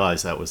even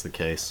realize that was the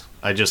case.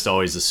 I just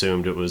always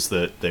assumed it was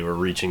that they were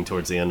reaching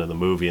towards the end of the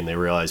movie and they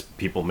realized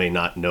people may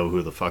not know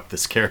who the fuck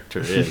this character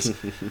is.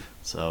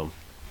 So,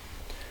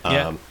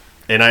 yeah.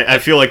 And I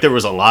feel like there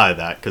was a lot of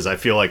that, because I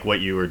feel like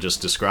what you were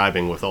just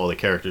describing with all the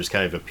characters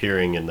kind of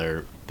appearing in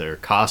their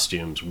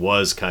costumes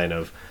was kind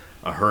of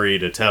a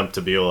hurried attempt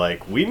to be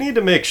like, we need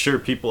to make sure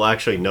people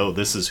actually know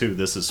this is who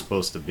this is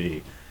supposed to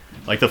be.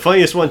 Like, the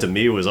funniest one to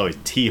me was always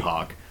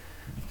T-Hawk,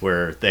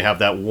 where they have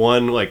that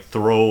one, like,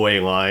 throwaway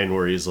line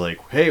where he's like,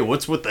 hey,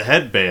 what's with the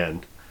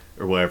headband?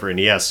 Or whatever, and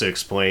he has to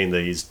explain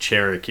that he's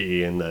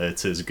Cherokee and that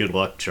it's his good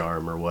luck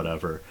charm or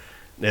whatever.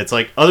 And it's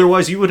like,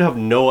 otherwise you would have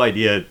no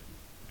idea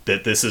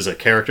that this is a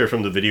character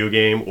from the video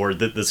game, or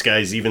that this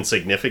guy's even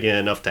significant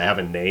enough to have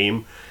a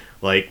name.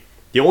 Like,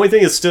 the only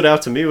thing that stood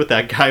out to me with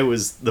that guy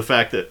was the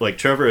fact that, like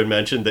Trevor had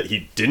mentioned, that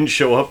he didn't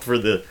show up for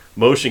the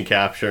motion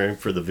capturing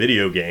for the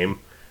video game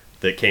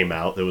that came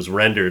out, that was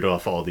rendered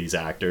off all these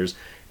actors.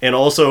 And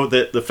also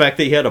that the fact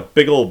that he had a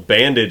big old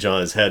bandage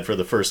on his head for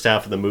the first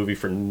half of the movie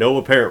for no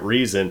apparent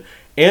reason.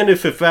 And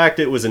if in fact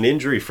it was an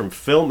injury from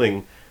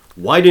filming,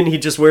 why didn't he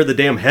just wear the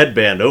damn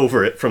headband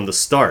over it from the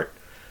start?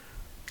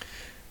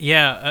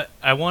 Yeah,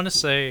 I want to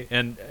say,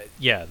 and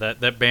yeah,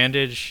 that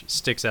bandage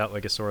sticks out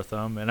like a sore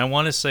thumb. And I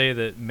want to say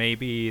that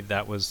maybe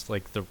that was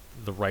like the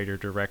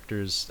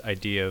writer-director's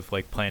idea of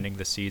like planting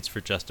the seeds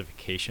for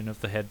justification of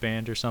the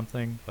headband or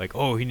something. Like,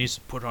 oh, he needs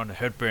to put on a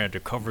headband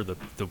to cover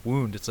the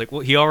wound. It's like,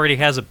 well, he already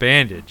has a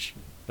bandage.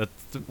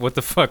 What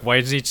the fuck?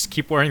 Why does he just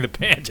keep wearing the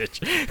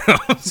bandage?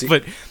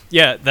 But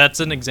yeah,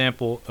 that's an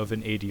example of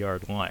an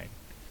ADR line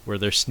where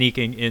they're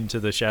sneaking into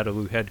the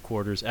Shadowloo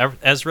headquarters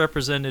as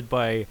represented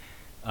by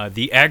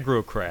the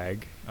Aggro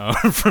Crag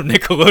from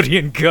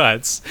Nickelodeon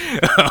Guts.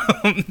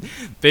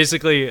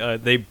 Basically,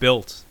 they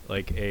built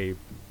like a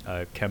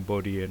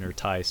Cambodian or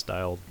Thai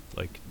style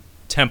like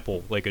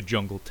temple, like a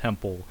jungle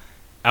temple,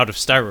 out of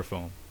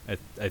styrofoam.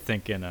 I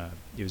think it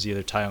was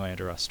either Thailand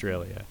or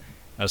Australia.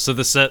 So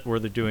the set where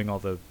they're doing all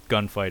the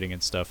gunfighting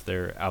and stuff,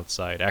 they're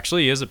outside.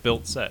 Actually, is a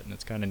built set, and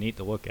it's kind of neat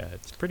to look at.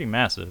 It's pretty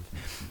massive.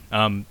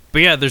 But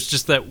yeah, there's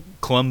just that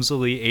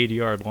clumsily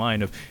 80-yard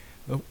line of,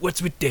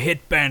 what's with the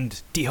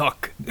headband,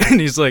 T-Hawk? And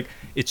he's like,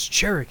 it's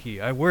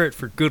Cherokee. I wear it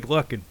for good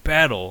luck in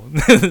battle.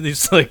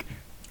 He's like,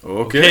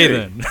 okay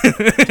then.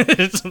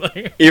 It's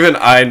like, even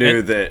I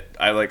knew that.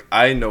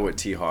 I know what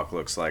T-Hawk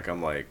looks like.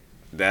 I'm like,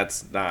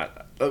 that's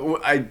not.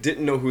 I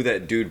didn't know who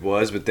that dude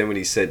was, but then when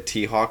he said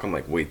T-Hawk, I'm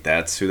like, wait,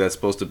 that's who that's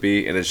supposed to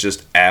be, and it's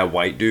just a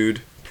white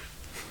dude.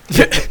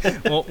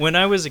 Well, when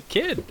I was a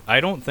kid, I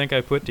don't think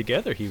I put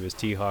together he was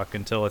T-Hawk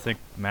until I think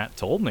Matt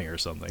told me or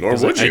something. Or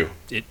would you?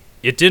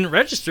 it didn't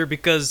register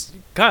because,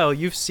 Kyle,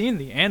 you've seen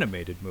the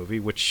animated movie,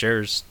 which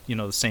shares,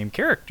 the same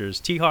characters.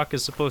 T-Hawk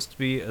is supposed to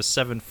be a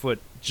 7-foot,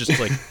 just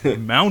like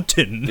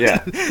mountain.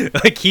 Yeah.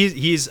 Like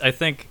he's I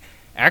think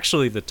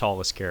actually the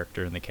tallest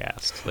character in the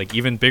cast, like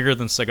even bigger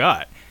than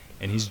Sagat.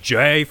 And he's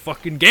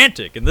fucking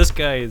gantic, and this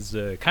guy is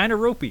kind of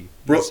ropey.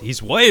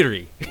 He's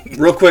wiry.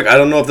 Real quick, I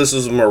don't know if this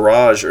was a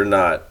mirage or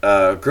not.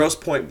 Gross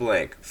Point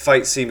Blank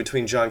fight scene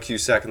between John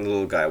Cusack and the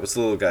little guy. What's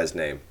the little guy's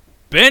name?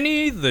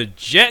 Benny the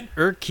Jet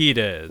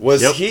Urquidez.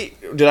 Was he?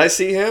 Did I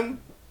see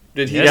him?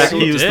 Did he? Yes,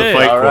 he was the did.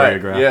 fight All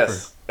right. choreographer.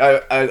 Yes.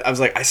 I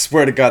was like, I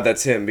swear to God,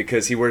 that's him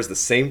because he wears the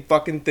same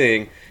fucking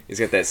thing. He's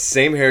got that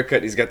same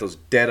haircut. He's got those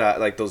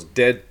those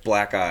dead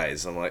black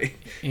eyes. I'm like,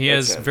 He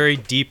has very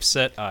deep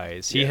set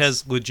eyes. He Yes.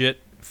 has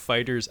legit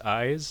fighter's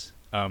eyes.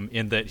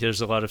 In that there's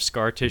a lot of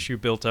scar tissue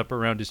built up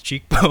around his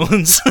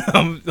cheekbones,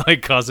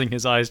 like causing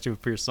his eyes to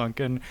appear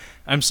sunken.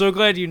 I'm so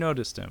glad you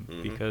noticed him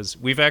because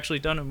we've actually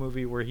done a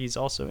movie where he's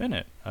also in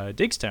it,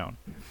 Digstown.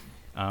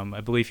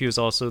 I believe he was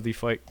also the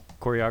fight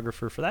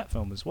choreographer for that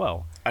film as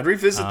well. I'd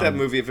revisit that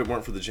movie if it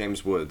weren't for the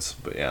James Woods,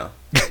 but yeah.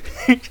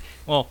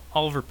 Well,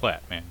 Oliver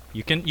Platt, man,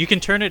 you can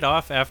turn it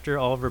off after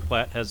Oliver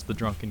Platt has the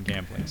drunken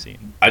gambling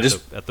scene. I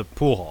just- at the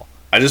pool hall.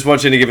 I just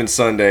watch Any Given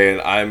Sunday, and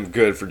I'm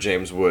good for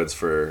James Woods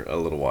for a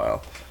little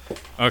while.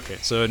 Okay,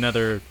 so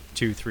another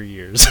 2-3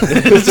 years.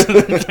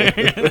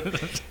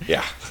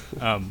 Yeah.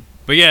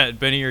 But yeah,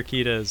 Benny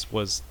Urquidez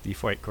was the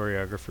fight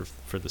choreographer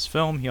for this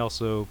film. He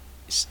also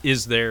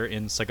is there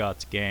in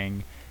Sagat's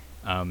gang.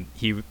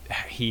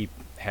 He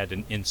had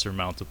an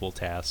insurmountable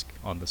task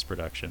on this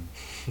production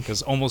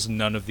because almost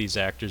none of these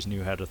actors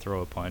knew how to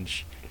throw a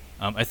punch.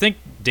 I think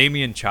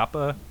Damien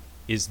Chapa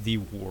is the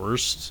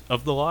worst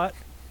of the lot.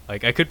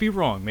 Like, I could be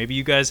wrong. Maybe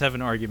you guys have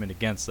an argument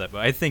against that,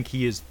 but I think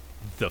he is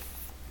the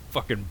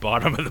fucking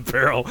bottom of the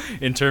barrel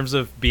in terms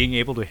of being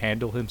able to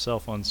handle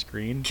himself on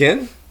screen.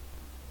 Ken?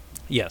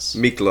 Yes.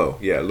 Miklo.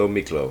 Yeah, Lo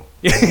Miklo.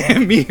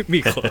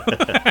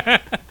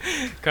 Miklo.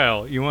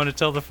 Kyle, you want to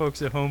tell the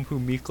folks at home who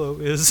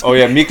Miklo is? Oh,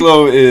 yeah,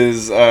 Miklo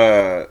is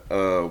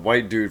a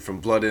white dude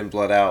from Blood In,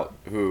 Blood Out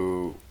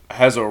who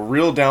has a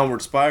real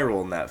downward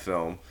spiral in that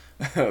film.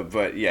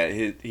 But, yeah,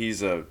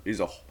 he's a...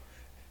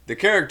 The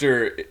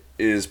character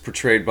is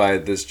portrayed by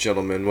this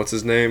gentleman. What's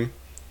his name?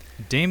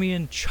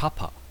 Damien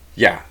Chapa.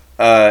 Yeah.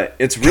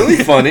 It's really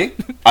funny.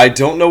 I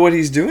don't know what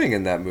he's doing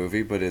in that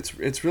movie, but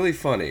it's really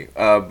funny.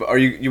 Are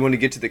you want to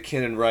get to the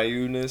Ken and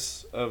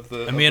Ryu-ness of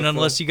the? I mean,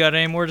 unless you got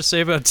any more to say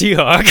about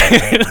T-Hawk.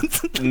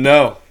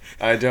 No,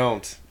 I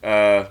don't.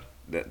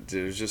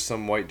 There's just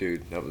some white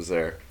dude that was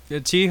there.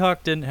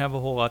 T-Hawk didn't have a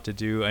whole lot to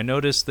do. I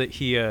noticed that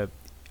he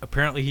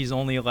apparently he's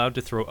only allowed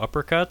to throw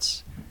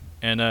uppercuts,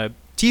 and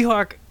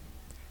T-Hawk.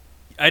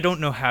 I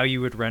don't know how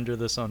you would render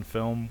this on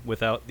film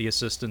without the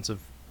assistance of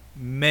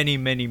many,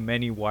 many,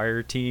 many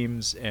wire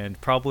teams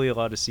and probably a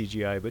lot of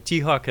CGI, but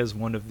T-Hawk has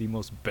one of the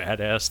most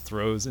badass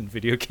throws in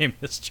video game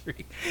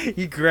history.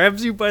 He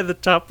grabs you by the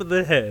top of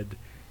the head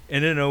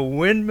and in a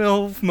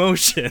windmill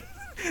motion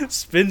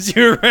spins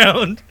you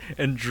around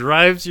and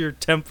drives your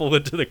temple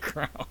into the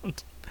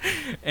ground.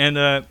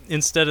 And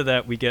instead of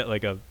that, we get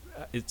like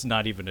it's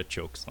not even a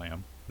choke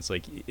slam. It's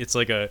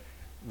like a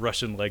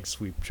Russian leg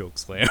sweep choke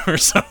slam or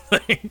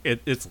something.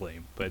 It's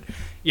lame, but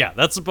yeah,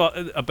 that's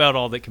about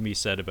all that can be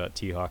said about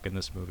T-Hawk in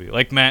this movie.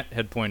 Like Matt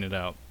had pointed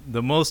out,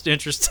 the most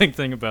interesting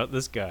thing about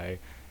this guy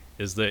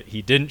is that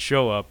he didn't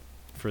show up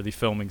for the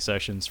filming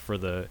sessions for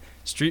the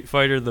Street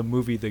Fighter the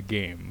movie the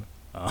game.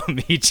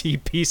 He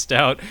pieced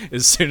out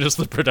as soon as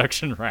the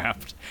production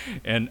wrapped,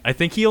 and I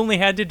think he only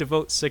had to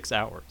devote 6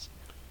 hours.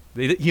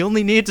 He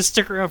only needed to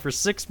stick around for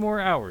 6 more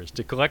hours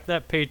to collect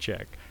that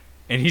paycheck.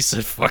 And he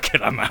said, "Fuck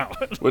it, I'm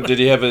out." What did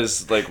he have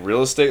his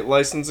real estate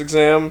license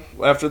exam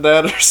after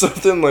that or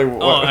something?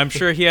 I'm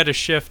sure he had a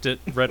shift at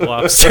Red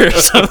Lobster or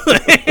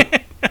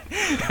something.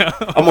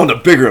 I'm on the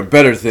bigger and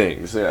better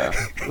things. Yeah.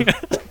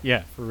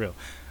 Yeah, for real.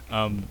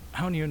 I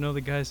don't even know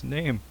the guy's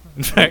name.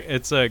 In fact,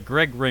 it's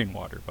Greg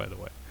Rainwater, by the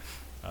way.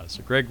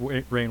 So Greg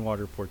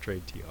Rainwater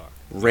portrayed T-Hawk.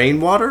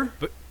 Rainwater?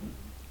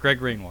 Greg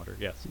Rainwater,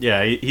 yes.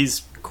 Yeah,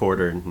 he's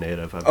quarter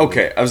native. I believe.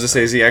 Okay, I was gonna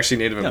say, is he actually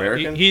Native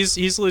American?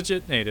 He's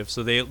legit native,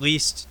 so they at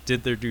least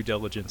did their due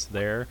diligence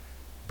there.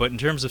 But in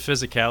terms of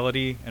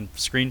physicality and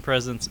screen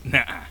presence,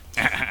 nah.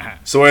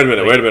 So wait a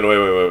minute,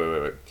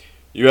 wait.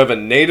 You have a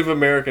Native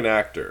American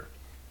actor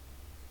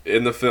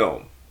in the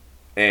film,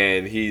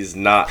 and he's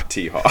not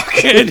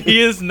T-Hawk. And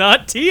he is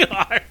not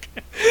T-Hawk.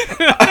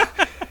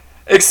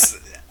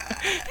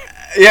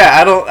 Yeah,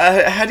 I don't.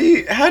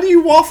 How do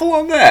you waffle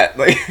on that?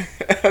 Like,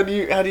 how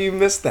do you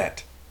miss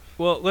that?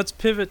 Well, let's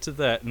pivot to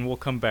that, and we'll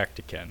come back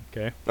to Ken.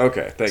 Okay.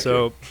 Okay, thank you.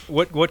 So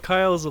what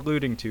Kyle is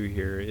alluding to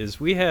here is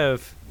we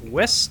have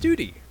Wes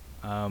Studi,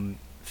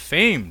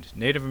 famed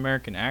Native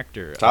American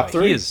actor. Top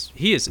 3.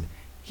 He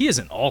is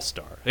an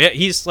all-star. Yeah,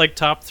 he's like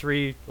top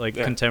 3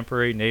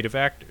 contemporary Native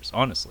actors.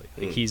 Honestly,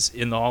 he's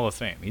in the Hall of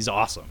Fame. He's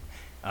awesome.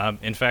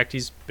 In fact,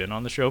 he's been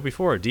on the show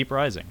before, Deep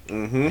Rising,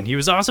 and he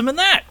was awesome in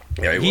that.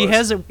 Yeah, he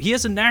was. He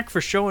has a knack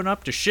for showing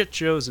up to shit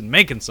shows and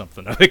making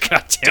something of it.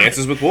 Goddamn.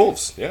 Dances with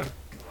Wolves. Yeah.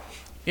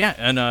 Yeah,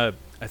 and I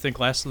think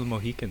Last of the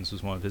Mohicans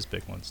was one of his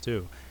big ones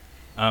too.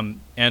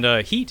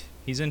 And Heat,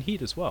 he's in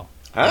Heat as well.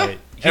 Huh?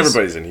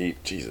 Everybody's in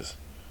Heat. Jesus.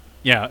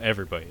 Yeah,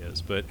 everybody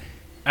is. But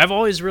I've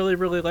always really,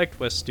 really liked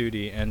Wes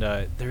Studi, and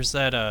there's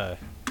that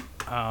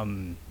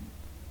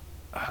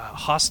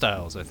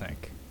Hostiles.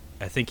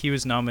 I think he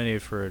was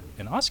nominated for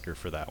an Oscar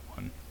for that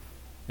one.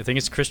 I think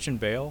it's Christian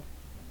Bale,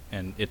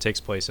 and it takes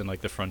place in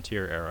like the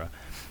Frontier era.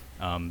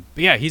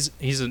 But yeah,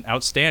 he's an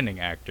outstanding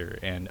actor,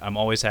 and I'm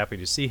always happy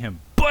to see him.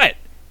 But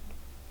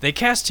they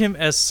cast him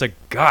as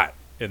Sagat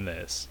in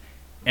this,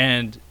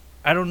 and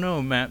I don't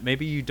know, Matt,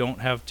 maybe you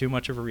don't have too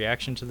much of a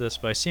reaction to this,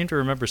 but I seem to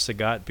remember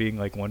Sagat being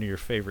like one of your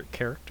favorite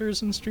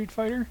characters in Street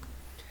Fighter,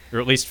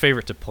 or at least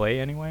favorite to play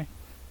anyway.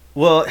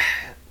 Well,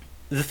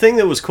 the thing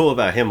that was cool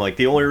about him, like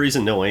the only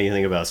reason to know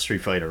anything about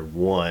Street Fighter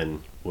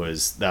 1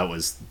 was that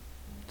was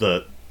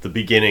the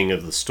beginning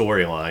of the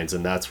storylines,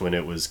 and that's when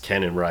it was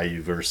Ken and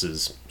Ryu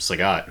versus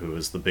Sagat, who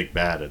was the big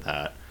bad at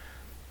that.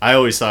 I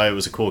always thought it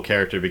was a cool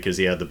character because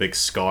he had the big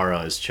scar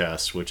on his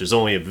chest, which is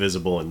only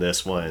visible in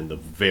this one, in the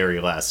very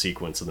last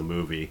sequence of the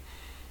movie.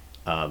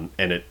 And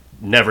it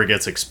never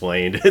gets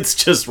explained. It's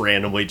just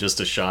randomly just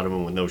a shot of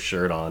him with no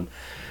shirt on.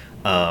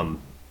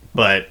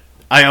 But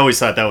I always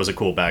thought that was a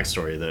cool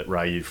backstory, that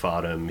Ryu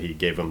fought him, he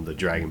gave him the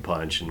Dragon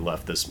Punch, and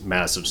left this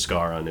massive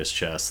scar on his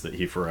chest that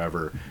he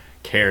forever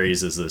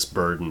carries as this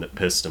burden that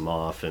pissed him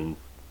off and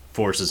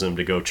forces him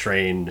to go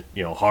train,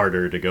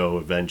 harder to go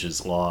avenge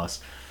his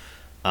loss.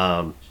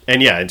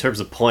 And yeah, in terms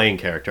of playing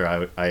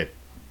character, I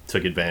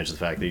took advantage of the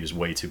fact that he was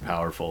way too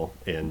powerful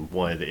in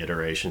one of the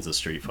iterations of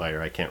Street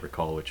Fighter. I can't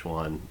recall which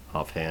one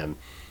offhand.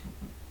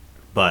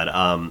 But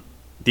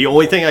the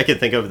only thing I could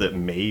think of that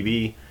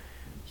maybe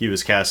he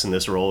was cast in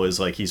this role is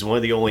like he's one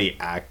of the only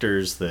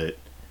actors that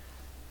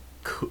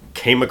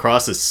came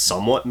across as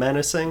somewhat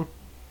menacing.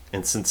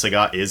 And since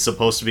Sagat is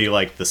supposed to be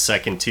like the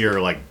second tier,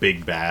 like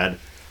big bad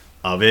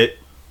of it,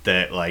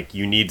 that like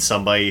you need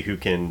somebody who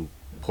can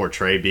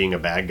portray being a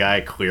bad guy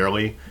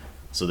clearly,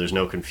 so there's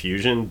no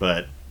confusion.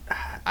 But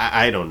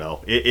I don't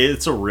know.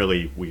 It's a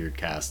really weird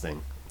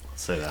casting. I'll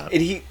say that.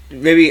 And he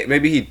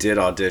maybe he did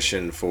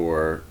audition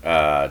for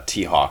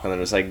T-Hawk, and then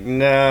it was like,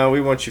 no,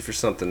 we want you for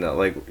something else.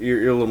 Like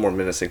you're a little more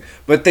menacing.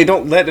 But they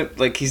don't let him.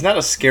 Like he's not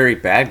a scary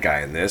bad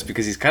guy in this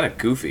because he's kind of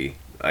goofy.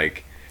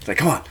 Like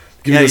come on,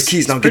 give me those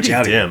keys, and I'll get you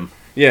out of here.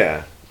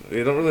 Yeah,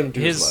 they don't really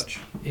do as much.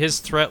 His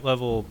threat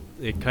level,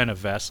 it kind of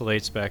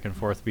vacillates back and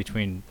forth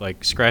between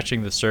like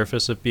scratching the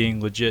surface of being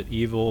legit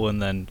evil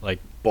and then like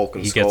Bulk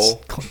and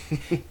Skull.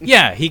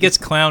 He gets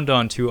clowned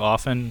on too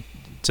often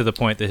to the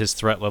point that his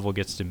threat level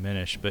gets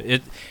diminished. But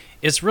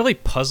it's really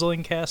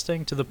puzzling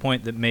casting to the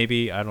point that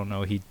maybe, I don't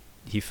know,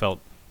 he felt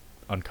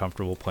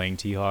uncomfortable playing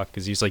T-Hawk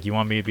because he's like, you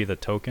want me to be the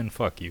token?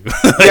 Fuck you.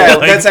 Yeah,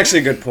 that's actually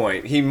a good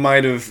point. He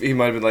might have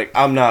been like,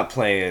 I'm not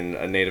playing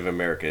a Native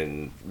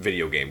American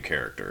video game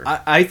character.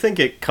 I think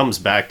it comes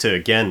back to,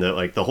 again, that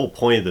like the whole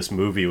point of this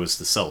movie was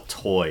to sell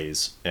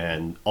toys,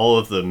 and all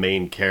of the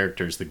main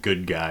characters, the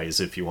good guys,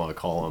 if you want to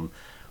call them,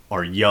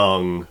 are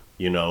young,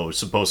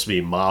 supposed to be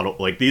model.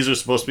 Like these are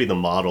supposed to be the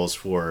models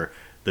for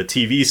the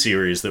TV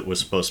series that was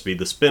supposed to be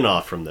the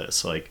spin-off from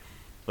this. Like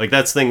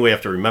that's the thing we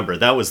have to remember.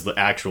 That was the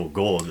actual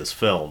goal of this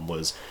film,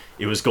 was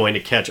it was going to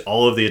catch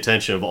all of the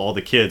attention of all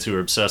the kids who are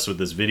obsessed with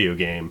this video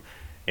game,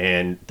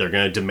 and they're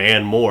going to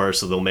demand more,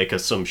 so they'll make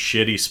us some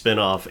shitty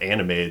spin-off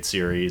animated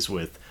series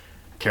with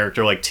a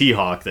character like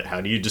T-Hawk that,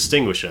 how do you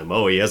distinguish him?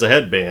 Oh, he has a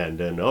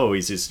headband, and oh,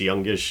 he's this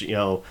youngish,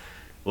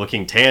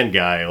 looking tan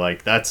guy.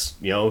 Like that's,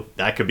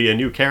 that could be a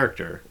new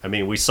character. I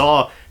mean, we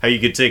saw how you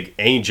could take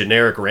any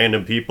generic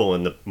random people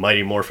in the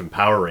Mighty Morphin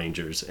Power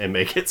Rangers and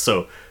make it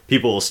so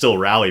people will still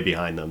rally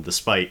behind them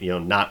despite,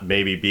 not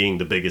maybe being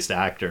the biggest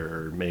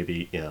actor or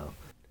maybe,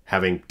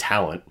 having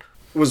talent.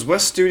 Was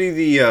Wes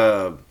Studi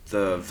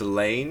the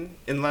villain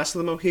in Last of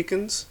the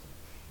Mohicans?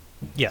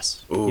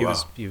 Yes. Ooh,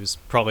 he was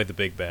probably the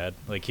big bad.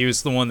 Like he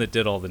was the one that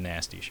did all the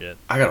nasty shit.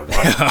 I gotta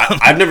watch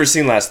it. I've never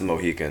seen Last of the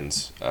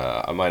Mohicans.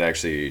 I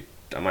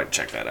might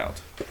check that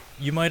out.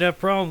 You might have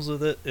problems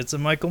with it. It's a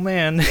Michael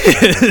Mann.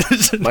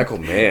 Michael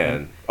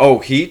Mann. Oh,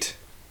 Heat?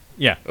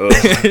 Yeah.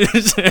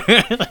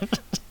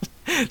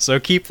 So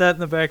keep that in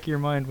the back of your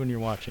mind when you're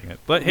watching it.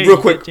 But hey, real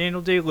you quick, get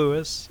Daniel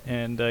Day-Lewis,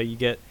 and you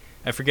get,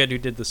 I forget who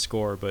did the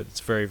score, but it's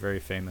very, very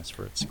famous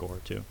for its score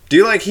too. Do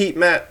you like Heat,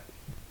 Matt?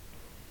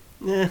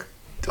 Yeah.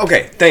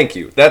 Okay, thank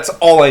you. That's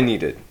all I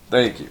needed.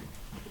 Thank you.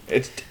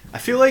 I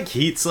feel like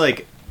Heat's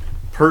like,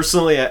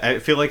 personally, I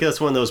feel like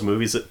that's one of those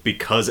movies that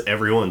because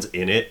everyone's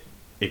in it,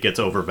 it gets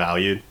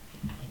overvalued.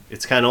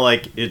 It's kind of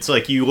like, it's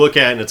like you look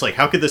at it and it's like,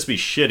 how could this be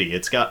shitty?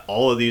 It's got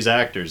all of these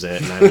actors in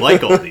it, and I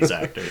like all of these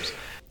actors.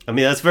 I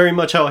mean, that's very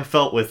much how I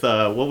felt with,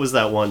 what was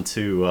that one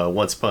too,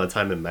 Once Upon a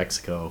Time in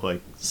Mexico?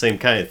 Like, same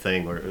kind of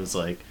thing where it was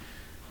like,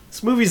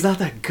 this movie's not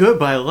that good,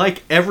 but I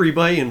like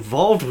everybody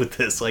involved with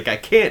this. Like, I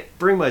can't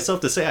bring myself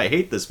to say I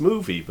hate this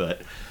movie,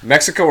 but...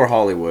 Mexico or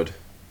Hollywood?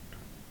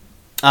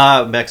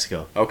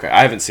 Mexico. Okay,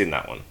 I haven't seen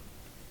that one.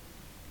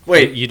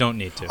 Wait. You don't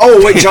need to.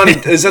 Oh, wait, Johnny,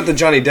 is that the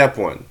Johnny Depp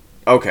one?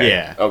 Okay.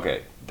 Yeah.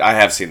 Okay. I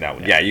have seen that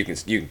one. Yeah, you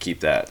can keep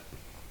that.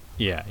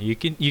 Yeah, you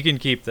can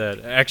keep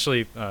that.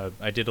 Actually,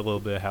 I did a little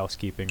bit of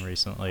housekeeping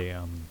recently.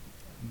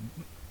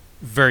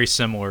 Very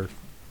similar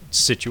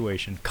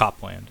situation,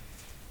 Copland.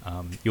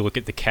 You look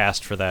at the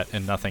cast for that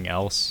and nothing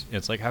else.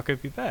 It's like, how could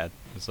it be bad?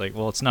 It's like,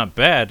 well, it's not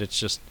bad. It's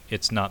just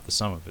it's not the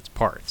sum of its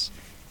parts.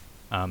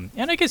 And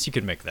I guess you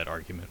could make that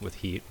argument with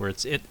Heat, where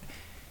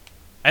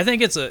I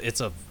think it's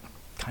a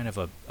kind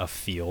of a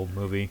feel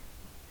movie.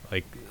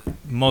 Like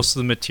most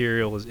of the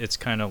material it's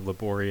kind of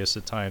laborious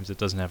at times. It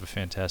doesn't have a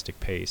fantastic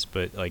pace,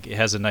 but like it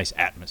has a nice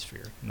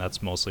atmosphere, and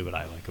that's mostly what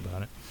I like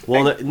about it.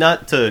 Well,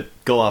 not to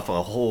go off on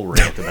a whole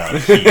rant about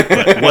Heat,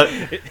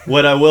 but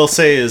what I will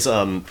say is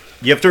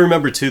you have to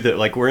remember too that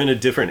like we're in a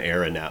different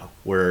era now,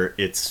 where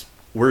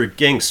we're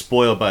getting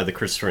spoiled by the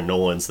Christopher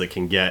Nolans that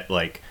can get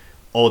like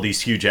all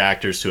these huge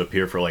actors to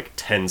appear for like a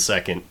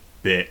 10-second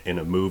bit in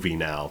a movie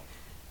now,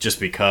 just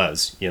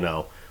because, you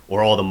know.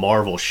 Or all the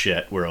Marvel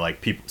shit where,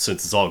 like, people,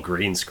 since it's all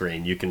green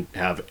screen, you can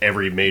have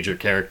every major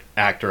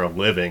actor on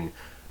living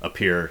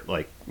appear,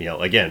 like, you know,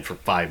 again, for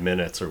 5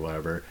 minutes or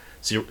whatever.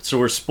 So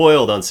we're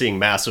spoiled on seeing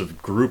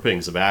massive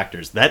groupings of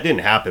actors. That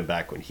didn't happen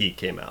back when Heat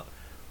came out.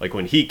 Like,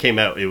 when Heat came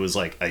out, it was,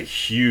 like, a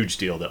huge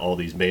deal that all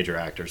these major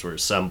actors were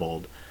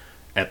assembled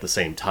at the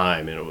same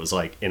time. And it was,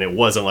 like, and it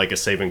wasn't like a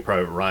Saving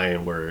Private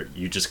Ryan where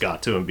you just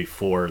got to them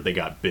before they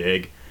got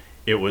big.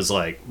 It was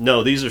like,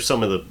 no, these are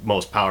some of the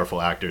most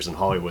powerful actors in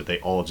Hollywood.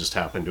 They all just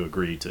happened to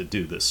agree to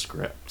do this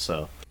script.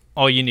 So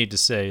all you need to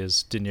say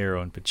is De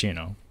Niro and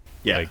Pacino.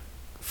 Yeah. Like,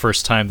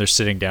 first time they're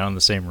sitting down in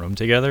the same room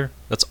together.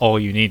 That's all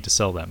you need to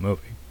sell that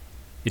movie.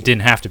 It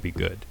didn't have to be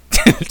good.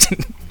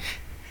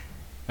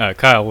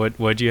 Kyle,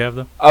 what'd you have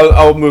though?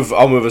 I'll move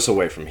us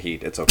away from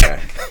Heat. It's okay.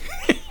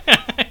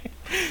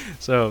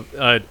 So,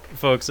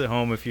 folks at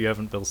home, if you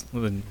haven't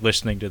been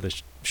listening to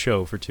the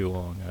show for too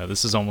long,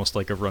 this is almost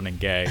like a running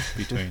gag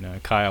between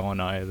Kyle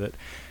and I, that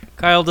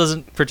Kyle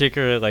doesn't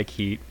particularly like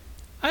Heat.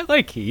 I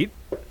like Heat,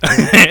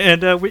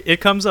 and it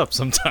comes up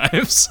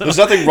sometimes. So. There's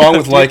nothing wrong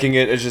with liking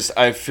it. It's just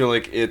I feel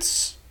like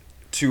it's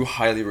too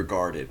highly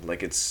regarded.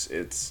 Like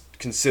it's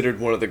considered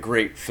one of the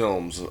great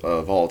films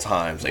of all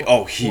times. Like,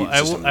 oh, Heat.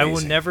 Well, I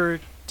will never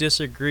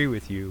disagree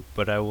with you,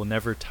 but I will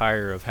never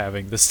tire of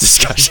having this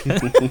discussion.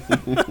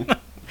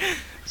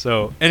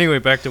 So, anyway,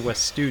 back to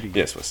Wes Studi.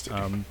 Yes, Wes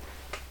Studi.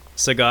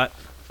 Sagat,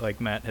 like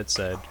Matt had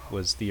said,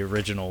 was the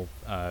original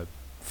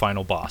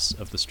final boss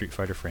of the Street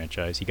Fighter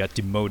franchise. He got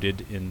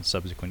demoted in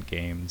subsequent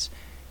games.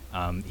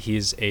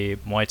 He's a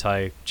Muay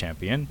Thai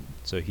champion,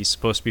 so he's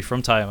supposed to be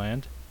from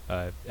Thailand,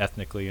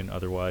 ethnically and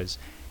otherwise,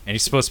 and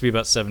he's supposed to be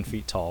about 7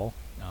 feet tall,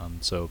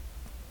 so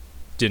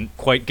didn't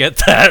quite get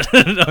that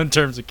in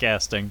terms of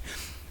casting.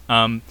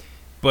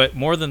 But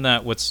more than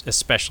that, what's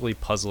especially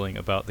puzzling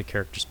about the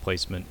character's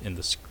placement in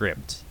the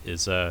script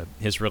is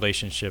his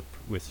relationship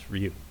with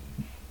Ryu.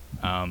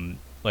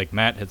 Like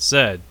Matt had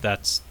said,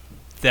 that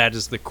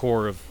is the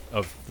core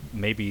of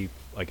maybe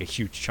like a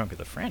huge chunk of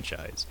the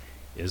franchise,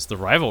 is the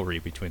rivalry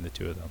between the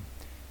two of them.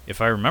 If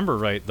I remember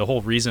right, the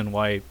whole reason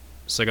why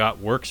Sagat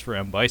works for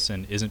M.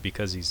 Bison isn't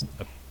because he's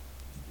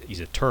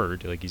a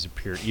turd, like he's a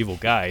pure evil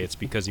guy. It's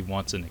because he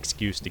wants an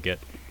excuse to get,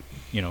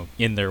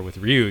 in there with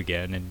Ryu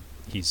again, and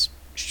he's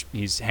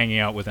hanging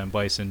out with M.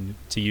 Bison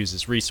to use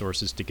his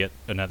resources to get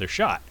another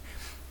shot.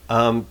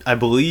 I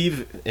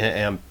believe,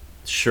 and I'm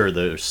sure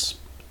there's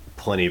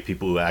plenty of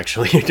people who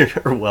actually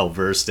are well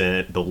versed in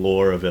it, the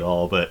lore of it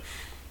all, but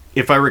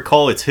if I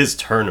recall, it's his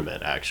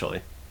tournament,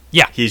 actually.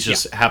 Yeah. He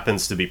just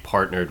happens to be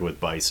partnered with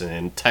Bison,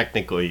 and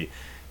technically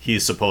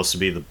he's supposed to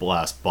be the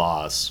last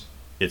boss.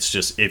 It's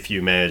just if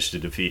you manage to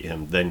defeat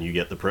him, then you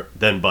get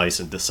then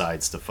Bison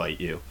decides to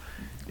fight you.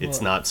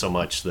 It's not so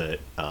much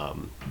that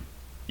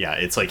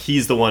it's like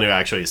he's the one who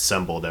actually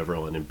assembled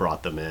everyone and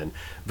brought them in.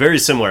 Very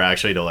similar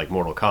actually to like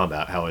Mortal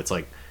Kombat, how it's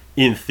like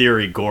in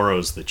theory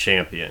Goro's the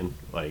champion.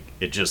 Like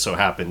it just so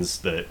happens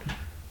that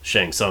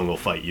Shang Tsung will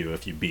fight you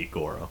if you beat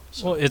Goro.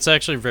 So. Well, it's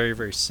actually very,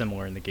 very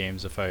similar in the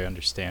games if I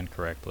understand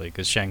correctly,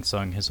 because Shang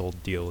Tsung, his whole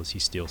deal is he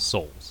steals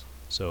souls.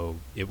 So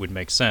it would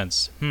make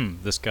sense,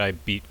 this guy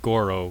beat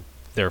Goro,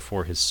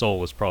 therefore his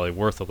soul is probably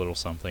worth a little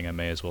something, I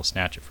may as well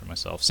snatch it for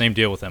myself. Same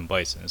deal with M.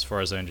 Bison. As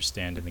far as I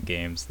understand in the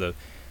games, the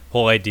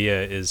whole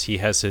idea is he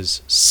has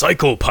his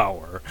psycho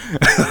power,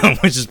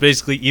 which is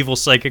basically evil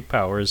psychic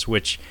powers,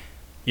 which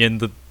in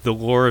the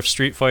lore of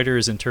Street Fighter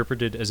is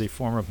interpreted as a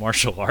form of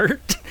martial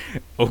art.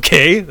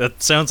 Okay,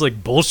 that sounds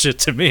like bullshit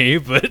to me,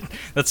 but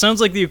that sounds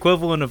like the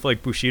equivalent of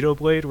like Bushido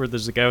Blade, where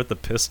there's a guy with the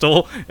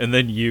pistol and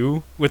then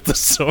you with the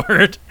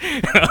sword.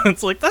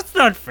 It's like, that's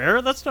not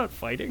fair, that's not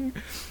fighting.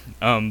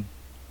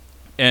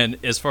 And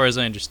as far as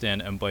I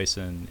understand, M.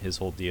 Bison, his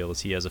whole deal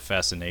is he has a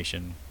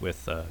fascination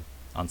with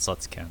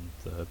Ansatsuken,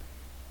 the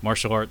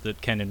martial art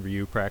that Ken and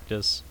Ryu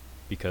practice,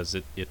 because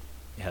it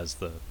has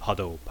the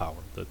Hado power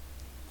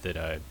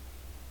that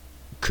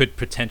could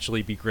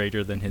potentially be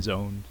greater than his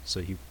own.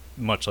 So he,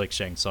 much like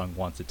Shang Tsung,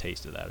 wants a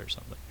taste of that or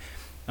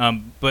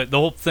something. But the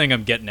whole thing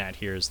I'm getting at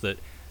here is that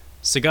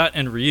Sagat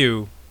and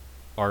Ryu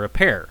are a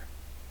pair.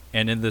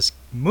 And in this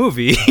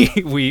movie,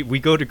 we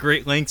go to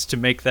great lengths to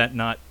make that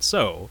not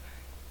so.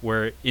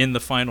 where in the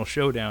final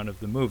showdown of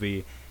the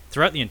movie,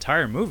 throughout the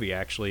entire movie,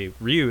 actually,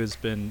 Ryu has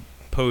been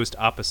posed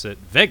opposite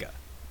Vega,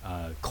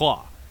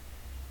 Claw.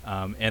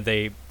 And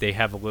they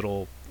have a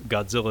little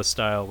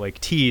Godzilla-style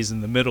like tease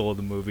in the middle of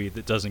the movie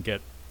that doesn't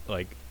get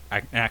like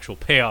an actual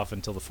payoff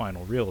until the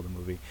final reel of the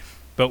movie.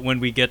 But when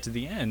we get to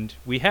the end,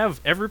 we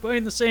have everybody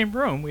in the same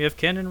room. We have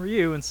Ken and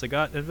Ryu and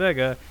Sagat and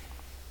Vega,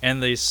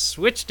 and they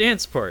switch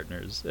dance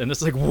partners. And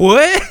it's like,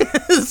 what?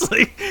 it's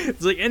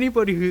like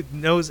anybody who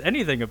knows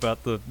anything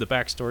about the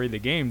backstory of the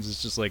games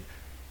is just like,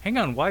 hang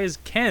on, why is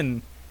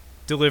Ken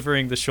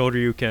delivering the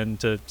Shoryuken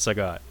to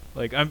Sagat?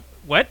 Like,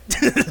 what?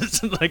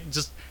 Like,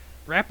 just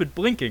rapid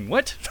blinking.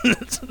 What?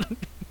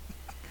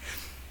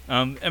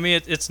 I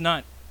mean, it's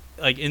not,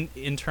 like,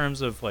 in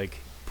terms of, like,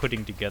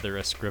 putting together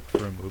a script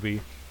for a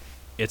movie,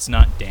 it's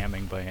not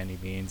damning by any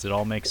means. It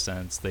all makes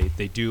sense.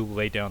 They do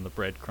lay down the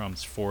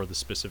breadcrumbs for the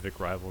specific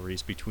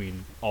rivalries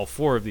between all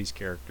four of these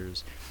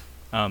characters.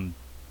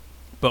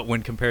 But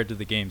when compared to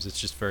the games, it's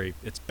just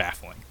it's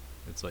baffling.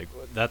 It's like,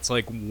 that's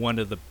like one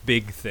of the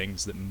big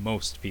things that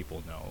most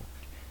people know.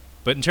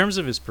 But in terms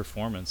of his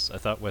performance, I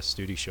thought Wes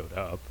Studi showed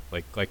up.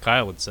 Like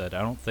Kyle had said,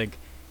 I don't think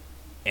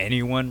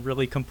anyone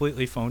really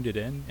completely phoned it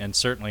in, and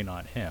certainly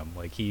not him.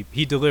 Like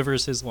he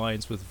delivers his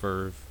lines with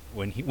verve.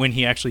 When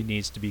he actually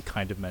needs to be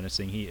kind of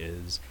menacing, he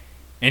is.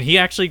 And he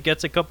actually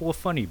gets a couple of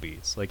funny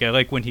beats. Like, I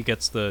like when he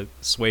gets the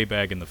sway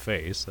bag in the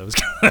face.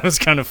 That was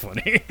kind of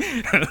funny.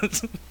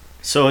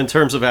 So in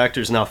terms of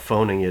actors now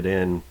phoning it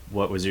in,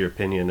 what was your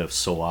opinion of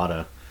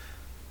Sawada?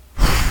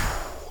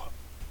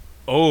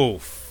 Oh,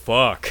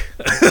 fuck.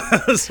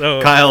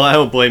 So Kyle, I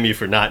don't blame you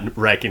for not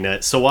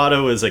recognizing.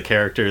 Sawada was a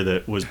character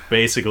that was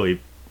basically...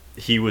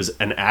 He was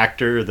an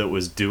actor that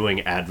was doing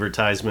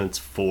advertisements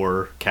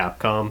for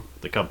Capcom,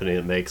 the company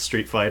that makes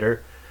Street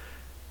Fighter.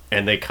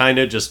 And they kind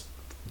of just...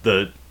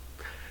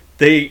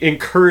 They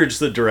encouraged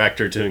the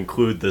director to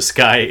include this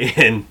guy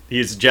in.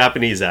 He's a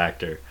Japanese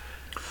actor.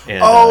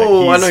 And,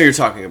 I know who you're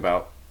talking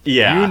about.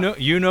 Yeah.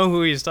 You know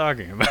who he's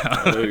talking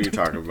about. I know who you're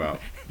talking about.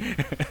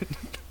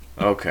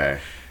 Okay.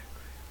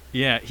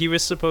 Yeah, he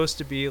was supposed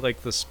to be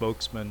like the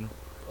spokesman,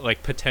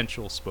 like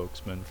potential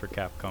spokesman for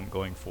Capcom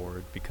going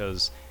forward,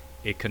 because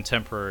a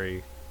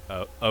contemporary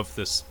of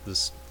this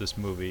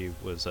movie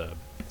was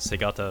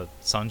Segata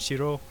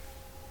Sanshiro,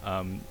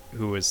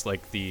 who was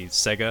like the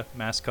Sega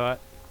mascot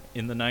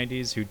in the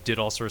 90s, who did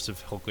all sorts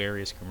of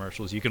hilarious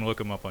commercials. You can look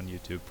them up on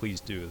YouTube. Please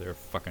do. They're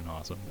fucking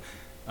awesome.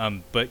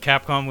 But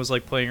Capcom was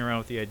like playing around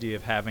with the idea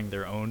of having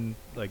their own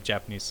like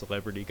Japanese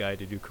celebrity guy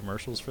to do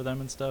commercials for them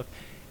and stuff.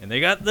 And they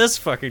got this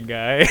fucking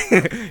guy,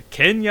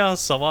 Kenya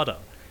Sawada,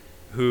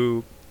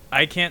 who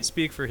I can't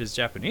speak for his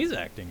Japanese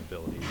acting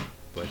ability,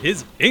 but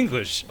his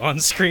English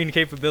on-screen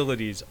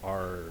capabilities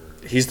are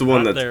he's the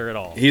one not that's there at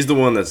all. He's the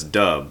one that's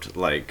dubbed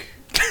like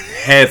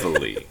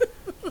heavily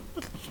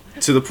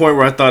to the point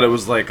where I thought it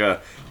was like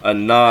a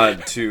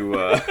nod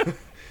to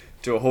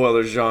to a whole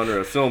other genre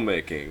of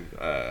filmmaking.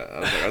 I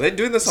was like, are they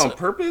doing this on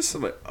purpose?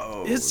 I'm like,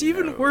 oh, it's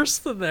even worse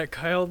than that,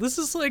 Kyle. This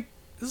is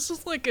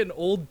like an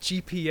old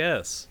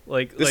GPS.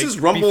 This is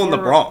Rumble in the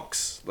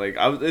Bronx. Like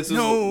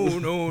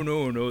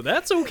No.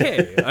 That's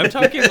okay. I'm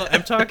talking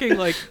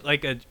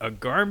like a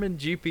Garmin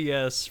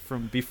GPS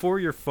from before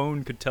your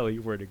phone could tell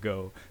you where to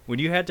go. When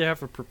you had to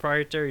have a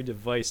proprietary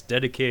device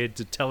dedicated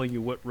to telling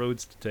you what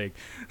roads to take.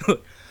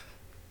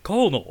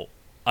 Colonel,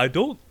 I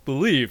don't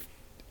believe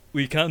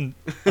we can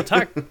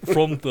attack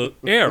from the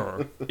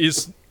air.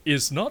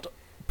 Is not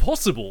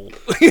possible.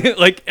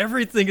 Like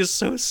everything is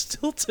so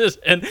stilted,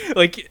 and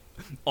like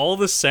all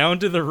the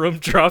sound in the room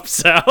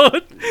drops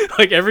out.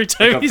 Like every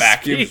time like he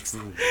vacuum. speaks.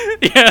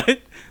 Yeah.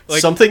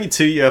 Like, something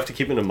too you have to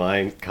keep in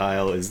mind,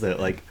 Kyle, is that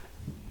like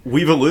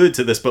we've alluded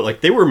to this, but like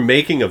they were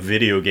making a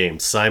video game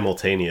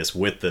simultaneous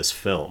with this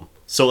film.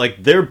 So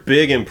like their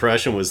big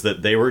impression was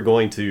that they were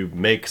going to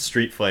make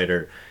Street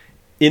Fighter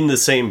in the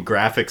same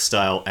graphic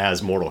style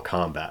as Mortal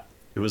Kombat.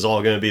 It was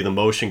all going to be the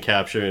motion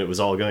capture, and it was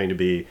all going to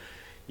be,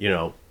 you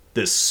know,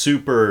 this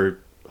super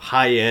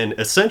high-end,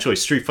 essentially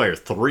Street Fighter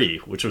 3,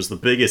 which was the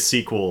biggest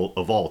sequel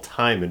of all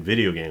time in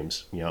video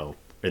games, you know,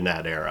 in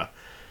that era.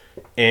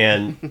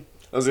 And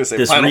I was going to say,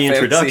 this Final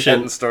reintroduction Fantasy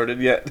hadn't started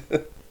yet.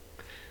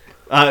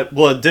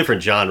 well, a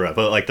different genre,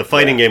 but like the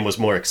fighting game was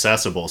more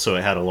accessible, so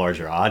it had a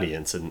larger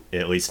audience, and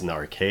at least in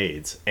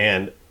arcades.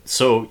 And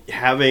so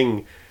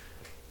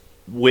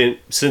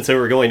since they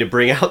were going to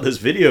bring out this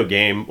video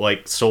game,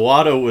 like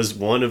Sawada was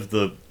one of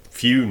the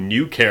few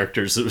new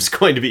characters that was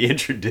going to be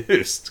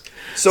introduced.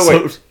 So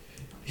wait,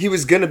 he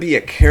was going to be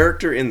a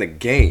character in the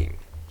game.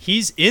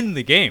 he's in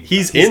the game.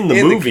 He's in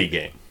the movie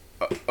game.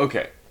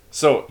 Okay,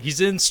 so He's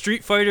in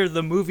Street Fighter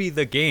the movie,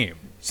 the game.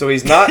 so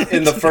he's not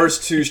in the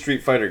first two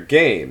Street Fighter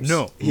games.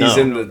 No. He's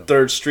No. in the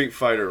third Street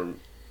Fighter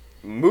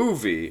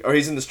movie, or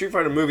he's in the Street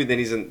Fighter movie, then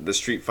he's in the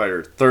Street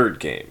Fighter third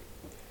game.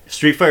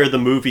 Street Fighter the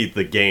movie,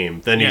 the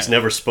game. Then he's Yeah.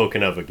 never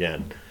spoken of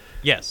again.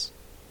 Yes.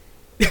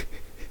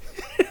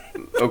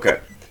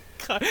 Okay.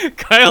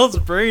 Kyle's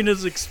brain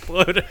is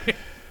exploding.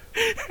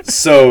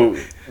 So,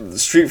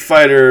 Street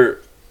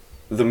Fighter,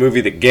 the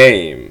movie, the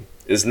game,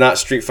 is not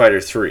Street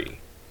Fighter 3.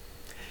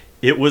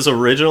 It was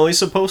originally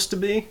supposed to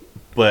be,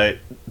 but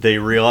they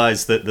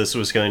realized that this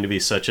was going to be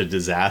such a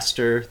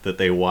disaster that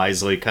they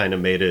wisely kind of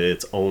made it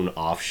its own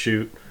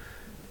offshoot.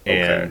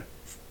 And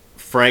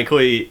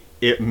frankly,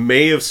 it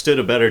may have stood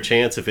a better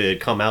chance if it had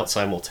come out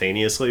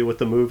simultaneously with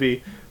the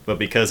movie, but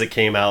because it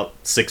came out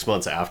 6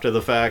 months after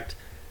the fact,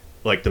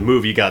 like, the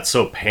movie got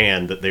so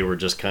panned that they were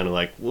just kind of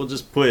like, we'll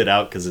just put it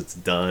out because it's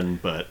done,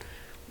 but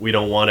we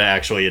don't want to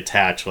actually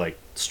attach, like,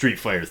 Street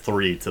Fighter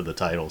 3 to the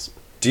titles.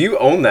 Do you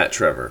own that,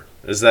 Trevor?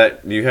 Do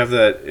you have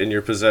that in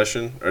your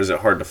possession, or is it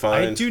hard to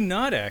find? I do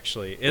not,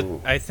 actually.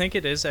 I think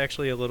it is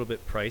actually a little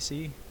bit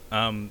pricey.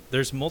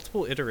 There's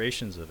multiple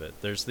iterations of it.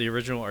 There's the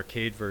original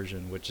arcade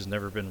version, which has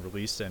never been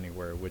released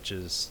anywhere, which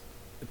is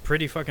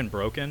pretty fucking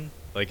broken.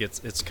 Like,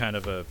 it's kind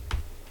of a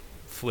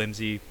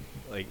flimsy,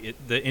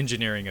 the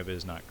engineering of it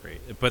is not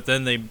great. But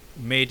then they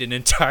made an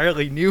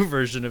entirely new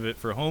version of it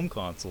for home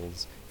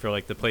consoles, for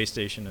like the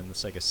PlayStation and the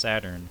Sega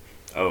Saturn,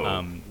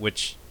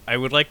 which I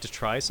would like to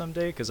try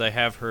someday, because I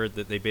have heard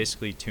that they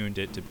basically tuned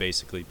it to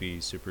basically be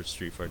Super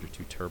Street Fighter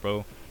 2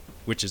 Turbo,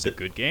 which is a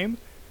good game,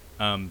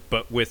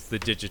 but with the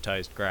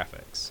digitized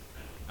graphics.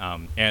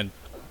 And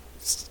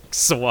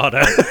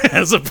Sawada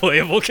has a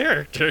playable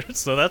character,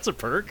 so that's a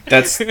perk.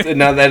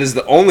 Now that is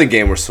the only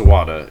game where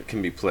Sawada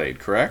can be played,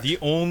 correct? The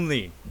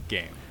only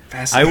game.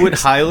 I would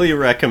highly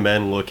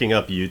recommend looking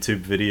up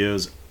YouTube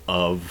videos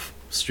of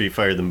Street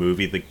Fighter the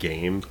movie, the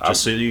game,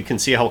 just so you can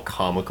see how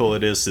comical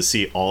it is to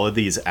see all of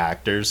these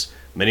actors,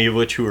 many of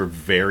which who are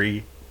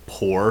very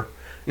poor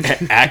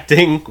at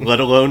acting, let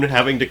alone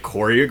having to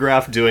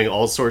choreograph doing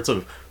all sorts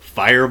of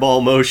fireball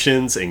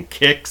motions and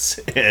kicks.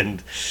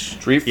 And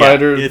Street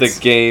Fighter the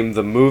game,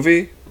 the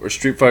movie, or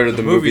Street Fighter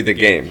the movie, the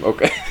game?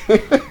 Okay.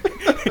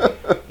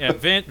 Yeah,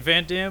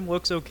 Van Damme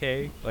looks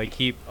okay. Like,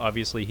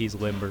 he's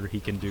limber, he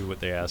can do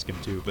what they ask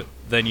him to, but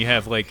then you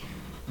have like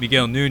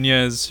Miguel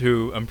Nunez,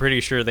 who I'm pretty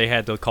sure they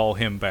had to call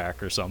him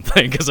back or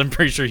something, because I'm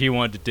pretty sure he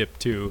wanted to dip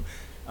too.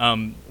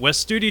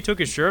 Wes Studi took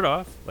his shirt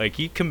off, like,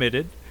 he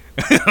committed.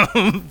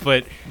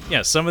 But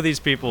yeah, some of these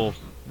people,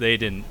 they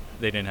didn't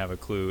have a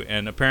clue,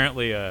 and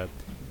apparently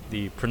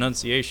the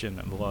pronunciation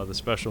of a lot of the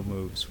special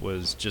moves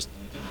was just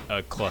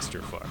a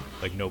clusterfuck.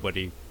 Like,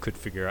 nobody could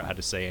figure out how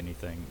to say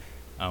anything,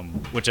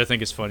 which I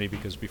think is funny,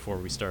 because before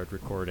we started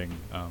recording,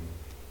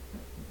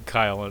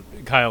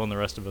 Kyle and the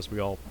rest of us, we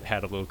all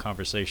had a little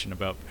conversation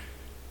about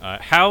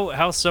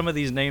how some of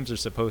these names are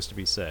supposed to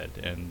be said,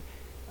 and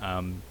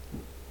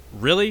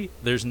really,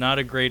 there's not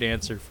a great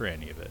answer for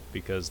any of it,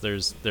 because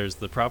there's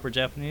the proper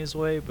Japanese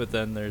way, but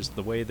then there's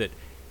the way that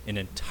an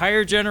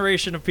entire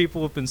generation of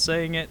people have been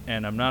saying it,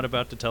 and I'm not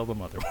about to tell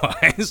them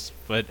otherwise.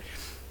 But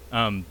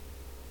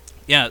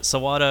yeah,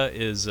 Sawada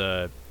is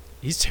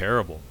he's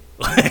terrible.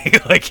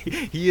 like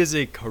he is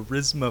a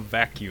charisma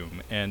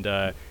vacuum,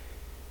 and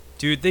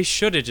dude, they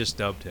should have just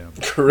dubbed him.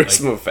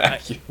 Charisma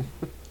vacuum.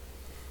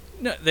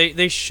 No,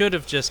 they should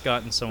have just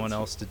gotten someone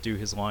else to do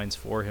his lines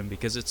for him,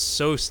 because it's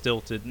so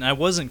stilted. And I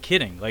wasn't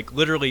kidding. Like,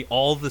 literally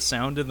all the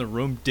sound in the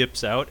room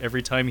dips out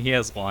every time he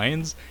has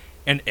lines,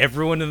 and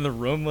everyone in the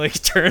room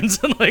like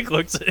turns and like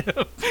looks at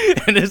him.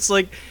 And it's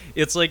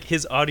like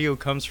his audio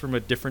comes from a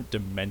different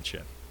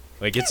dimension.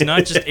 Like, it's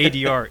not just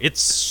ADR,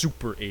 it's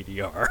super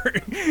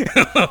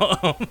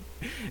ADR.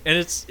 And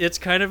it's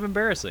kind of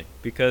embarrassing,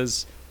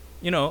 because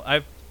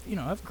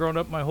I've grown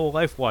up my whole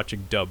life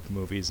watching dubbed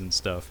movies and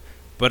stuff,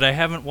 but I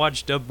haven't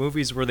watched dubbed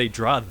movies where they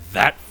draw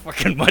that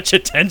fucking much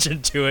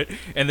attention to it,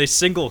 and they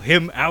single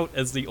him out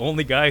as the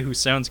only guy who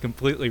sounds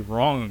completely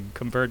wrong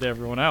compared to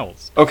everyone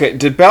else. Okay,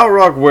 did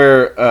Balrog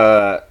wear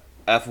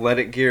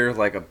athletic gear,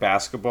 like a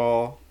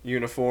basketball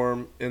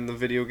uniform, in the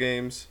video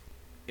games?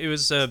 It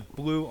was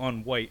blue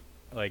on white,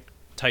 like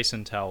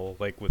Tyson towel,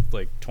 like with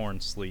like torn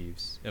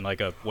sleeves and like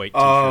a white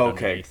t-shirt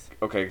underneath.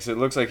 Okay, because it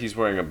looks like he's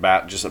wearing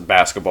just a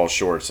basketball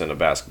shorts and a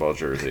basketball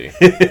jersey.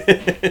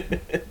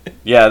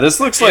 Yeah, this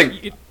looks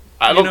like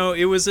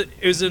it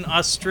was an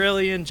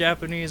Australian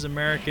Japanese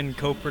American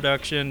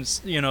co-production.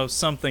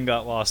 Something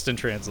got lost in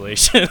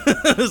translation.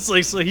 It's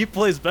like, so he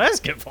plays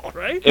basketball,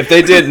 right? If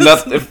they did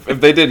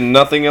if they did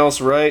nothing else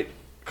right,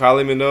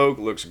 Kylie Minogue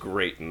looks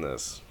great in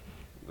this.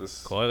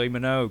 Kylie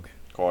Minogue.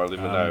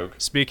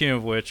 Speaking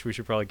of which, we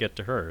should probably get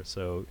to her.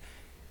 So,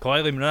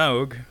 Kylie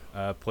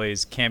Minogue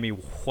plays Cammy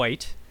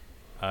White,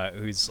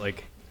 who's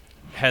like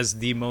has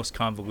the most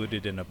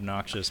convoluted and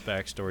obnoxious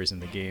backstories in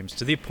the games,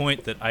 to the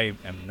point that I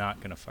am not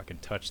gonna fucking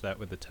touch that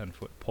with a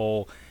 10-foot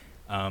pole.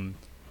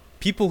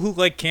 People who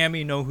like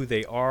Cammy know who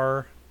they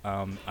are.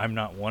 I'm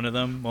not one of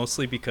them,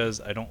 mostly because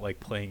I don't like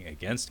playing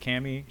against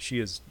Cammy. She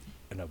is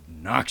an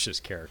obnoxious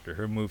character.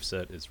 Her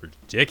moveset is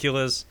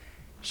ridiculous.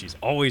 She's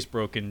always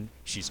broken.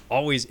 She's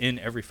always in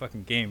every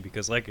fucking game,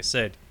 because, like I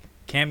said,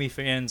 Cammy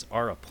fans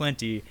are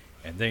aplenty,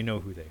 and they know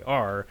who they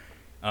are.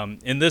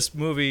 In this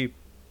movie,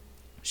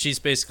 she's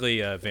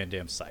basically Van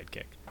Damme's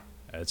sidekick.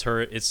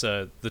 It's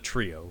the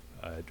trio,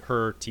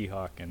 her,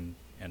 T-Hawk, and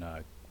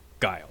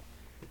Guile.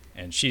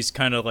 And she's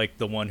kind of like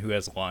the one who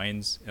has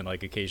lines and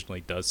like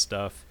occasionally does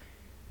stuff.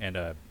 And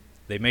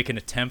they make an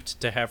attempt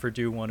to have her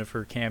do one of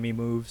her Cammy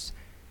moves,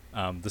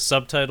 The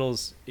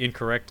subtitles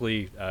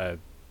incorrectly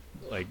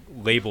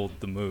labeled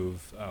the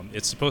move.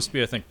 It's supposed to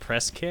be, I think,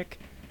 press kick,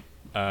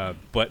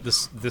 but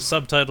the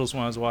subtitles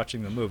when I was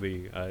watching the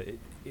movie,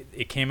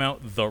 it came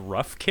out the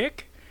rough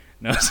kick.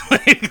 And I was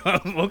like,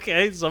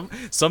 okay,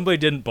 somebody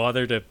didn't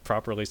bother to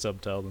properly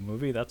subtitle the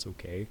movie. That's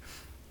okay.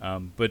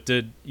 But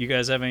did you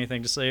guys have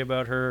anything to say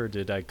about her, or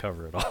did I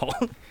cover it all?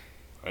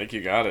 I think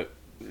you got it.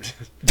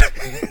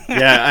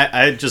 Yeah,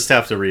 I just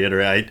have to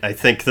reiterate. I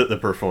think that the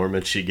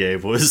performance she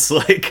gave was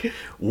like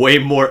way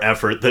more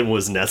effort than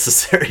was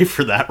necessary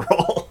for that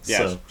role. Yeah,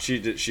 So. she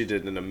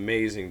did an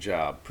amazing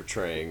job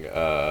portraying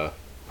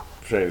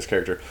this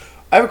character.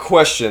 I have a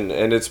question,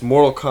 and it's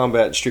Mortal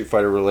Kombat and Street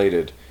Fighter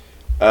related.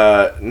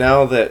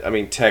 Now that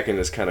Tekken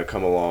has kind of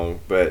come along,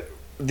 but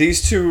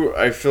these two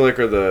I feel like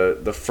are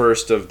the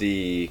first of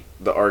the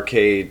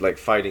arcade like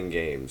fighting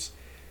games.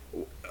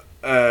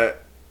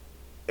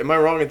 Am I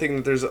wrong in thinking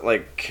that there's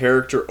like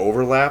character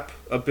overlap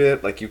a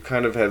bit? Like you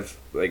kind of have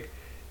like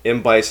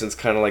M. Bison's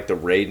kind of like the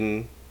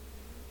Raiden.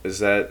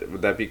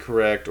 Would that be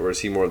correct, or is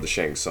he more of the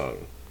Shang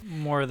Tsung?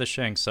 More of the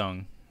Shang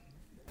Tsung.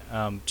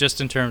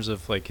 Just in terms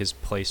of like his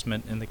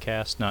placement in the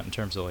cast, not in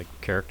terms of like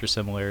character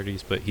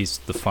similarities, but he's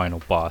the final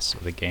boss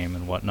of the game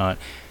and whatnot.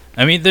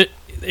 I mean,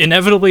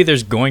 inevitably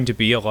there's going to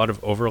be a lot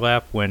of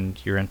overlap when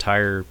your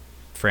entire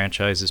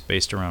franchise is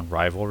based around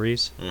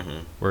rivalries,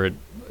 where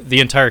the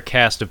entire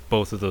cast of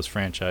both of those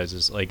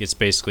franchises, like it's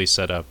basically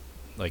set up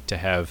like to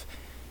have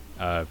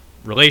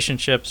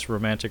relationships,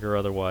 romantic or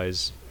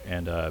otherwise,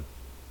 and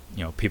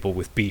people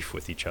with beef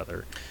with each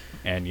other.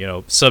 And,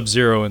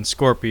 Sub-Zero and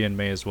Scorpion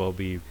may as well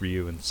be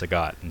Ryu and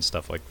Sagat and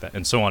stuff like that,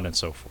 and so on and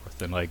so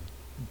forth. And, like,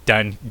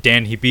 Dan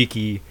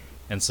Hibiki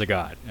and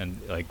Sagat. And,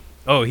 like,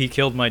 oh, he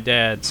killed my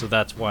dad, so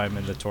that's why I'm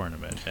in the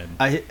tournament. And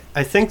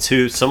I think,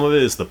 too, some of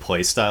it is the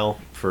play style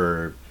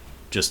for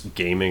just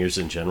gamers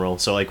in general.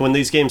 So, like, when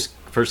these games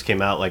first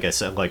came out, like I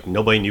said, like,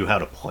 nobody knew how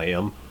to play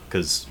them.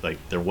 Because, like,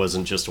 there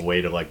wasn't just a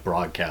way to, like,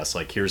 broadcast,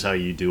 like, here's how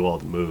you do all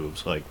the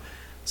moves. Like,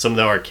 some of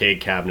the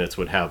arcade cabinets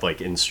would have,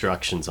 like,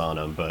 instructions on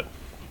them, but...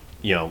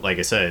 like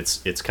I said,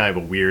 it's kind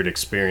of a weird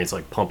experience,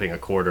 like pumping a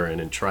quarter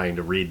in and trying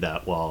to read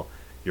that while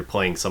you're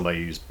playing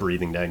somebody who's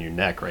breathing down your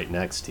neck right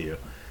next to you.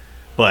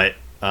 But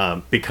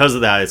because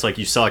of that, it's like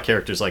you saw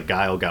characters like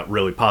Guile got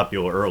really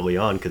popular early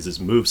on because his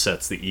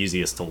moveset's the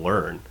easiest to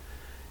learn.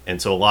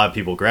 And so a lot of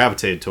people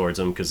gravitated towards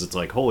him because it's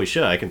like, holy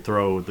shit, I can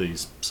throw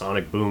these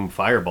sonic boom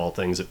fireball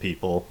things at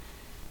people,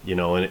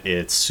 and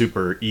it's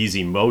super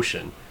easy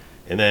motion.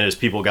 And then as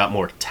people got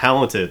more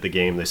talented at the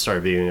game, they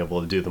started being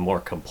able to do the more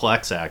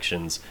complex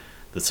actions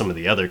that some of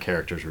the other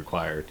characters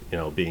required,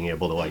 being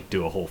able to like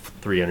do a whole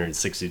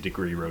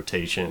 360-degree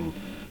rotation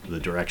with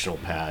the directional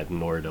pad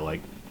in order to like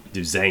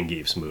do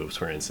Zangief's moves,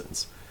 for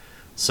instance.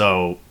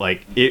 So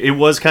like it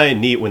was kind of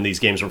neat when these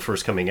games were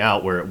first coming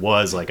out, where it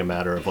was like a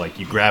matter of like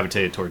you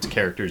gravitated towards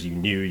characters you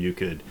knew you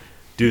could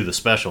do the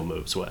special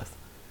moves with.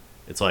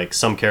 It's like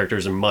some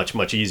characters are much,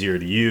 much easier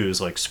to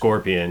use, like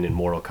Scorpion in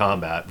Mortal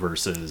Kombat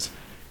versus,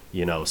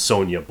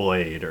 Sonya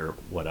Blade or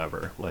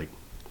whatever. Like,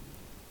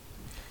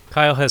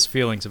 Kyle has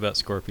feelings about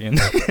Scorpion.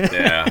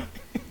 Yeah.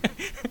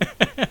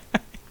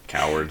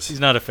 Cowards.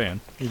 He's not a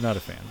fan.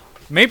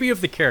 Maybe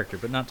of the character,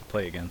 but not to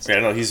play against.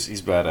 Yeah, no, he's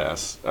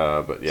badass.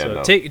 But yeah, so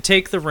no.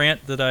 Take the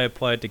rant that I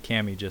applied to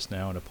Cammy just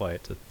now and apply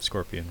it to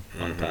Scorpion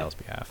on Kyle's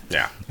behalf.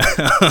 Yeah.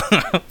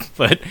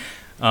 But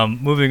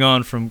moving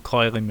on from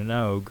Kylie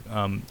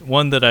Minogue,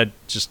 one that I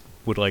just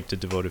would like to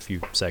devote a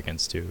few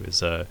seconds to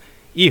is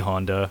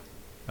E-Honda,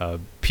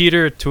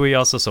 Peter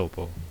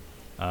Tuiasosopo.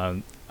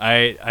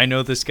 I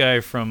know this guy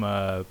from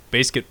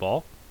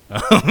Basketball.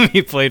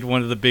 He played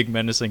one of the big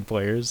menacing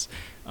players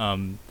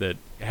that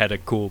had a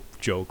cool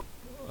joke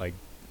like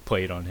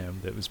played on him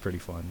that was pretty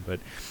fun. But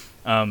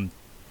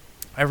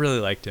I really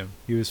liked him.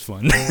 He was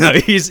fun.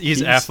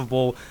 he's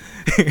affable.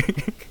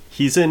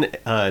 He's in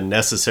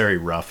Necessary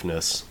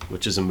Roughness,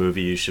 which is a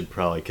movie you should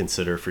probably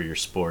consider for your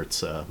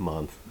sports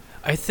month.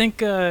 I think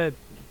the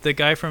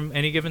guy from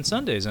Any Given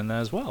Sunday's in that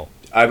as well.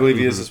 I believe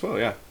he is as well,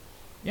 yeah.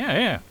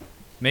 Yeah.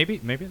 Maybe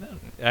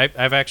that.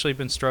 I've actually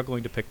been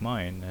struggling to pick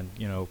mine,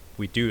 and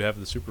we do have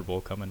the Super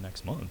Bowl coming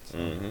next month.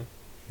 So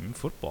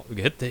football,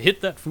 hit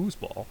that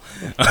foosball.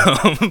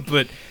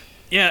 But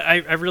yeah,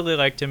 I really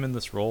liked him in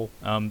this role.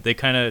 They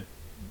kind of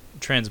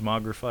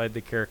transmogrified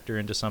the character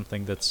into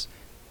something that's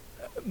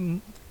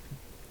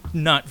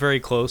not very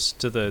close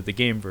to the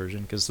game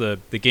version, because the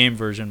game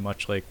version,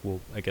 much like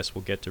we'll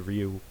get to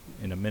Ryu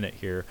in a minute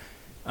here,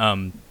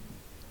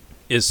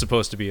 is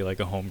supposed to be like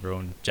a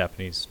homegrown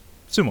Japanese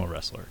sumo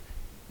wrestler.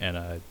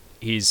 And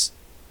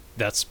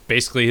that's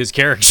basically his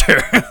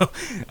character.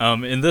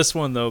 In this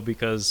one, though,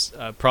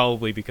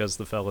 probably because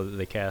the fellow that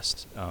they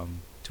cast,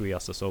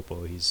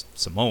 Tuiasosopo, he's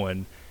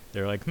Samoan,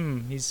 they're like,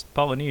 he's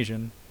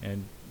Polynesian,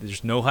 and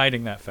there's no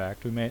hiding that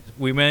fact.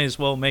 We may as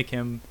well make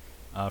him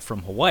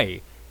from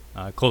Hawaii.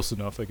 Close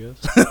enough, I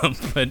guess.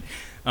 But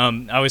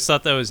I always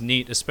thought that was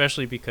neat,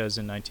 especially because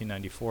in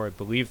 1994, I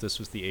believe this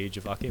was the age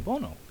of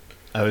Akebono.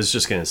 I was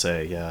just gonna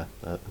say, yeah.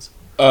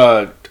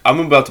 I'm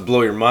about to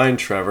blow your mind,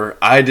 Trevor.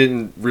 I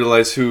didn't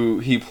realize who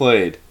he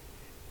played.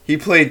 He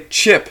played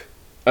Chip.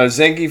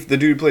 Zangief, the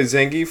dude who played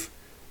Zangief,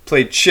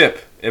 played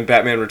Chip in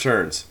Batman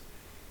Returns.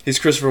 He's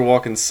Christopher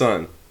Walken's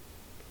son.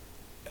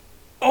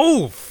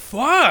 Oh,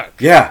 fuck!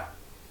 Yeah.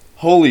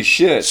 Holy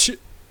shit.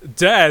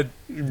 Dad,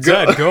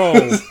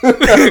 go.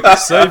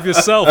 Save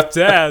yourself,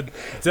 Dad.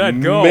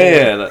 Dad, go.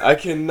 Man, I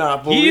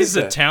cannot believe He's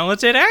that. a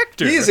talented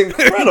actor. He is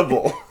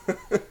incredible.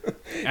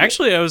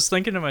 Actually, I was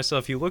thinking to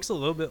myself, he looks a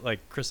little bit like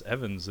Chris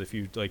Evans if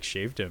you like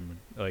shaved him,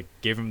 like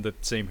gave him the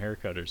same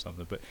haircut or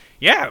something. But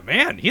yeah,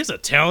 man, he's a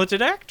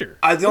talented actor.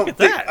 Look at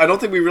that. I don't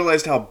think we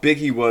realized how big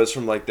he was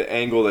from like the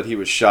angle that he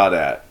was shot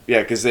at.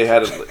 Yeah, because they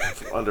had it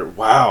like, under.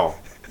 Wow,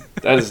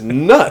 that is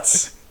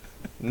nuts.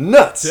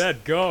 Nuts.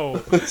 Dad, go.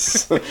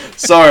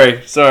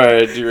 sorry,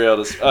 I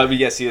derailed us. But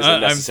yes, he is a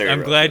necessary.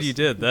 I'm glad reference. you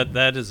did.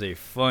 That is a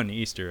fun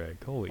Easter egg.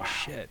 Holy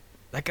shit.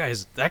 That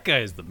guy's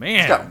the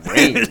man. He's got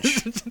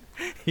range.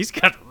 He's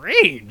got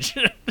range.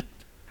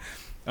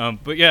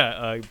 But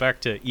yeah, back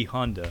to E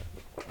Honda.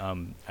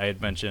 I had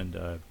mentioned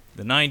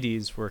the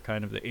 90s were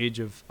kind of the age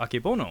of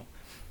Akebono,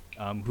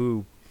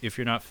 who, if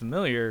you're not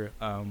familiar,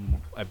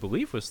 I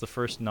believe was the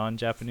first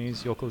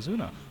non-Japanese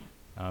Yokozuna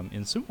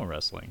in sumo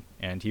wrestling.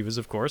 And he was,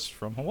 of course,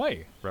 from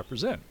Hawaii.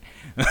 Represent.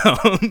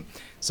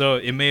 So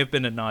it may have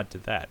been a nod to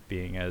that,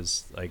 being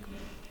as, like,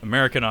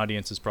 American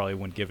audiences probably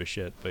wouldn't give a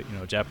shit, but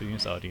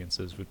Japanese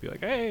audiences would be like,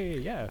 "Hey,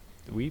 yeah,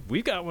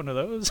 we got one of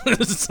those."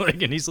 It's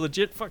like, and he's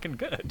legit fucking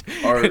good.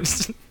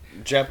 Is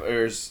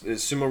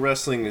sumo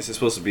wrestling, is it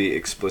supposed to be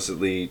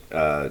explicitly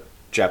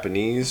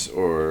Japanese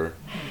or?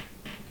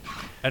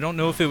 I don't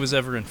know if it was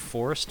ever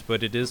enforced,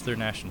 but it is their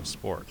national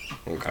sport.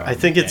 Okay. I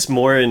think it's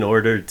more in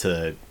order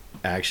to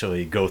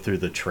actually go through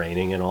the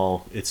training and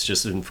all. It's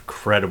just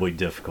incredibly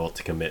difficult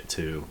to commit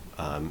to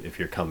if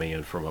you're coming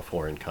in from a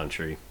foreign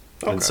country.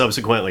 Okay. And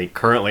subsequently,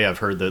 currently, I've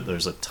heard that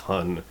there's a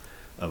ton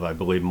of, I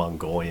believe,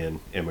 Mongolian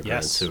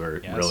immigrants who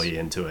are really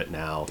into it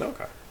now.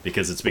 Okay.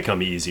 Because it's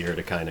become easier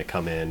to kind of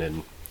come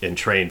in and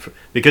train.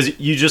 Because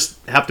you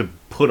just have to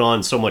put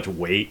on so much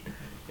weight,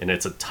 and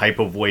it's a type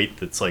of weight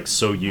that's like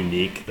so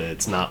unique that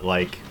it's not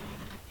like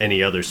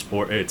any other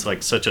sport. It's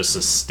like such a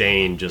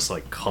sustained, just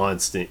like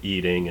constant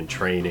eating and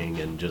training,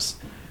 and just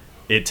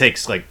it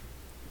takes like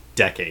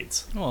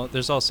decades. Well,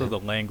 there's also the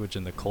language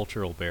and the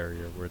cultural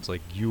barrier where it's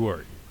like you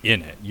are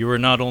in it. You are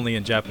not only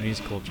in Japanese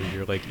culture,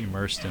 you're like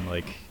immersed in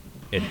like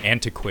an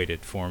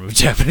antiquated form of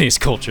Japanese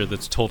culture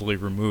that's totally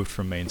removed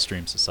from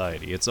mainstream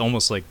society. It's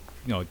almost like,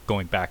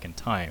 going back in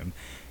time.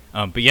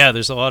 But yeah,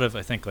 there's a lot of,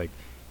 I think, like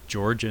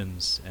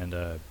Georgians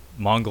and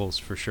Mongols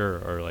for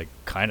sure are like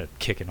kind of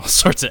kicking all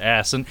sorts of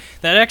ass, and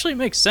that actually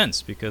makes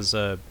sense because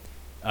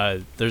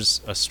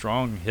there's a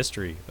strong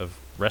history of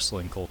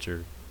wrestling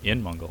culture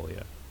in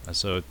Mongolia.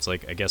 So it's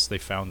like, I guess they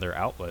found their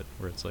outlet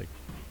where it's like,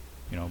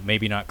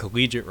 maybe not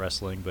collegiate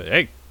wrestling, but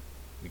hey,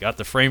 we got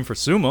the frame for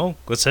sumo.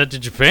 Let's head to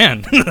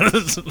Japan.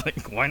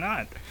 Like, why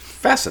not?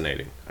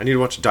 Fascinating. I need to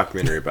watch a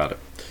documentary about it.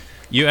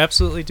 You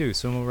absolutely do.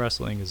 Sumo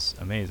wrestling is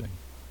amazing.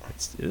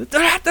 It's like,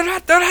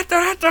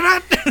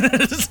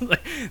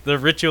 the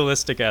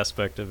ritualistic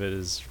aspect of it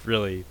is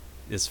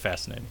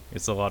fascinating.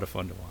 It's a lot of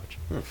fun to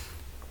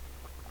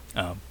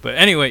watch. But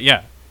anyway,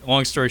 yeah.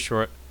 Long story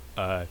short,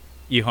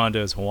 E Honda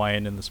is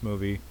Hawaiian in this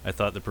movie. I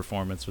thought the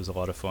performance was a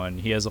lot of fun.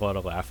 He has a lot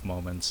of laugh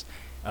moments.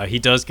 He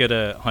does get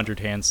a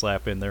 100-hand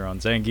slap in there on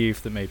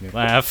Zangief that made me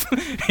laugh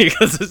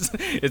because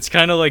it's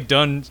kind of like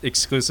done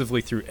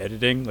exclusively through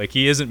editing. Like,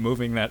 he isn't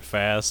moving that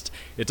fast.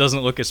 It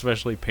doesn't look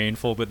especially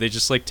painful, but they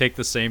just like take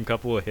the same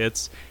couple of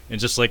hits and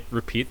just like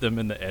repeat them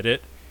in the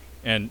edit,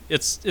 and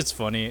it's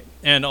funny.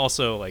 And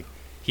also, like,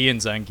 he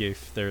and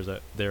Zangief,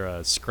 they're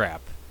a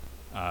scrap.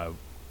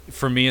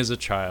 For me as a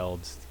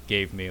child,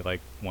 gave me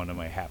like one of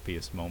my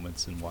happiest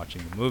moments in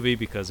watching the movie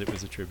because it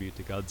was a tribute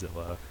to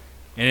Godzilla,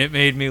 and it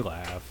made me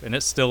laugh, and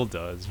it still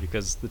does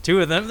because the two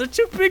of them, they're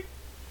two big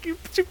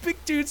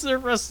dudes, they're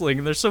wrestling,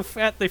 and they're so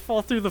fat they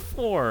fall through the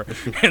floor,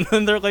 and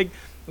then they're like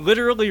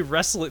literally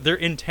wrestling. They're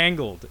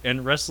entangled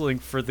and wrestling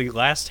for the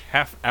last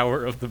half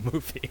hour of the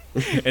movie,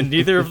 and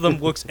neither of them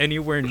looks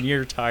anywhere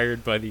near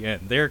tired by the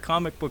end. They're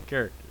comic book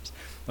characters,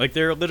 like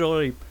they're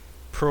literally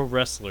pro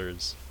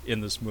wrestlers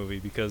in this movie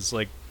because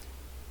like.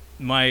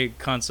 My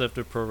concept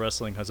of pro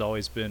wrestling has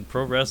always been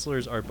pro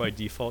wrestlers are by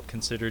default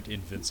considered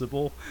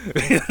invincible.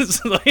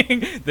 It's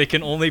like they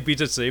can only be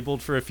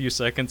disabled for a few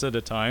seconds at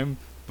a time,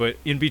 but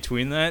in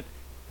between that,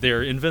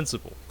 they're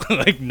invincible.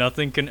 Like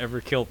nothing can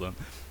ever kill them.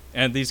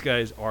 And these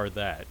guys are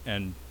that.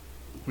 And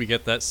we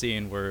get that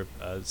scene where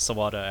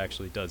Sawada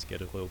actually does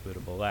get a little bit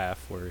of a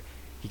laugh where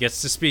he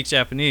gets to speak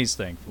Japanese,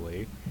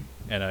 thankfully.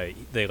 And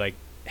they like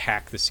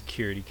hack the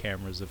security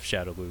cameras of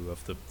Shadowloo,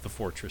 of the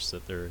fortress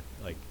that they're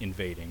like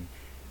invading.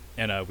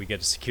 And we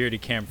get a security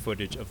cam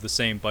footage of the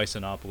same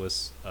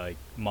Bisonopolis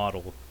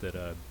model that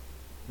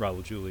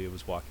Raul Julia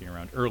was walking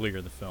around earlier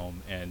in the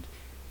film, and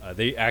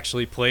they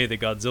actually play the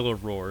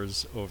Godzilla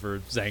roars over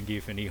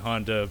Zangief and E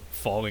Honda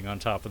falling on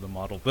top of the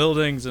model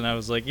buildings, and I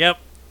was like, yep,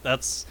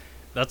 that's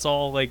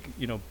all like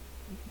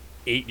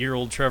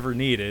 8-year-old Trevor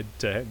needed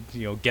to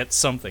get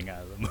something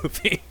out of the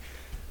movie.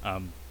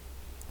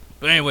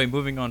 But anyway,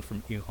 moving on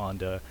from E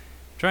Honda,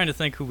 trying to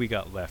think who we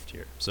got left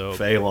here. So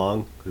Fei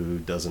Long, who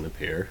doesn't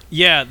appear.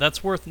 Yeah,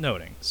 that's worth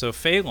noting. So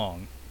Fei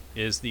Long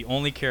is the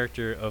only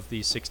character of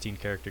the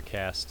 16-character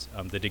cast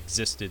that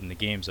existed in the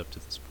games up to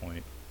this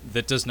point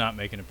that does not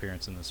make an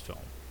appearance in this film.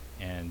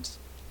 And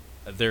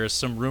there are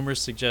some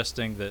rumors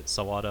suggesting that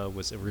Sawada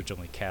was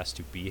originally cast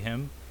to be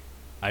him.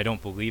 I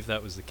don't believe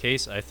that was the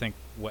case. I think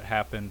what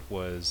happened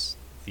was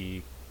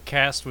the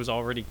cast was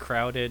already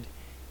crowded,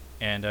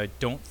 and I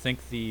don't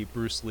think the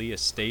Bruce Lee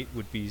estate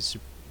would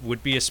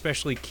be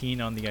especially keen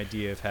on the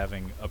idea of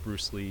having a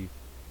Bruce Lee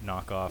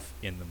knockoff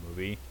in the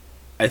movie.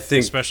 I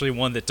think, especially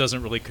one that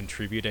doesn't really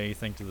contribute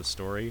anything to the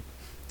story.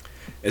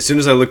 As soon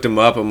as I looked him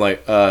up, I'm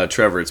like,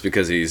 Trevor, it's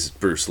because he's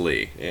Bruce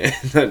Lee.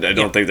 I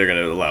don't think they're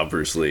going to allow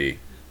Bruce Lee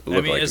to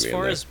look like him. As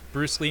far as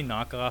Bruce Lee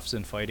knockoffs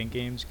in fighting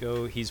games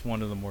go, he's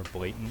one of the more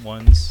blatant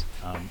ones,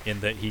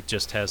 in that he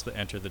just has the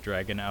Enter the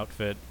Dragon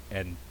outfit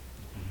and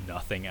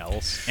nothing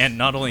else. And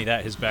not only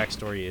that, his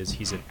backstory is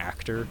he's an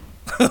actor.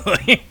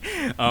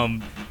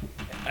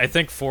 I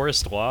think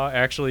Forrest Law,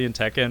 actually, in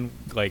Tekken,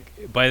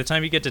 like, by the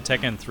time you get to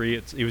Tekken 3,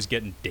 it was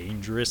getting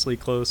dangerously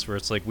close, where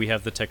it's like we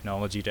have the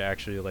technology to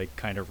actually, like,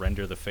 kind of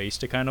render the face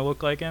to kind of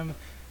look like him.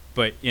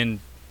 But in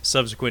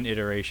subsequent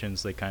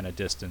iterations, they kind of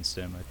distanced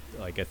him.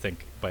 Like, I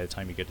think by the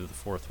time you get to the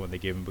fourth one, they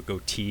gave him a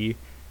goatee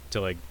to,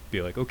 like,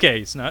 be like,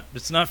 okay, it's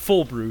not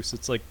full Bruce,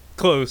 it's, like,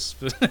 close.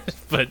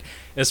 But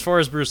as far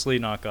as Bruce Lee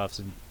knockoffs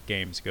in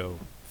games go,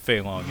 Fei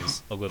Long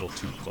is a little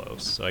too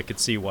close, so I could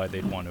see why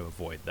they'd want to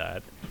avoid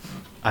that.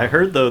 I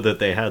heard, though, that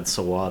they had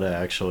Sawada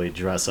actually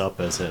dress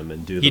up as him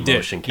and do the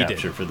motion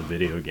capture for the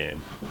video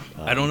game.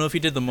 I don't know if he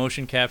did the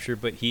motion capture,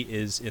 but he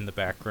is in the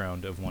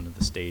background of one of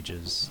the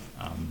stages,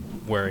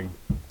 wearing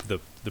the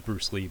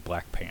Bruce Lee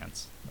black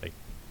pants. Like,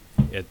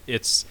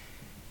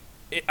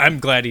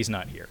 I'm glad he's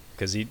not here,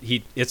 because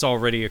it's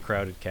already a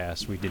crowded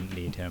cast. We didn't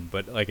need him,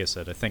 but like I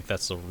said, I think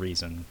that's the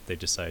reason they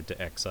decided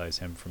to excise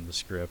him from the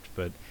script.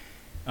 But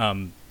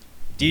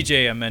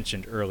DJ I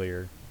mentioned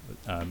earlier,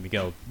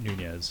 Miguel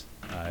Nunez,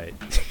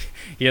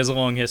 he has a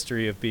long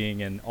history of being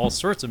in all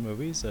sorts of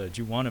movies,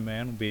 Juwanna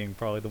Mann being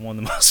probably the one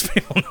that most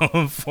people know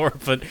him for,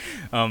 but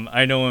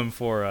I know him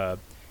for,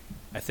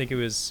 I think it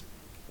was,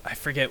 I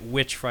forget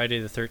which Friday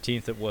the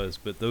 13th it was,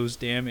 but those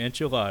damn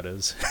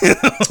enchiladas.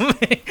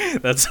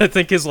 That's, I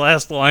think, his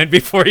last line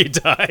before he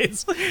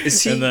dies.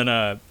 Is he? And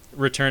then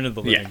Return of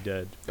the Living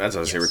Dead. That's what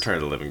I was saying, Return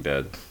of the Living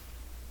Dead.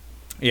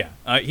 Yeah,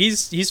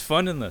 he's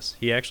fun in this.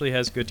 He actually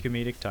has good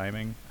comedic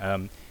timing.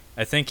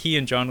 I think he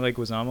and John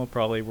Leguizamo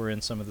probably were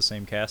in some of the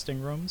same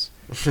casting rooms,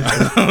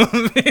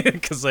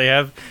 because they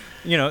have,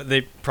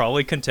 they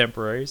probably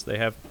contemporaries.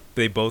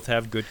 They both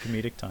have good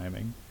comedic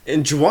timing.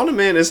 In Juwanna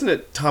Mann, isn't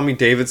it Tommy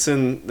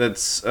Davidson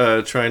that's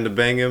trying to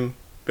bang him?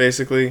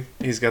 Basically,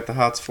 he's got the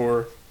hots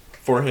for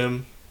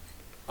him.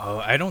 Oh,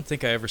 I don't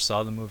think I ever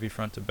saw the movie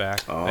front to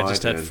back. Oh, I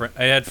just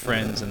I had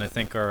friends, and I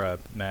think our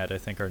Matt, I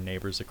think our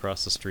neighbors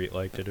across the street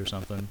liked it or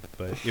something.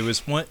 But it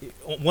was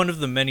one of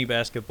the many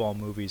basketball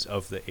movies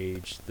of the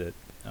age that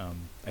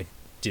I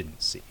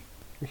didn't see.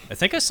 I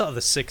think I saw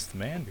The Sixth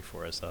Man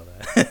before I saw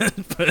that.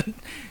 But,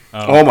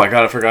 oh my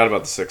god, I forgot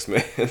about The Sixth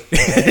Man.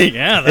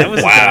 Yeah, that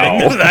was wow.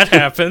 A thing. That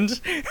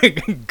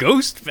happened.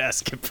 Ghost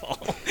basketball.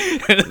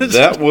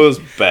 That was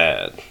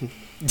bad.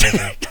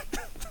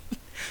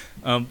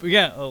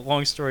 Yeah,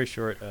 long story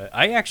short,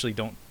 I actually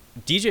don't.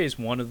 DJ is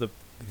one of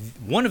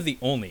the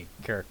only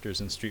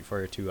characters in Street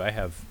Fighter 2 I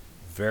have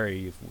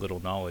very little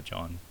knowledge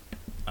on.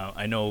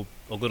 I know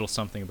a little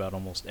something about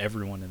almost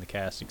everyone in the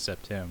cast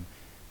except him.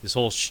 His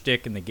whole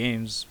shtick in the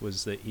games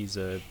was that he's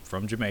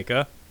from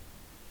Jamaica,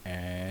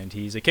 and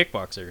he's a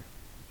kickboxer,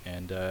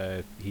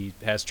 and he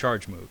has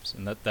charge moves,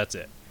 and that's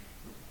it.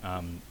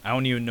 I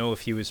don't even know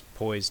if he was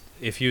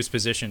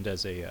positioned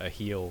as a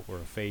heel or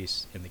a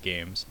face in the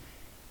games.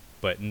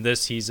 But in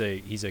this, he's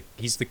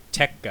the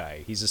tech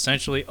guy. He's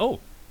essentially,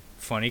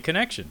 funny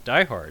connection,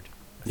 Die Hard,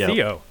 yep.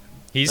 Theo.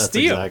 He's That's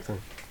Theo. Exactly.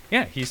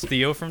 Yeah, he's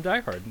Theo from Die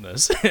Hard in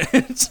this.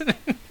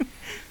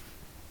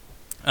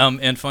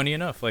 And funny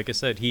enough, like I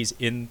said, he's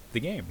in the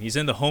game. He's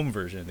in the home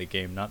version of the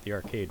game, not the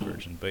arcade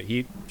version. But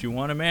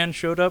Juwanna Mann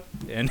showed up,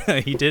 and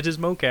he did his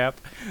mocap.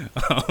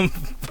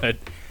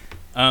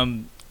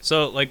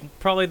 So like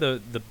probably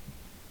the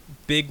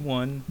big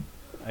one.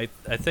 I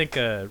think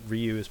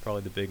Ryu is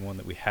probably the big one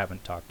that we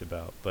haven't talked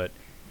about, but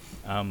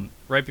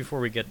right before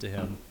we get to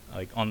him,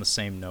 like on the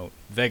same note,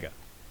 Vega.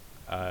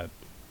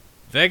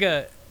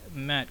 Vega,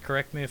 Matt,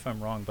 correct me if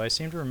I'm wrong, but I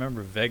seem to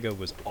remember Vega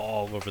was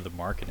all over the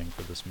marketing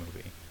for this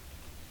movie.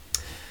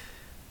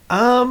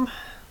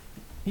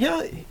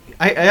 Yeah,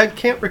 I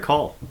can't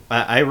recall.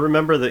 I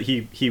remember that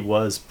he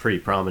was pretty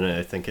prominent,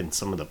 I think, in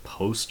some of the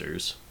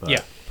posters. But,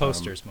 yeah,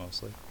 posters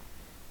mostly.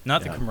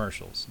 Not the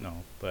commercials, no.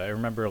 But I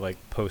remember like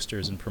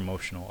posters and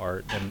promotional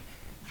art,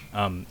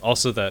 and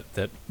also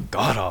that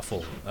god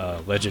awful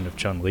Legend of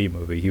Chun-Li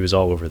movie. He was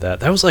all over that.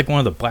 That was like one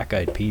of the Black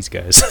Eyed Peas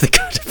guys.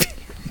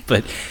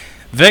 But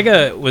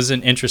Vega was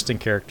an interesting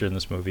character in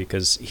this movie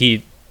because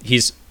he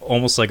he's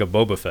almost like a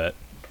Boba Fett,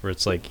 where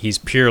it's like he's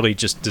purely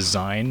just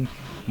design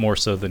more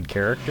so than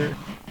character.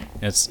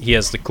 He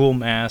has the cool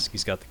mask,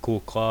 he's got the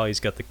cool claw, he's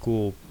got the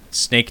cool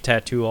snake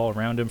tattoo all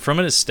around him. From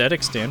an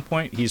aesthetic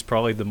standpoint, he's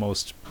probably the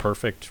most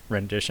perfect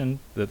rendition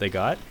that they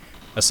got,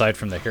 aside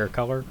from the hair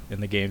color.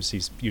 In the games,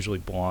 he's usually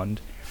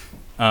blonde.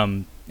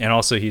 And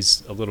also,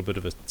 he's a little bit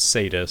of a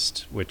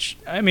sadist, which,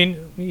 I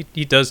mean,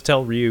 he does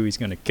tell Ryu he's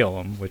going to kill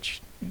him, which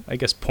I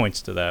guess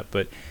points to that.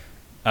 But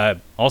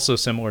also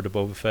similar to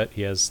Boba Fett,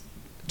 he has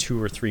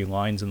 2 or 3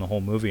 lines in the whole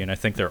movie, and I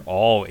think they're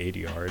all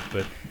ADR'd.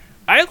 But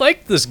I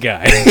liked this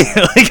guy.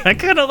 Like, I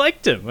kind of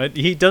liked him.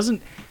 He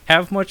doesn't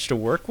have much to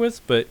work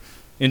with, but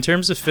in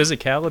terms of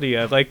physicality,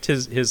 I liked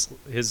his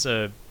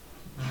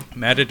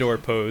matador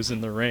pose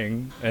in the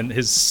ring and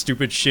his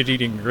stupid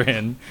shit-eating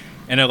grin,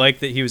 and I like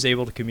that he was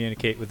able to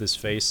communicate with his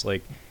face,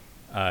 like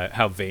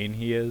how vain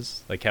he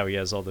is, like how he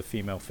has all the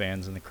female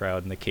fans in the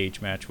crowd in the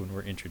cage match when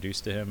we're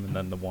introduced to him, and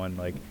then the one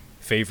like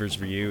favors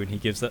Ryu and he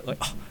gives that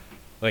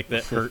like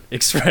that hurt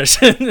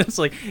expression. It's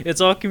like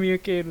it's all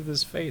communicated with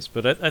his face,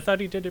 but I thought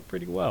he did it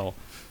pretty well.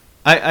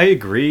 I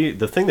agree.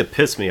 The thing that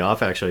pissed me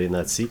off actually in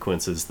that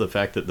sequence is the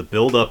fact that the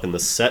build-up and the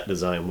set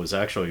design was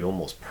actually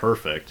almost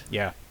perfect.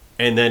 Yeah.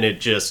 And then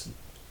it just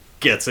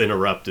gets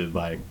interrupted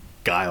by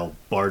Guile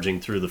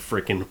barging through the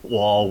freaking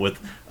wall with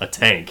a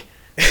tank.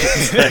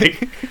 It's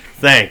like,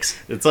 thanks.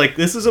 It's like,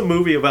 this is a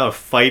movie about a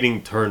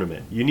fighting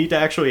tournament. You need to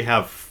actually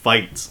have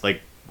fights, like,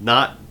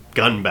 not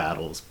gun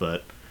battles,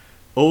 but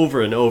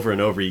over and over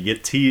and over you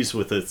get teased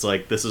with it's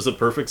like, this is a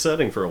perfect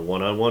setting for a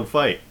one-on-one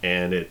fight,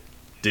 and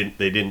they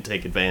didn't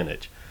take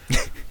advantage.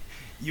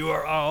 You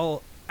are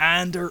all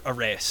under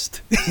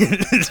arrest.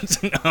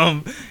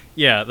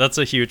 Yeah, that's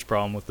a huge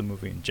problem with the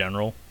movie in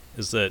general,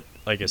 is that,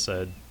 like I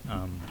said,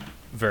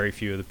 very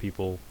few of the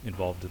people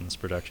involved in this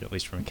production, at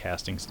least from a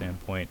casting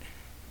standpoint,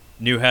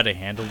 knew how to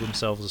handle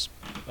themselves,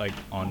 like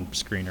on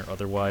screen or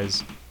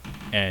otherwise.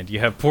 And you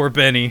have poor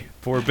Benny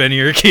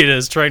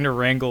Urquidez trying to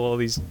wrangle all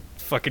these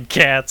fucking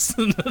cats.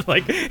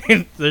 Like,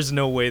 there's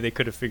no way they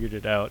could have figured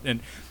it out.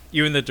 And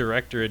even the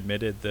director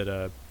admitted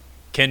that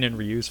Ken and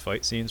Ryu's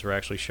fight scenes were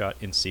actually shot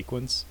in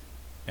sequence.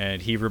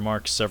 And he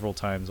remarked several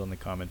times on the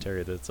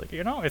commentary that it's like,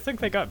 I think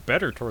they got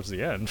better towards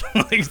the end.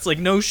 Like, it's like,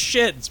 no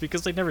shit. It's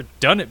because they've never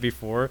done it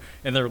before,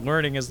 and they're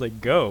learning as they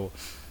go.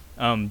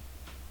 But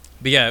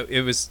yeah,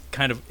 it was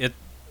it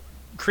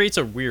creates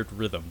a weird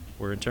rhythm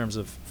where in terms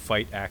of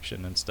fight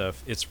action and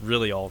stuff, it's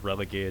really all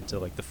relegated to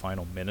like the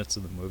final minutes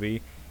of the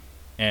movie.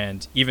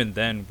 And even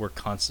then, we're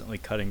constantly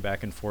cutting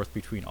back and forth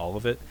between all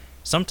of it.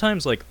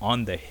 Sometimes, like,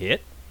 on the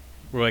hit,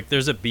 where like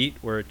there's a beat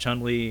where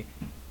Chun-Li...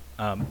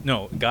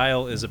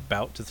 Guile is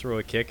about to throw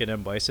a kick at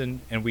M.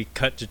 Bison, and we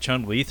cut to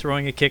Chun-Li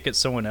throwing a kick at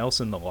someone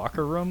else in the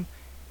locker room,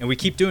 and we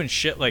keep doing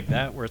shit like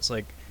that where it's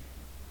like,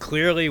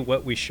 clearly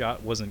what we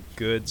shot wasn't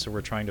good, so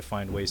we're trying to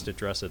find ways to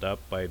dress it up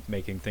by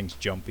making things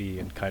jumpy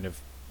and kind of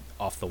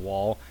off the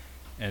wall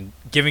and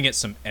giving it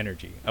some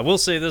energy. I will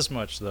say this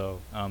much,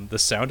 though. The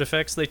sound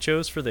effects they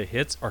chose for the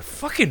hits are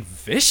fucking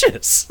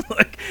vicious.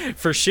 Like,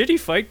 for shitty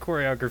fight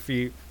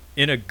choreography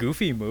in a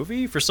goofy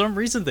movie, for some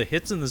reason the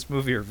hits in this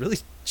movie are really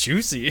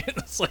juicy.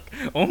 It's like,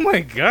 oh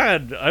my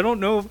god, I don't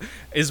know,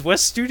 is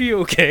West Studio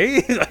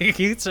okay? Like,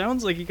 he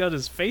sounds like he got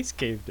his face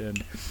caved in.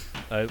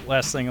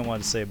 Last thing I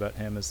want to say about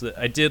him is that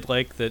I did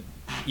like that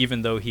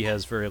even though he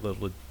has very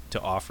little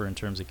to offer in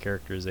terms of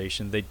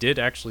characterization, they did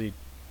actually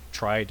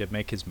try to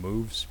make his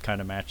moves kind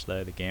of match that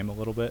of the game a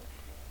little bit.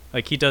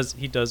 Like, he does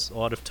a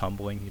lot of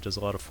tumbling, he does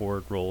a lot of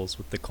forward rolls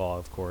with the claw,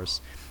 of course.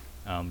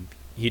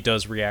 He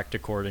does react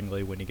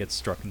accordingly when he gets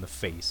struck in the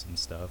face and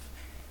stuff.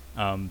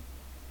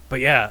 But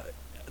yeah,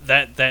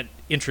 that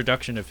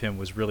introduction of him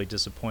was really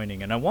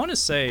disappointing. And I want to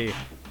say,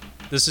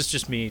 this is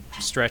just me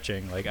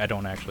stretching, like I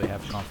don't actually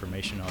have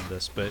confirmation on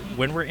this, but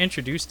when we're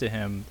introduced to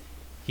him,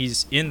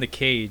 he's in the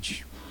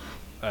cage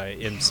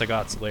in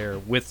Sagat's lair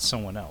with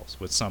someone else,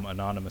 with some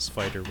anonymous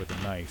fighter with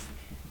a knife.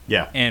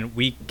 Yeah. And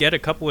we get a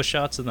couple of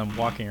shots of them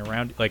walking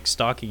around, like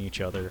stalking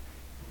each other.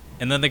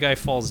 And then the guy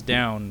falls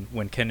down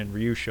when Ken and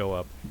Ryu show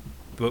up.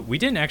 But we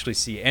didn't actually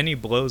see any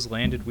blows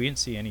landed. We didn't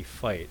see any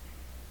fight.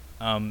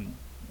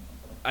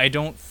 I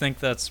don't think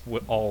that's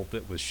all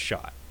that was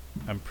shot.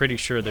 I'm pretty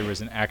sure there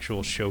was an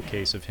actual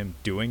showcase of him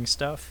doing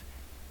stuff.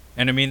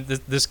 And I mean,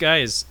 this guy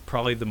is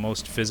probably the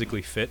most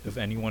physically fit of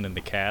anyone in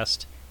the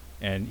cast.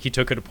 And he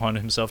took it upon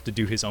himself to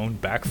do his own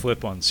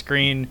backflip on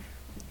screen.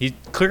 He's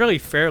clearly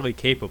fairly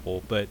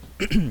capable, but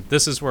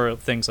this is where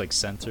things like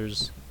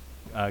censors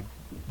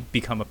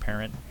become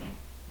apparent.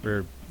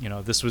 Where,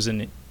 this was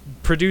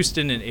produced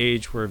in an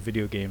age where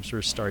video games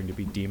were starting to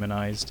be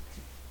demonized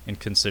and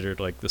considered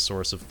like the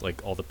source of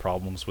like all the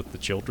problems with the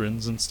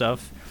children's and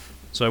stuff.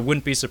 So I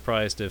wouldn't be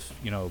surprised if,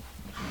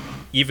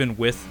 even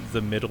with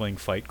the middling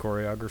fight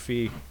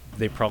choreography,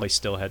 they probably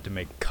still had to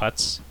make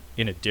cuts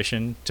in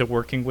addition to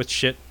working with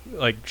shit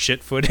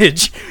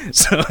footage.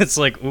 So it's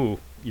like, ooh,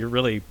 you're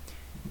really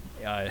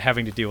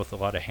having to deal with a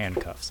lot of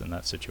handcuffs in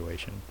that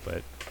situation.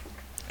 But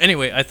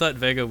anyway, I thought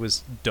Vega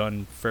was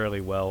done fairly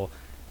well,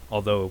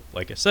 although,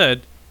 like I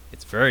said,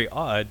 it's very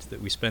odd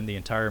that we spend the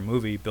entire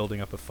movie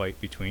building up a fight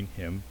between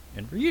him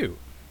and Ryu.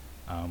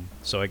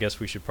 So I guess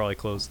we should probably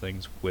close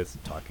things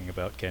with talking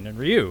about Ken and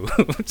Ryu.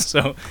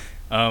 So,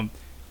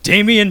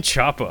 Damien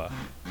Chapa.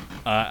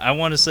 I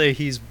want to say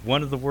he's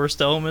one of the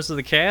worst elements of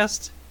the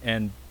cast,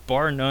 and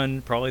bar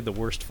none, probably the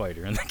worst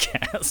fighter in the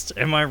cast.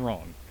 Am I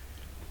wrong?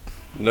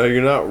 No,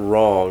 you're not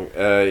wrong.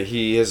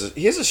 He has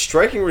a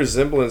striking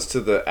resemblance to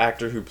the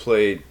actor who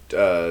played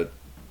Johnny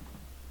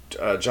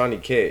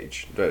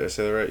Cage. Did I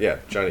say that right? Yeah,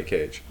 Johnny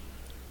Cage.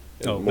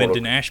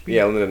 Lyndon Ashby?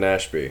 Yeah, Lyndon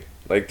Ashby.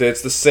 Like,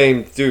 it's the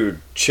same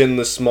dude.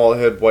 Chinless, small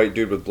head, white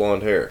dude with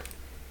blonde hair.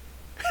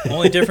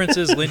 Only difference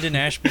is Lyndon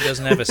Ashby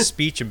doesn't have a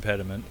speech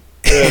impediment.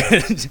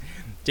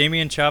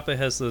 Damien Chapa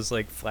has those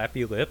like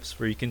flappy lips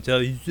where you can tell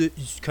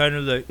he's kind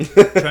of like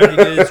trying to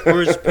get his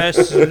words past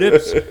his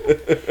lips.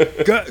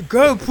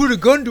 Go put a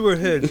gun to her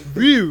head.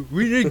 Ryu,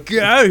 we need to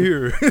get out of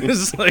here.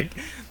 It's like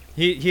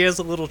he has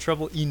a little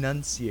trouble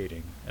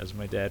enunciating, as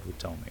my dad would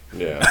tell me.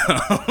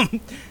 Yeah.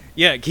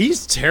 Yeah,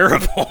 he's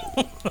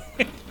terrible.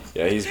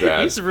 Yeah, he's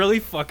bad. He's really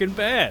fucking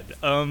bad.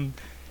 And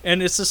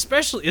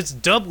it's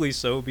doubly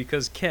so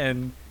because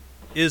Ken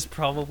is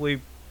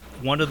probably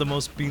one of the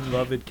most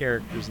beloved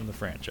characters in the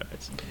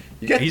franchise.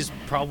 He's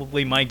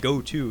probably my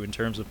go-to in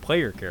terms of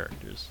player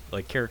characters,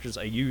 like characters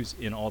I use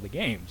in all the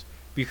games,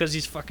 because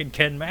he's fucking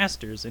Ken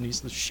Masters and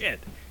he's the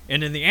shit.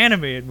 And in the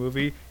animated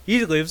movie,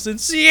 he lives in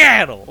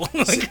Seattle.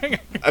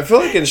 I feel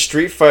like in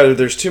Street Fighter,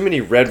 there's too many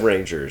Red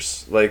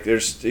Rangers. Like,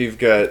 you've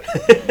got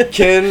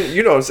Ken,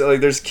 you know what I'm saying?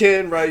 Like, there's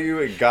Ken,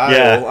 Ryu, and Guile.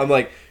 Yeah. I'm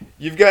like,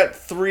 you've got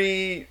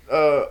 3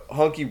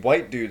 hunky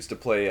white dudes to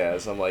play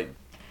as. I'm like,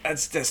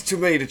 that's too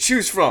many to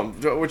choose from.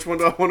 Which one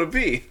do I want to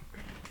be?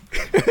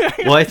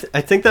 Well,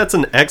 I think that's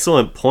an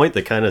excellent point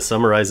that kind of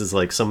summarizes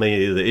like so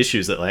many of the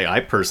issues that like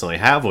I personally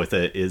have with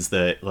it, is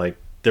that like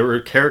there were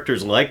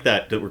characters like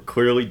that were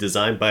clearly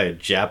designed by a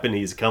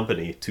Japanese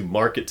company to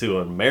market to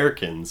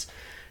Americans,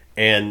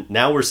 and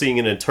now we're seeing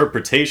an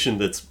interpretation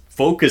that's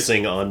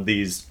focusing on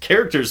these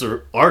characters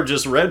are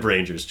just Red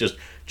Rangers, just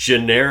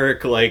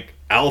generic like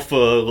alpha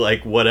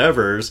like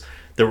whatevers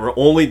that were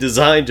only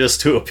designed just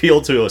to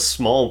appeal to a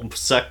small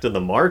sect of the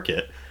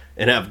market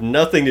and have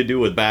nothing to do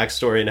with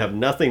backstory and have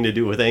nothing to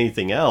do with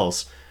anything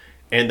else.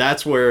 And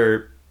that's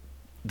where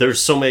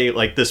there's so many,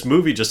 like, this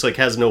movie just like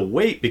has no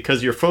weight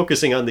because you're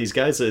focusing on these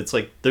guys that it's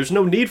like there's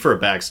no need for a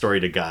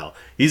backstory to Guile.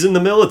 He's in the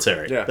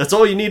military. Yeah. That's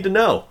all you need to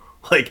know.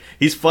 Like,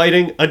 he's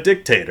fighting a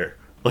dictator.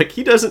 Like,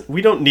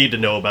 we don't need to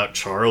know about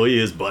Charlie,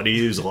 his buddy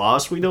who's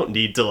lost. We don't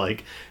need to,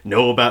 like,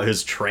 know about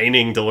his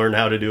training to learn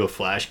how to do a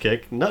flash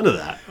kick. None of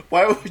that.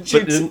 Why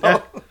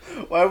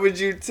would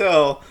you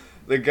tell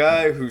the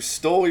guy who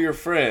stole your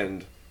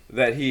friend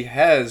that he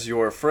has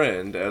your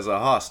friend as a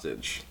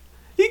hostage?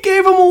 He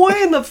gave him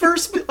away in the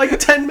first, like,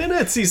 10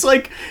 minutes. He's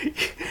like,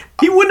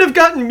 he wouldn't have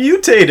gotten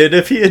mutated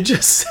if he had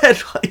just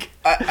said, like...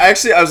 I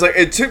was like,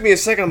 it took me a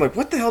second. I'm like,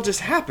 what the hell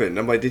just happened?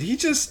 I'm like, did he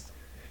just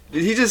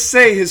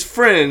say his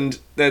friend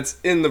that's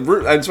in the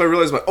room? And so I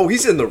realized, like, oh,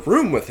 he's in the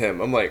room with him.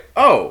 I'm like,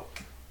 oh,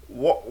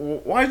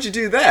 why'd you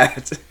do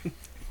that?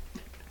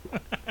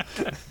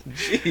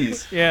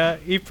 Jeez. Yeah,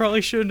 he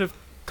probably shouldn't have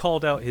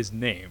called out his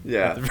name.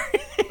 Yeah.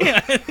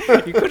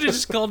 You could have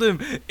just called him,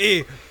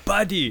 hey,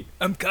 buddy,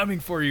 I'm coming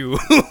for you.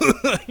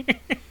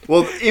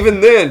 Well,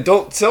 even then,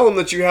 don't tell him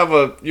that you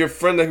have your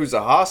friend who's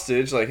a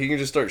hostage. Like, he can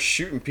just start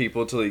shooting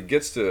people until he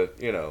gets to,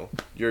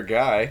 your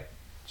guy.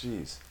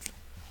 Jeez.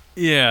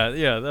 Yeah,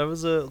 that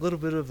was a little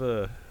bit of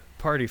a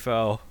party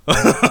foul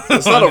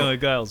on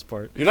Guile's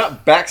part. You're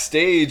not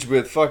backstage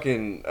with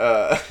fucking...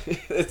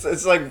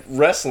 it's like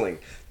wrestling.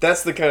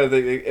 That's the kind of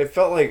thing... It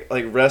felt like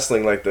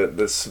wrestling, like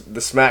the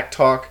smack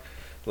talk.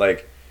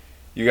 Like,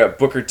 you got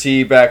Booker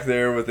T back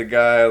there with the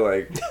guy,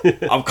 like,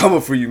 I'm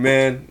coming for you,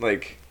 man.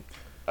 Like,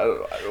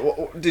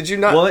 did you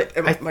not... Well,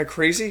 am I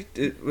crazy?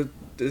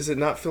 Does it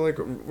not feel like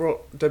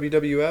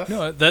WWF?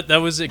 No, that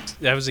was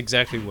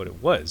exactly what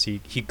it was.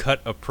 He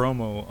cut a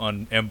promo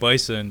on M.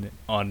 Bison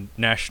on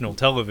national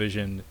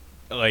television.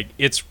 Like,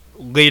 it's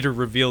later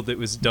revealed it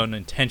was done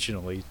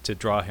intentionally to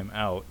draw him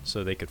out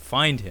so they could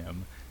find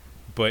him.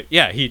 But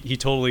yeah, he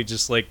totally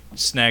just like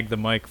snagged the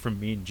mic from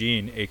Mean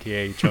Gene,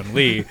 aka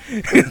Chun-Li.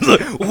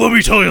 Like, let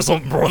me tell you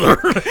something, brother.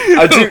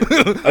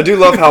 I do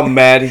love how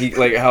mad he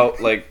how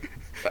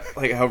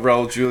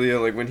Raul Julia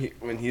when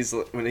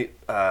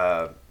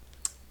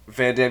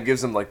Van Damme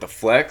gives him like the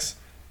flex,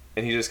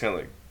 and he just kind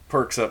of like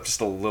perks up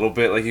just a little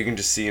bit. Like, you can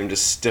just see him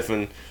just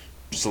stiffen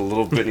just a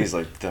little bit, and he's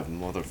like, that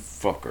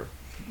motherfucker.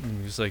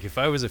 He's like, if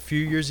I was a few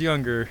years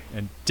younger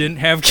and didn't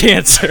have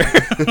cancer,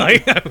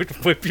 like, I would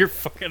whip your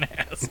fucking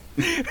ass.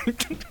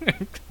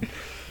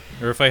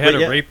 Or if I had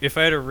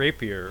a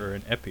rapier or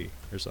an epi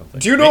or something.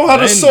 Do you know how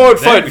to sword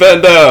fight,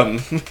 Van Damme?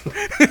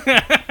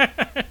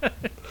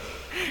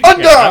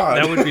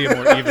 That would be a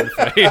more even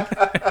fight.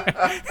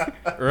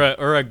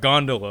 or a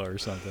gondola or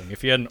something,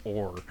 if you had an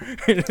oar.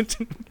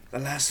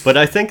 But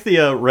I think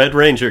the Red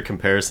Ranger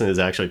comparison is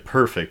actually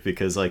perfect,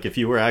 because like if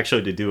you were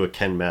actually to do a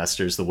Ken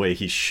Masters the way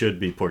he should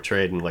be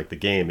portrayed in like the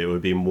game, it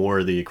would be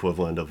more the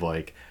equivalent of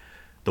like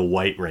the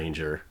White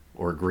Ranger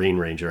or Green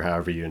Ranger,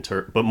 however you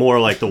interpret, but more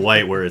like the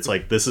white, where it's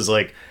like this is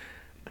like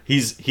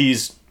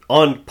he's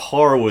on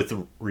par with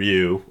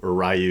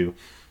Ryu,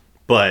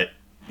 but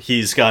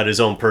he's got his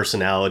own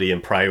personality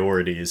and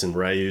priorities, and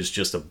Ryu's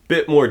just a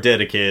bit more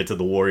dedicated to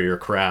the warrior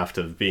craft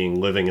of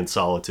living in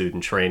solitude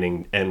and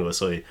training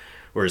endlessly,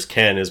 whereas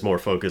Ken is more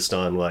focused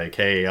on like,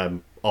 hey,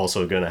 I'm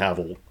also going to have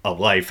a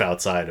life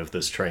outside of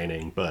this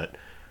training, but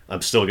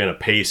I'm still going to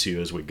pace you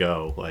as we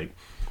go. Like,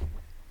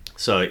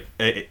 so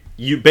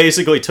you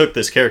basically took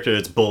this character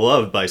that's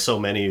beloved by so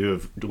many who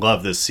have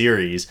loved this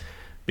series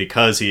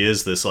because he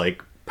is this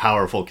like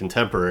powerful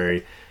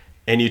contemporary,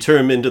 and you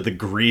turn him into the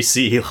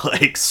greasy,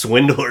 like,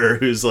 swindler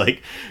who's,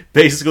 like,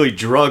 basically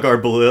drug our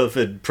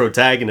beloved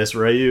protagonist,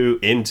 Ryu,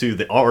 into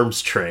the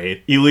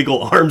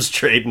illegal arms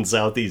trade in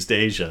Southeast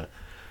Asia.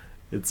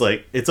 It's,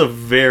 like, it's a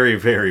very,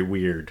 very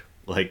weird,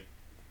 like,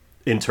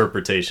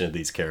 interpretation of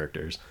these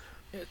characters.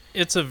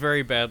 It's a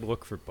very bad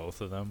look for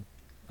both of them,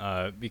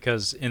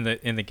 because in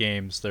the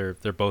games, they're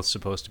both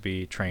supposed to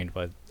be trained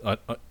by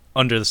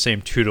under the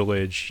same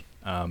tutelage.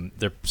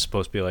 They're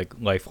supposed to be, like,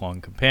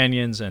 lifelong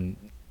companions, and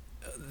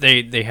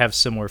they have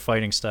similar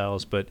fighting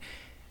styles, but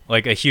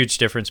like a huge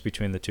difference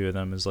between the two of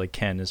them is like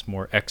Ken is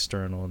more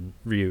external and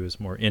Ryu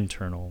is more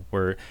internal,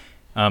 where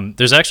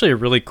there's actually a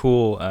really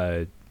cool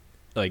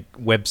like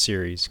web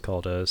series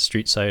called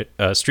Street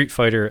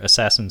Fighter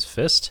Assassin's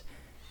Fist.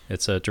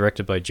 It's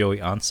directed by Joey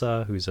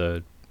Ansah, who's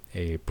a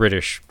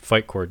British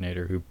fight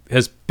coordinator who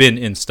has been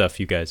in stuff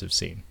you guys have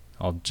seen.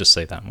 I'll just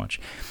say that much.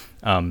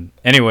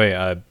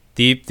 Anyway,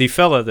 the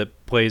fella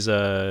that plays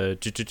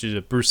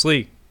Bruce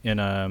Lee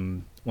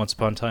in Once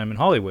Upon a Time in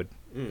Hollywood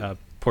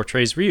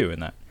portrays Ryu in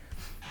that.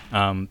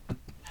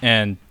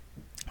 And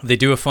they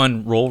do a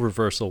fun role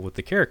reversal with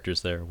the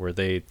characters there, where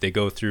they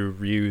go through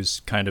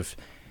Ryu's kind of,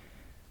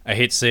 I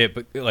hate to say it,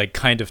 but like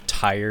kind of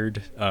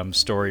tired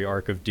story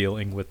arc of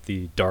dealing with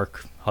the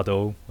dark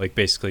Hado, like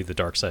basically the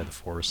dark side of the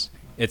Force.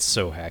 It's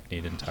so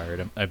hackneyed and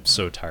tired. I'm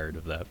so tired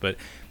of that. But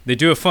they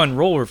do a fun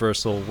role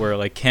reversal where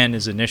like Ken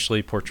is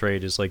initially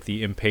portrayed as like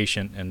the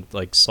impatient and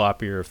like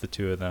sloppier of the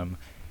two of them.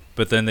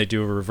 But then they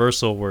do a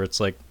reversal where it's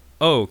like,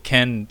 oh,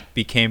 Ken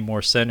became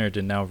more centered,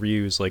 and now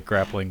Ryu's like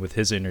grappling with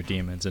his inner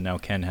demons, and now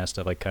Ken has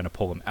to like kind of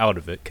pull him out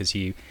of it because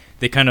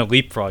they kind of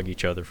leapfrog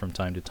each other from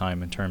time to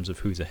time in terms of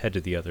who's ahead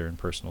of the other in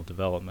personal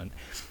development.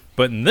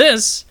 But in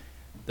this,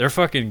 they're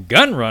fucking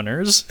gun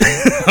runners,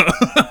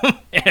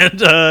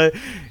 and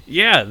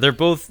yeah, they're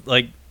both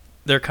like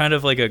they're kind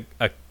of like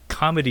a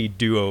comedy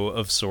duo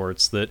of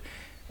sorts that.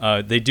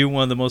 They do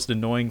one of the most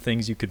annoying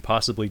things you could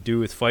possibly do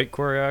with fight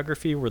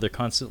choreography, where they're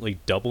constantly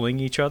doubling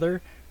each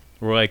other,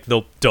 where like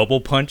they'll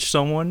double punch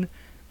someone,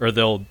 or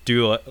they'll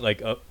do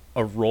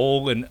a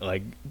roll and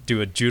like do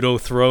a judo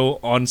throw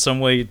on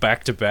somebody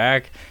back to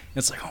back.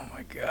 It's like, oh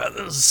my god,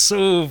 this is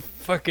so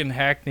fucking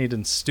hackneyed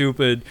and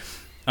stupid.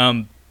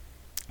 But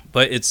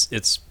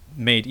it's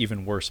made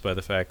even worse by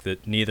the fact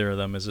that neither of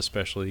them is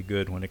especially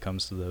good when it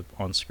comes to the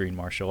on-screen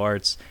martial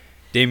arts.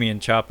 Damian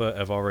Chapa,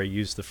 I've already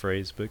used the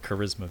phrase, but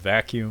charisma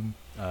vacuum.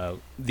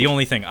 The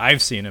only thing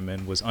I've seen him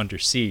in was Under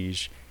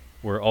Siege,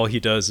 where all he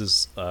does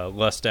is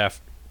lust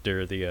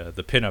after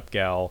the pinup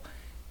gal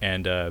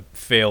and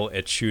fail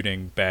at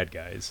shooting bad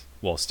guys,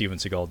 while Steven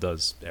Seagal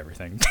does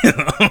everything.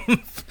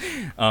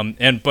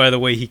 And by the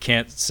way, he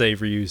can't say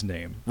Ryu's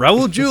name.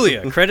 Raul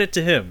Julia, credit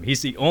to him.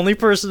 He's the only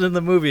person in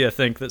the movie, I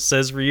think, that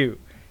says Ryu.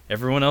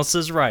 Everyone else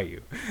says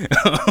Ryu.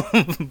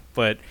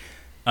 But...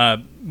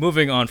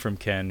 moving on from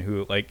Ken,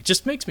 who like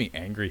just makes me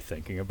angry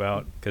thinking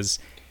about, because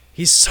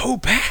he's so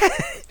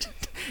bad.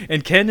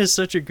 And Ken is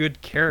such a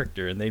good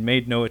character, and they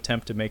made no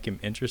attempt to make him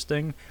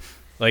interesting.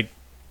 Like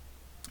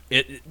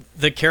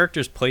the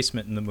character's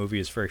placement in the movie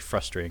is very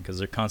frustrating because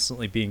they're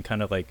constantly being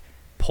kind of like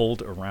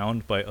pulled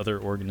around by other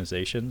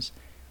organizations.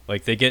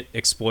 Like they get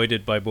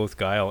exploited by both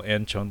Guile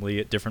and Chun-Li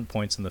at different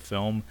points in the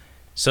film,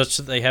 such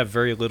that they have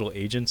very little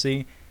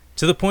agency.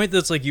 To the point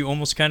that's like you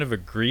almost kind of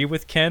agree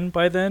with Ken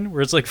by then,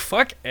 where it's like,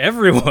 fuck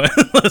everyone.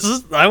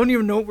 I don't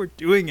even know what we're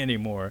doing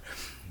anymore.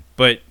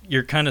 But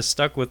you're kind of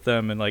stuck with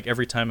them, and like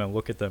every time I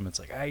look at them, it's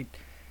like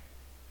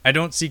I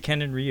don't see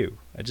Ken and Ryu.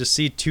 I just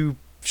see two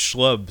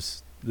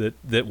schlubs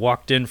that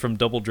walked in from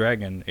Double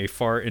Dragon, a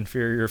far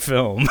inferior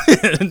film.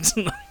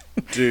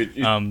 Dude,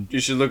 you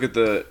should look at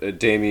the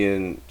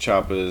Damian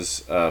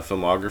Chapa's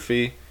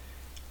filmography.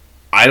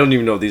 I don't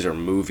even know if these are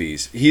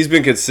movies. He's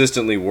been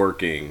consistently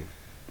working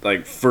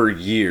like for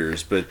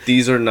years, but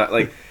these are not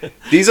like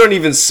these aren't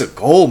even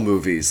Seagal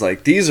movies.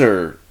 Like these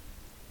are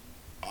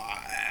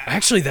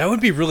actually, that would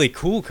be really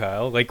cool,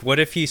 Kyle. Like, what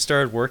if he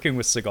started working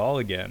with Seagal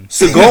again?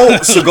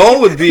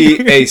 Seagal would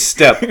be a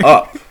step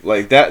up.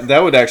 Like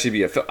that would actually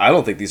be a film. I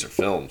don't think these are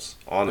films,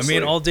 honestly. I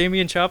mean, all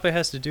Damian Chapa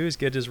has to do is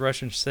get his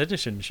Russian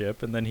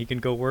citizenship, and then he can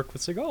go work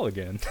with Seagal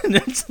again.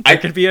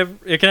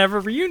 It can have a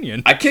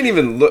reunion. I can't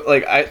even look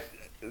like I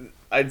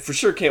for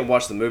sure can't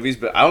watch the movies,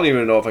 but I don't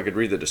even know if I could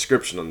read the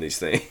description on these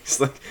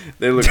things. Like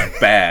they look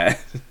bad.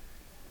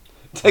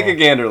 Take a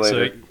gander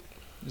later.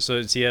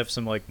 So does he have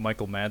some like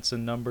Michael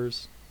Madsen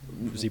numbers?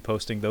 Was he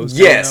posting those?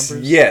 Yes,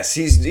 numbers? yes.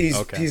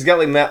 Okay. He's got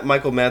like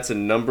Michael Madsen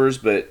numbers,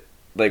 but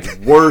like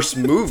worse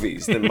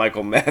movies than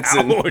Michael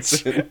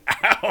Madsen.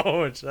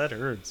 Ouch, that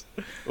hurts.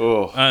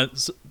 Oh,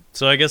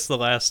 So I guess the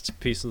last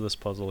piece of this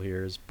puzzle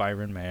here is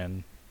Byron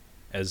Mann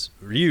as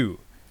Ryu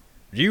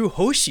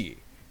Hoshi.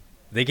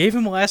 They gave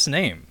him a last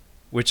name,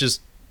 which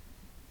is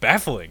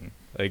baffling.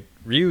 Like,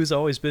 Ryu's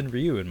always been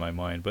Ryu in my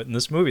mind, but in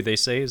this movie they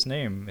say his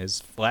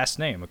last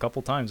name a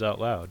couple times out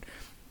loud.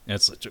 And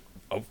it's like,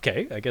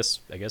 okay, I guess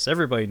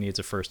everybody needs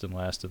a first and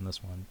last in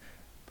this one.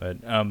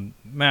 But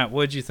Matt,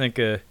 what did you think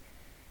of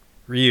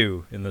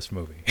Ryu in this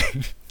movie?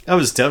 I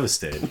was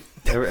devastated.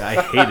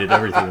 I hated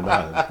everything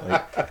about him.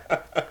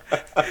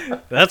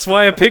 Like, that's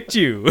why I picked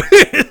you.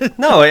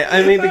 no,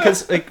 I mean,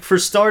 because like for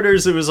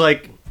starters, it was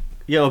like,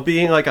 you know,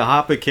 being like a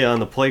Hoppa kid on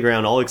the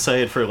playground, all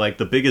excited for like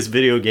the biggest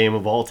video game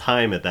of all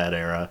time at that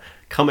era,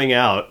 coming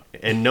out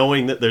and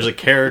knowing that there's a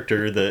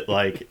character that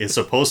like is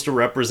supposed to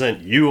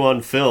represent you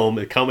on film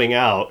and coming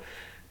out,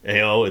 you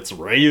know, it's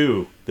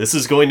Ryu. This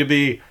is going to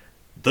be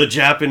the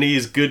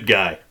Japanese good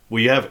guy.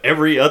 We have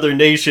every other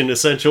nation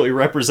essentially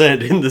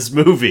represented in this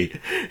movie.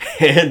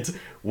 And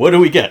what do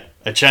we get?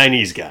 A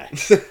Chinese guy.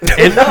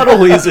 And not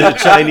only is it a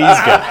Chinese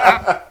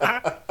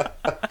guy,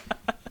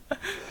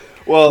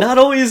 well, not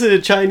only is it a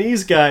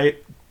Chinese guy,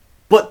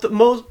 but the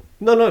most...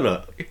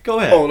 No. Go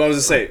ahead. Oh, and I was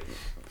just saying,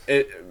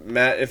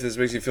 Matt, if this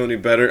makes you feel any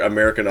better,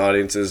 American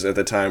audiences at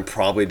the time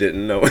probably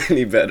didn't know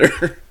any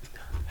better.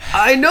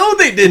 I know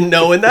they didn't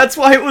know, and that's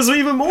why it was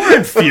even more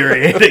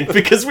infuriating.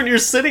 Because when you're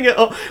sitting at,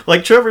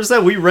 like Trevor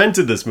said, we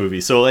rented this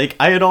movie, so like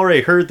I had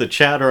already heard the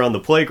chatter on the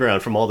playground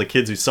from all the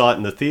kids who saw it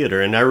in the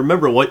theater, and I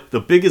remember what the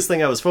biggest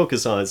thing I was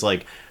focused on is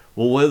like,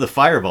 well, what do the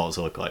fireballs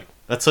look like?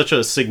 That's such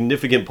a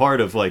significant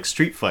part of like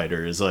Street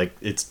Fighter is like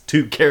it's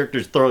two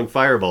characters throwing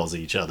fireballs at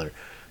each other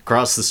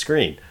across the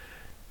screen,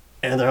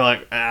 and they're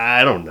like,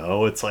 I don't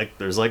know, it's like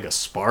there's like a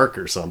spark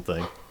or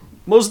something.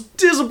 Most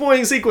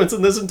disappointing sequence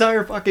in this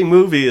entire fucking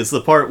movie is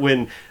the part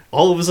when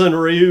all of a sudden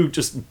Ryu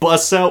just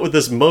busts out with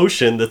this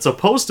motion that's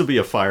supposed to be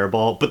a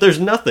fireball, but there's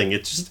nothing.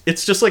 It's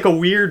just like a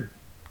weird,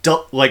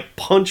 like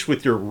punch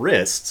with your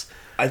wrists.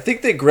 I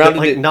think they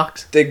grounded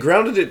They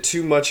grounded it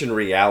too much in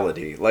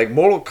reality. Like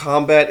Mortal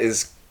Kombat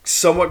is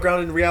somewhat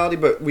grounded in reality,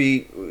 but we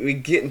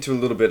get into a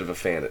little bit of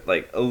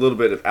a little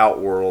bit of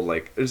Outworld.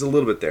 Like there's a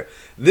little bit there.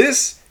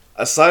 This,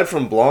 aside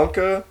from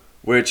Blanca,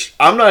 which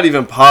I'm not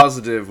even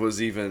positive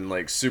was even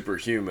like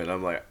superhuman.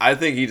 I'm like, I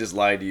think he just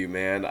lied to you,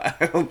 man.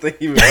 I don't think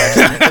he was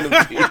actually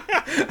gonna be.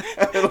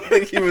 I don't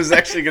think he was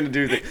actually gonna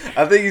do things.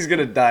 I think he's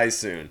gonna die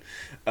soon.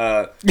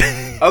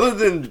 Other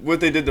than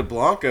what they did to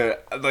Blanca,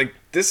 like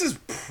this is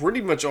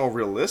pretty much all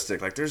realistic.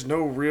 Like there's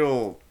no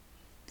real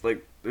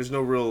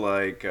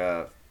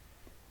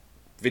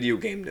video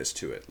gameness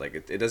to it. Like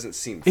it doesn't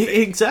seem fake.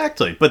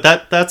 Exactly. But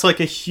that's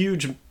like a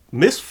huge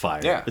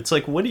misfire. Yeah. It's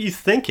like, what are you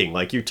thinking?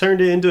 Like you turned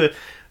it into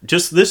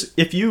just this.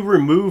 If you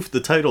remove the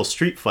title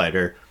Street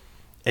Fighter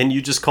and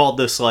you just called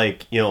this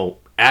like, you know,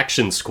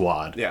 Action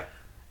Squad, yeah,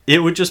 it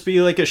would just be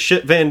like a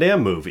shit Van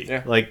Damme movie.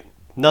 Yeah. Like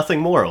nothing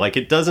more. Like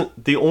it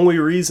doesn't. The only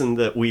reason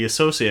that we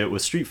associate it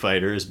with Street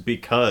Fighter is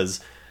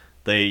because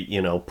they,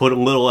 you know, put a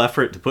little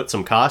effort to put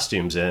some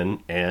costumes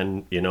in,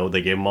 and you know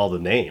they gave them all the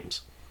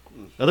names.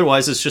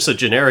 Otherwise, it's just a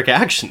generic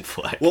action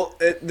flick. Well,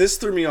 this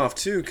threw me off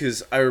too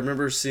because I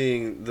remember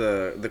seeing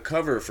the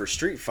cover for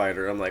Street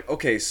Fighter. I'm like,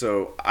 okay,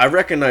 so I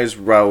recognize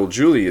Raul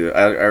Julia.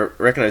 I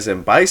recognize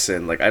M.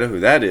 Bison. Like I know who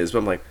that is, but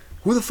I'm like,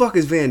 who the fuck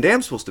is Van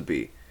Damme supposed to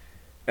be?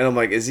 And I'm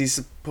like, is he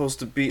supposed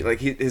to be like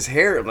his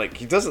hair? I'm like,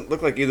 he doesn't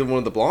look like either one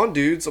of the blonde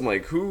dudes. I'm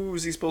like, who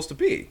is he supposed to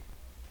be?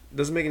 It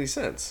doesn't make any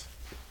sense.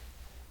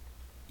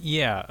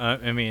 Yeah,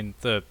 I mean,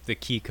 the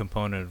key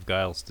component of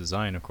Guile's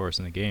design, of course,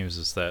 in the games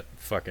is that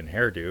fucking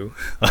hairdo.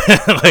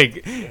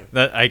 Like,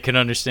 that I can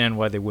understand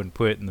why they wouldn't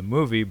put it in the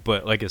movie,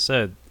 but like I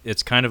said,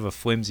 it's kind of a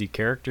flimsy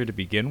character to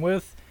begin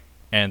with,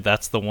 and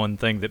that's the one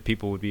thing that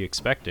people would be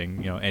expecting,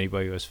 you know,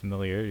 anybody who has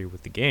familiarity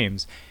with the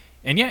games.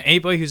 And yeah,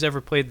 anybody who's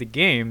ever played the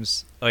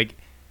games, like,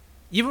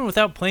 even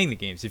without playing the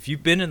games, if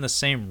you've been in the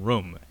same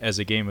room as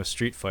a game of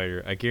Street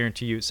Fighter, I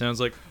guarantee you it sounds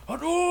like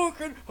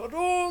Hadouken,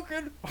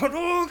 Hadouken,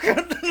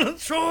 Hadouken,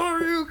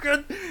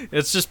 Shoryuken.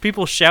 It's just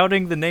people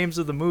shouting the names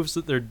of the moves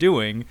that they're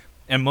doing,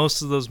 and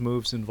most of those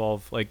moves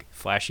involve like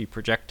flashy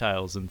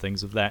projectiles and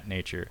things of that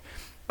nature.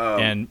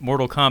 And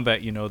Mortal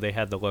Kombat, you know, they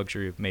had the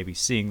luxury of maybe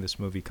seeing this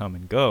movie come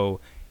and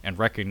go and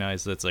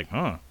recognize that it's like,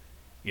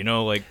 you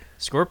know, like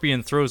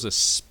Scorpion throws a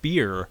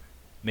spear.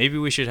 Maybe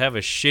we should have a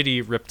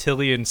shitty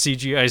reptilian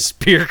CGI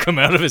spear come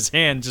out of his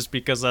hand just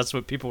because that's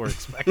what people were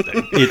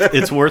expecting.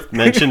 It's worth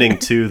mentioning,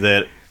 too,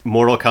 that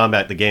Mortal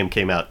Kombat, the game,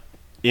 came out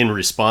in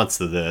response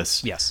to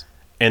this. Yes.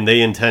 And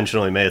they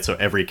intentionally made it so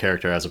every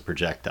character has a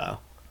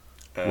projectile,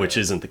 which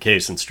isn't the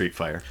case in Street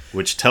Fighter,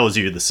 which tells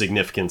you the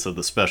significance of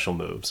the special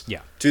moves.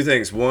 Yeah. Two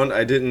things. One,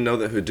 I didn't know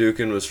that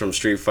Hadouken was from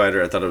Street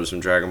Fighter. I thought it was from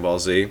Dragon Ball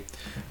Z.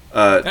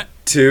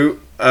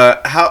 Two,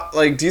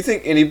 do you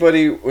think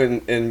anybody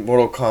in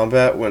Mortal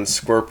Kombat, when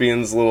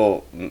Scorpion's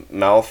little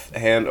mouth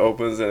hand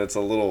opens and it's a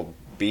little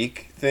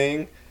beak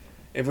thing,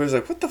 Everybody's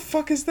like, what the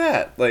fuck is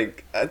that?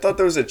 Like, I thought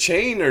there was a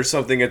chain or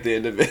something at the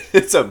end of it.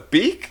 It's a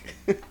beak?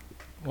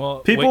 Well,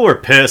 People were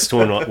pissed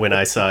when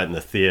I saw it in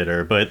the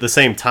theater, but at the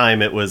same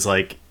time, it was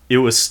like, it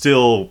was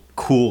still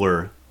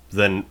cooler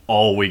than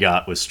all we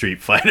got was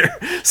Street Fighter.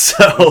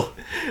 So,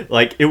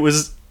 like, it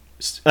was,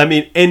 I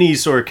mean, any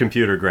sort of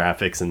computer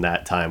graphics in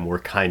that time were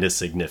kind of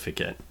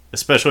significant,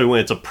 especially when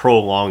it's a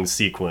prolonged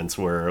sequence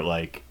where,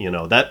 like, you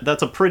know,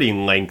 that's a pretty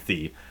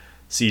lengthy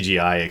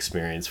CGI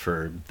experience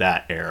for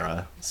that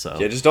era. So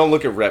Yeah, just don't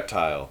look at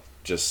Reptile.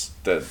 Just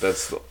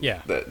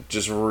Yeah. that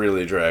just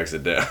really drags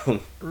it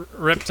down.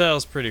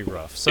 Reptile's pretty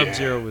rough.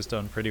 Sub-Zero was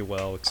done pretty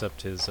well,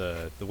 except his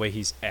the way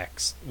he's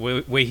axed,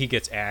 way he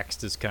gets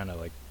axed is kind of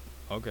like,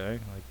 okay,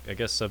 like I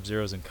guess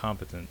Sub-Zero's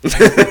incompetent.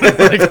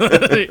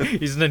 Like,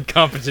 he's an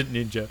incompetent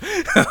ninja.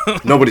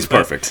 Nobody's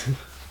perfect.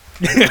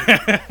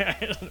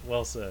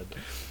 Well said.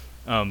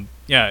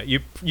 Yeah,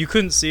 you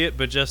couldn't see it,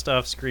 but just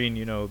off screen,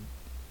 you know,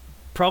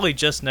 probably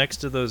just next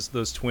to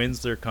those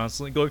twins, they're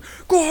constantly going,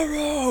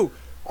 Goro!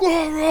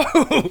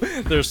 Goro!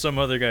 There's some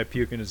other guy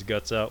puking his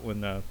guts out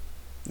when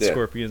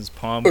Scorpion's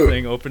palm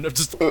thing opened up.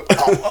 Just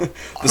The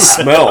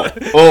smell.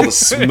 Oh, the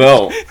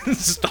smell.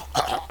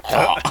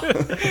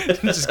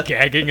 just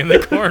gagging in the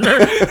corner.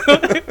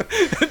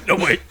 No,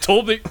 wait,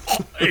 told me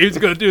he was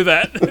going to do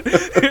that.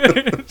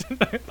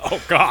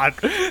 Oh, God.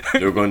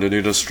 You're going to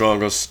need a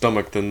stronger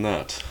stomach than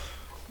that.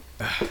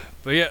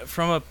 But yeah,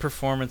 from a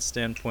performance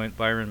standpoint,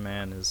 Byron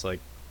Mann is like,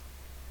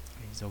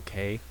 he's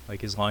okay.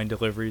 Like, his line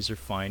deliveries are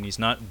fine. He's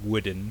not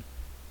wooden.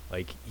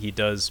 Like, he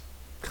does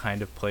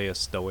kind of play a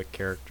stoic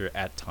character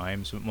at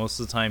times, but most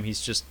of the time he's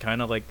just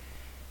kind of like,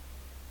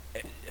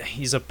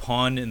 he's a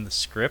pawn in the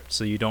script,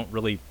 so you don't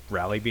really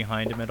rally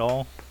behind him at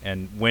all.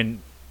 And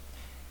when,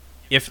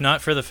 if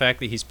not for the fact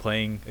that he's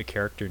playing a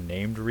character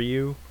named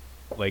Ryu,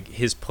 like,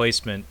 his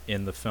placement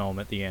in the film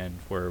at the end,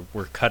 where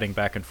we're cutting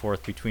back and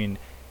forth between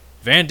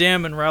Van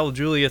Damme and Raul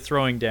Julia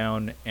throwing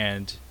down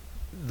and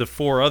the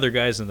four other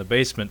guys in the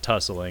basement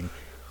tussling,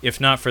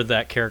 if not for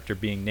that character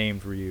being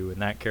named Ryu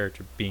and that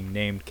character being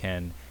named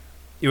Ken,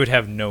 it would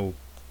have no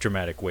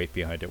dramatic weight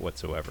behind it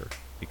whatsoever,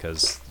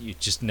 because you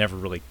just never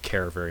really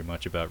care very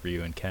much about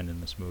Ryu and Ken in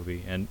this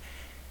movie. And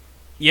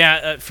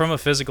yeah, from a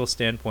physical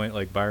standpoint,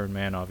 like, Byron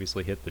Mann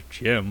obviously hit the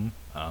gym.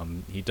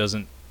 He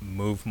doesn't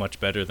move much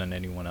better than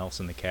anyone else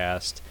in the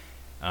cast.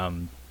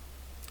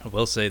 I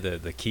will say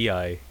the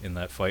Ki in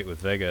that fight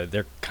with Vega,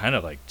 they're kind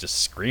of like just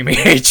screaming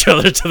at each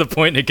other to the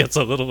point it gets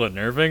a little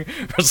unnerving.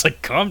 It's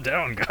like, calm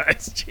down,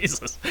 guys.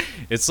 Jesus.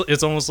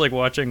 It's almost like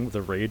watching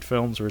the Raid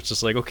films where it's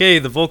just like, okay,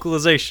 the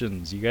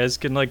vocalizations, you guys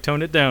can like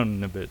tone it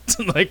down a bit.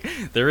 Like,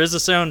 there is a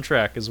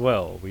soundtrack as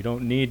well. We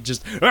don't need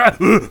just like,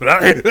 we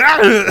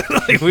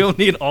don't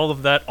need all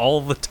of that all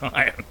the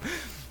time.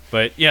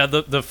 But yeah,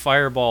 the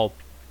fireball,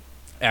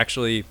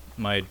 actually,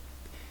 my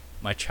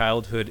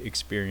childhood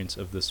experience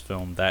of this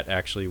film, that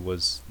actually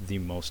was the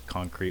most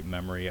concrete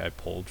memory I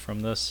pulled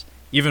from this,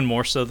 even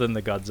more so than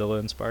the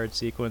Godzilla-inspired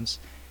sequence,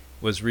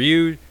 was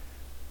Ryu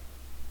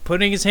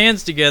putting his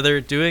hands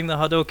together, doing the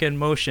Hadouken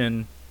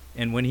motion,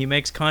 and when he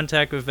makes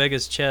contact with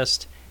Vega's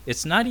chest,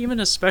 it's not even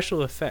a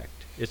special effect.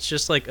 It's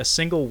just like a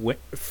single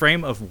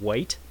frame of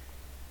white.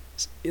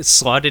 It's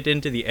slotted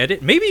into the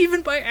edit, maybe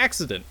even by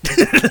accident.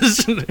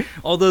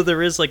 Although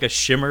there is like a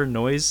shimmer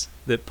noise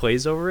that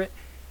plays over it.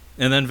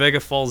 And then Vega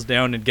falls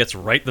down and gets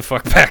right the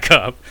fuck back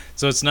up.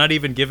 So it's not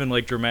even given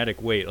like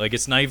dramatic weight. Like,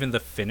 it's not even the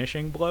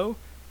finishing blow.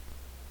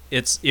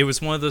 It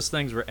was one of those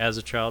things where, as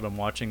a child, I'm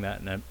watching that,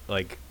 and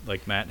like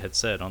Matt had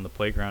said on the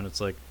playground,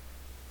 it's like,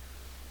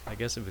 I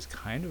guess it was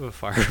kind of a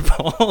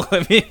fireball.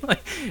 I mean,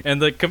 like,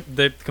 and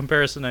the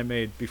comparison I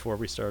made before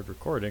we started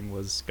recording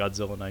was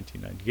Godzilla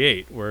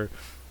 1998, where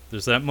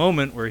there's that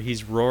moment where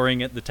he's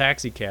roaring at the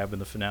taxi cab in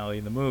the finale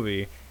of the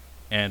movie,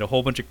 and a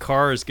whole bunch of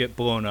cars get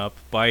blown up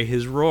by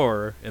his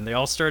roar, and they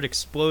all start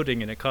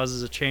exploding, and it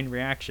causes a chain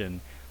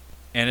reaction.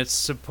 And it's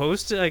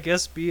supposed to, I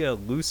guess, be a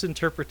loose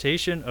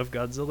interpretation of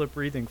Godzilla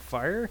breathing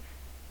fire,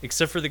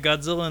 except for the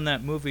Godzilla in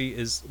that movie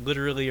is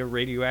literally a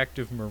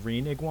radioactive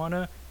marine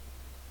iguana,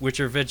 which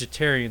are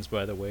vegetarians,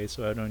 by the way,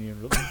 so I don't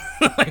even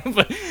really...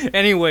 But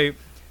anyway,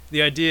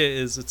 the idea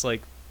is, it's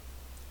like,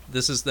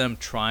 this is them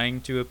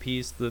trying to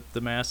appease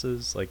the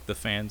masses, like the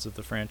fans of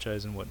the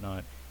franchise and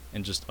whatnot,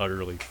 and just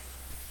utterly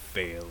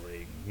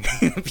failing.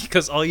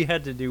 Because all you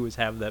had to do was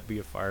have that be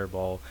a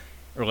fireball,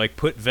 or like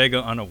put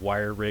Vega on a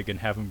wire rig and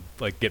have him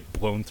like get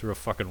blown through a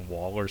fucking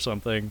wall or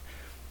something.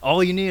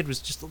 All you needed was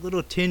just a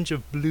little tinge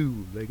of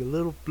blue, like a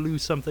little blue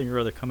something or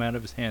other come out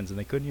of his hands, and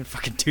they couldn't even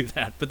fucking do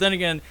that. But then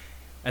again,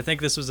 I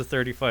think this was a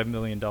 $35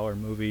 million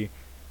movie.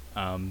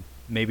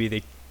 Maybe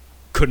they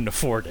couldn't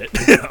afford it.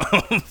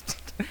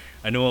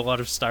 I know a lot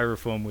of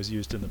styrofoam was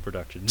used in the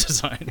production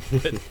design,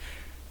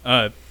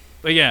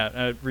 but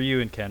yeah, Ryu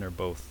and Ken are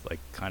both like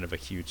kind of a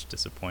huge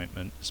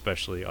disappointment,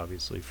 especially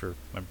obviously for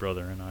my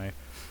brother and I.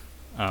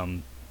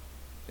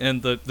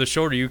 And the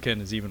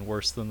Shoryuken is even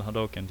worse than the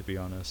Hadouken, to be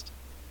honest.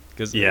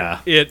 Cause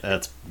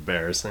that's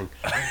embarrassing.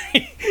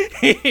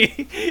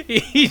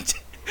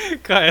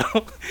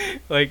 Kyle,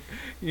 like,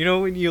 you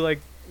know when you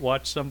like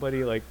watch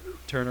somebody like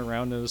turn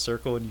around in a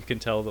circle and you can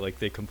tell that like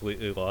they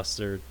completely lost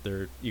their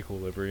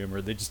equilibrium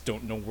or they just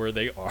don't know where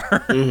they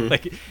are.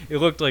 Like it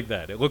looked like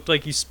that. It looked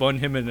like he spun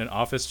him in an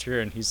office chair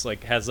and he's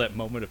like has that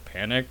moment of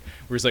panic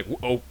where he's like,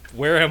 oh,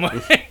 where am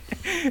I?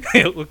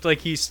 It looked like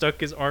he stuck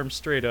his arm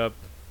straight up,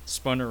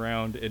 spun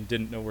around, and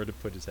didn't know where to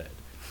put his head.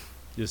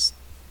 Just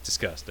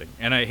disgusting.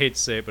 And I hate to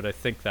say it, but I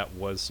think that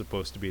was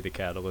supposed to be the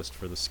catalyst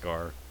for the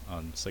scar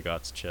on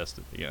Sagat's chest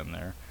at the end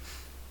there.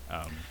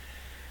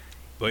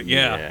 But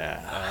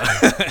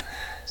yeah.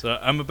 So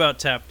I'm about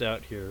tapped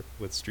out here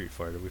with Street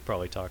Fighter. We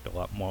probably talked a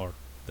lot more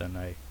than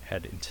I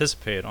had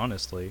anticipated,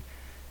 honestly.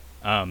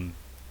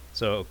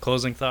 So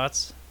closing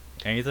thoughts?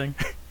 Anything?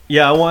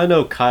 Yeah, I want to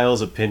know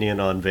Kyle's opinion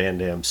on Van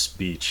Damme's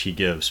speech he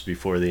gives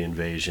before the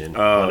invasion.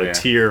 On a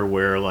tier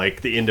where, like,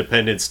 the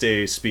Independence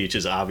Day speech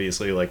is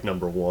obviously, like,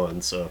 number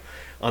one. So,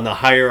 on the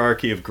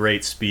hierarchy of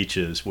great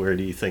speeches, where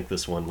do you think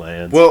this one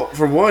lands? Well,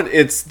 for one,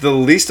 it's the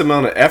least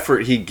amount of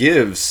effort he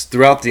gives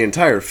throughout the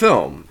entire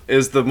film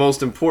is the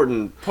most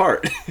important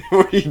part.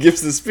 Where he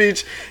gives the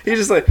speech, he's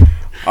just like,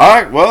 all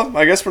right, well,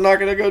 I guess we're not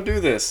going to go do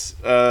this.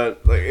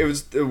 Like, it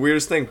was the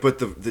weirdest thing, but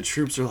the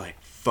troops are like,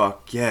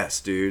 fuck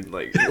yes, dude.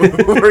 Like,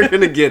 we're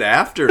going to get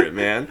after it,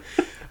 man.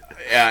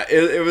 Yeah,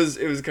 it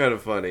was kind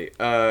of funny.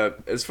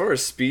 As far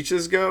as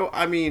speeches go,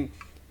 I mean,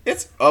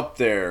 it's up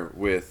there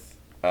with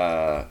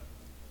the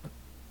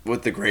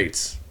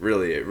greats.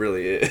 Really, it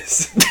really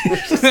is.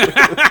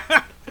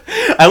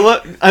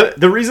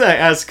 The reason I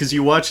asked because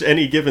you watched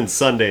Any Given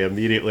Sunday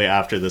immediately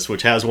after this,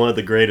 which has one of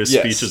the greatest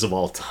speeches of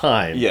all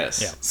time.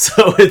 Yes. Yeah.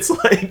 So it's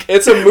like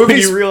it's a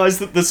movie. You realize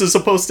that this is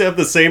supposed to have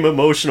the same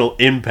emotional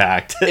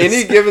impact.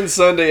 Any Given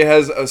Sunday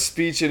has a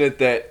speech in it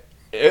that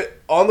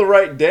on the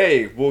right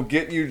day will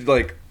get you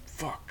like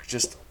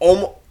just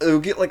almost. It'll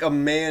get like a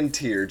man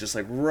tear just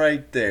like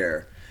right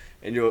there.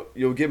 And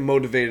you'll get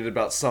motivated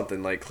about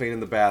something like cleaning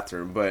the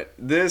bathroom. But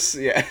this,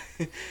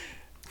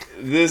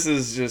 this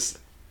is just,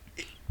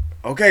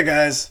 okay,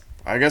 guys,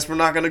 I guess we're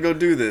not going to go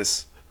do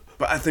this.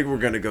 But I think we're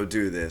going to go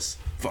do this.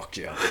 Fuck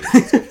yeah.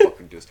 Let's go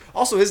fucking do this.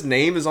 Also, his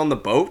name is on the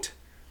boat?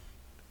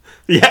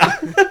 Yeah.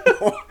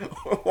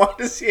 Why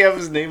does he have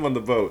his name on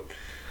the boat?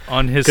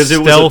 On his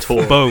stealth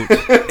boat.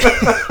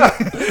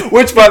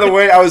 Which, by the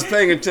way, I was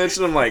paying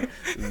attention. I'm like,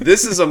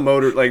 this is a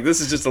motor. Like,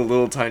 this is just a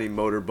little tiny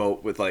motor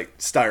boat with like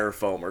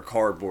styrofoam or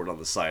cardboard on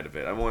the side of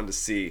it. I wanted to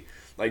see,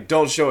 like,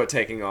 don't show it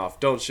taking off.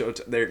 Don't show it.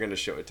 They're gonna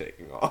show it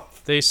taking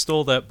off. They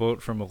stole that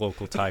boat from a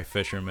local Thai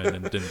fisherman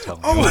and didn't tell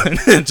anyone.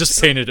 And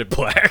just painted it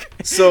black.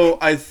 So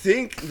I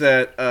think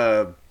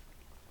that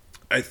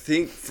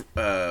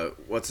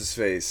what's his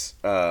face?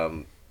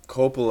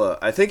 Coppola,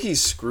 I think he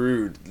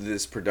screwed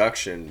this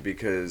production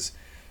because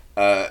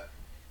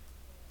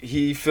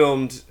he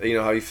filmed,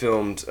 how he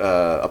filmed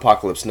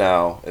Apocalypse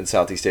Now in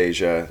Southeast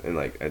Asia and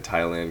like in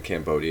Thailand,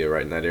 Cambodia,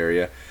 right in that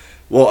area.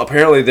 Well,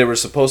 apparently they were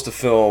supposed to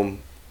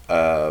film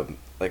the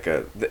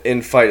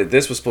end fight.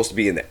 This was supposed to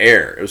be in the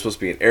air. It was supposed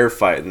to be an air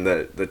fight, and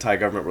the Thai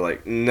government were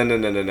like, no,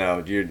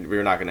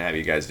 we're not going to have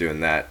you guys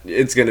doing that.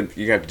 You're going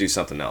to have to do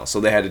something else.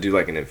 So they had to do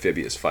like an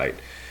amphibious fight.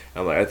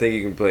 I'm like, I think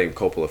you can blame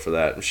Coppola for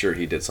that. I'm sure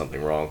he did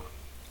something wrong.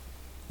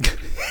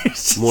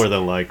 More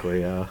than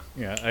likely, yeah.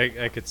 Yeah,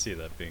 I could see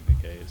that being the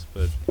case,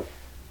 but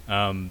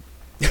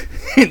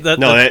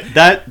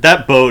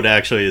that boat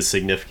actually is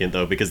significant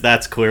though, because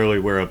that's clearly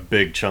where a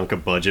big chunk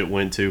of budget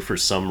went to for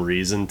some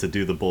reason to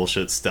do the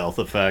bullshit stealth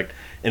effect,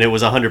 and it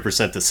was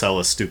 100% to sell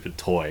a stupid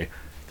toy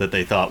that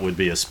they thought would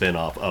be a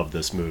spin-off of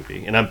this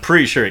movie, and I'm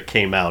pretty sure it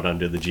came out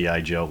under the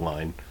G.I. Joe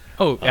line.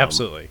 Oh,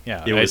 absolutely,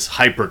 yeah. It was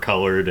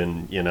hyper-colored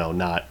and,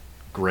 not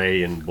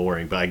gray and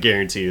boring, but I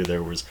guarantee you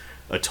there was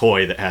a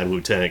toy that had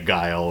Lieutenant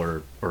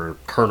Guile or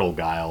Colonel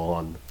Guile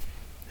on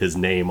his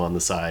name on the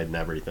side and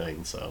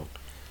everything, so...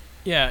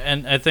 Yeah,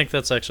 and I think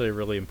that's actually a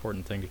really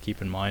important thing to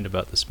keep in mind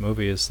about this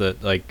movie is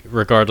that, like,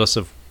 regardless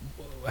of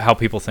how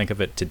people think of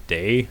it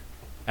today,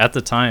 at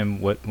the time,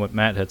 what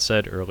Matt had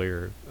said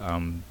earlier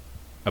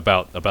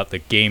about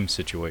the game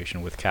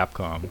situation with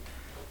Capcom,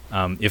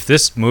 if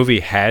this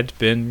movie had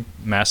been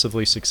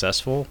massively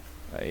successful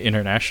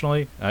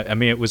internationally, I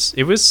mean, it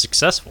was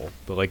successful,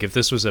 but like if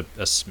this was a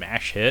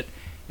smash hit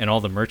and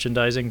all the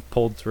merchandising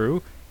pulled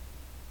through,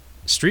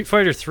 Street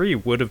Fighter 3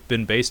 would have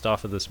been based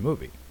off of this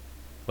movie.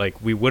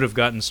 Like, we would have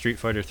gotten Street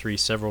Fighter 3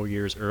 several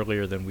years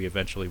earlier than we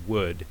eventually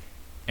would,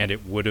 and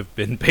it would have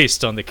been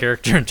based on the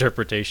character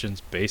interpretations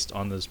based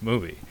on this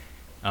movie,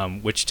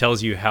 which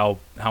tells you how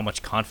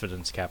much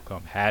confidence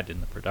Capcom had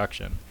in the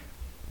production,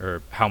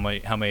 or how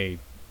many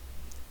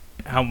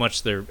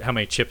chips they're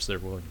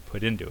willing to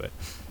put into it,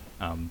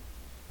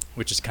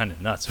 which is kind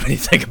of nuts when you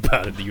think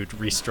about it. That you would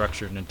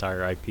restructure an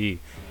entire IP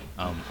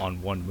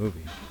on one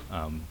movie.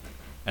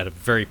 At a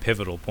very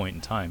pivotal point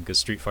in time, because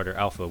Street Fighter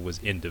Alpha was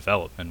in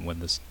development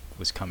when this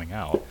was coming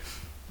out.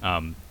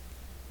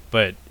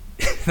 But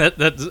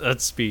that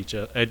speech,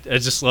 I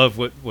just love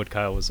what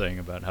Kyle was saying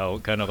about how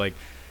kind of like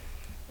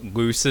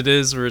loose it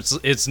is, where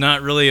it's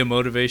not really a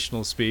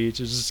motivational speech.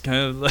 It's just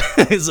kind of like,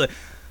 it's like,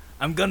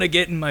 I'm gonna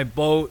get in my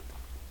boat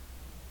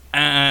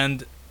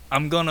and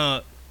I'm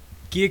gonna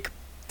kick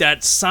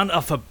that son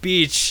of a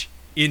bitch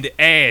in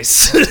the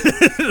ass.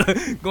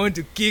 Going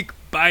to kick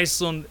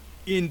Bison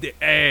in the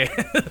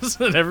ass.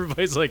 And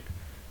everybody's like,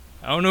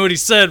 I don't know what he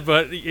said,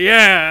 but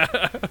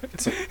yeah.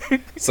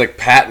 It's like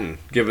Patton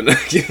giving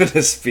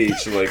a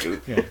speech. Like,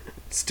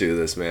 let's do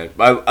this, man.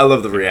 I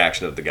love the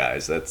reaction of the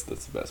guys. That's the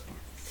best part.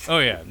 Oh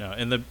yeah, no,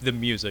 and the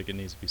music, it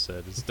needs to be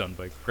said, is done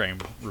by Graham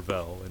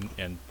Revell,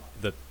 and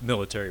the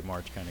military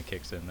march kind of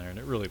kicks in there, and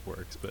it really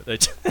works. But I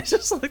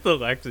just like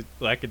the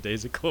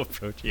lackadaisical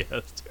approach he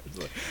has. It's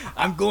like,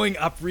 I'm going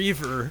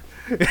upriver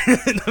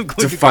and I'm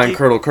going to find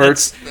Colonel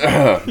Kurtz.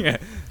 Yeah,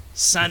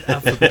 son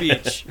of a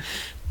bitch.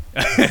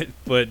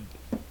 But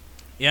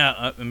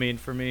yeah, I mean,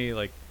 for me,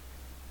 like,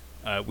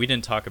 we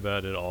didn't talk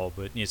about it at all,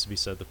 but it needs to be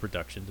said, the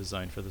production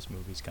design for this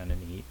movie is kind of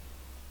neat.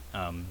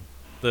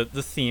 The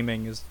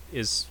theming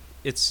is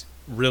it's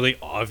really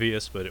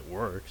obvious, but it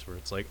works. Where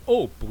it's like,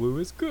 oh, blue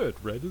is good,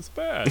 red is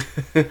bad.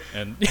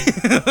 And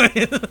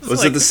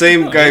was it the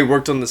same guy who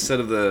worked on the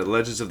set of the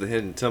Legends of the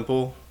Hidden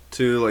Temple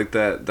too? Like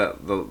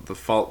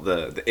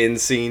the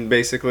end scene,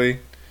 basically.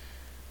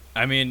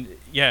 I mean,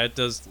 yeah, it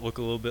does look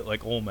a little bit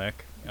like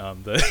Olmec,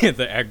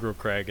 the aggro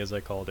crag, as I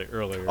called it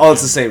earlier. Oh,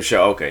 it's the same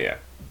show. Okay, yeah.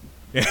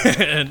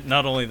 And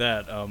not only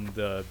that,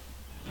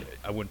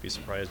 I wouldn't be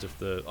surprised if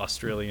the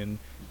Australian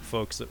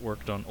folks that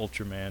worked on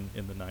Ultraman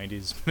in the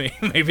 90s,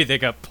 maybe they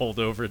got pulled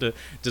over to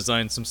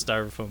design some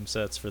styrofoam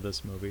sets for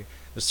this movie.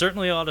 There's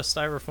certainly a lot of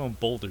styrofoam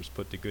boulders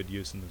put to good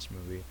use in this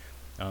movie.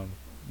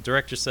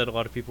 Director said a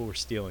lot of people were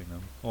stealing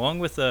them. Along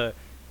with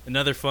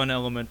another fun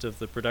element of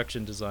the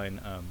production design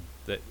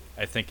that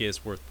I think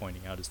is worth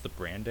pointing out is the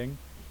branding.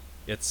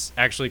 It's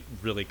actually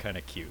really kind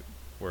of cute,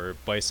 where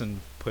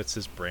Bison puts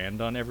his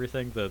brand on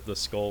everything, the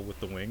skull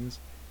with the wings.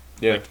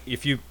 Yeah. Like,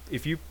 if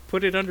you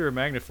put it under a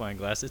magnifying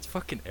glass, it's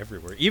fucking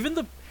everywhere. Even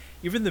the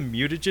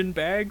mutagen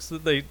bags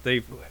that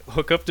they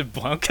hook up to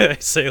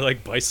Blanca say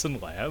like Bison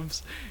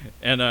Labs,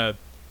 and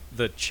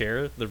the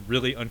chair, the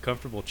really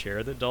uncomfortable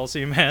chair that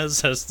Dhalsim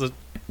has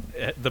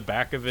the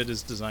back of it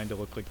is designed to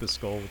look like the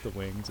skull with the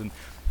wings,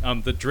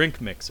 and the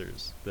drink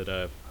mixers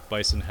that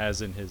Bison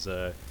has in his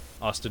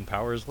Austin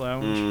Powers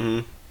lounge.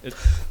 Mm-hmm.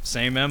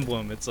 Same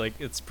emblem. It's like,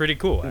 it's pretty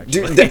cool,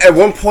 actually. Dude, at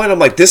one point I'm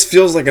like, this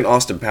feels like an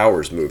Austin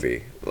Powers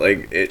movie.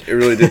 Like, it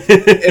really did.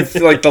 It's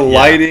like the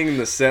lighting and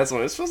the sets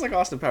on it. It feels like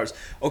Austin Powers.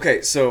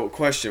 Okay, so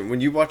question: when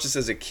you watch this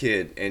as a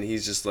kid and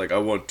he's just like, I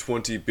want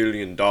 $20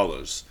 billion,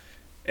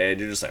 and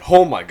you're just like,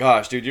 oh my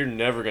gosh, dude, you're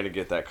never gonna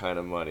get that kind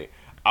of money.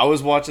 I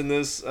was watching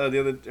this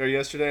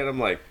yesterday, and I'm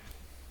like,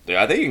 dude,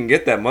 I think you can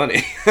get that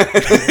money.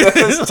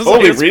 That's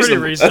totally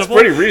reasonable. That's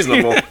pretty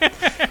reasonable.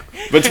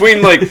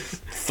 Between like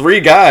 3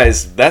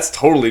 guys, that's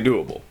totally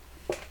doable.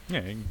 Yeah,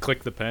 you can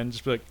click the pen,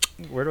 just be like,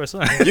 where do I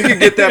sign? You could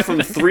get that from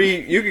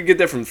 3. You could get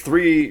that from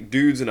 3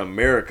 dudes in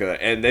America,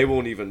 and they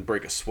won't even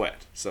break a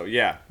sweat. So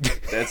yeah,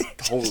 that's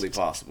totally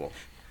possible.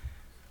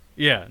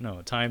 Yeah,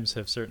 no, times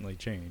have certainly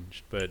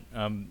changed, but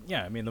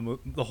yeah, I mean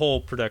the whole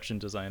production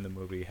design of the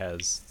movie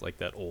has like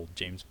that old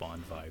James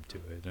Bond vibe to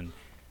it, and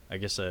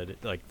like I said,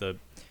 like the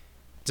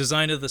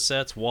design of the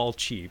sets, while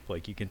cheap,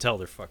 like you can tell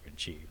they're fucking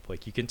cheap.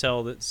 Like you can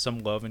tell that some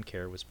love and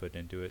care was put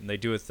into it, and they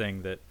do a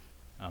thing that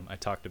I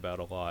talked about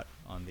a lot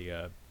on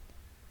the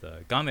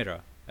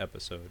Gamera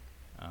episode,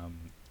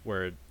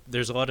 where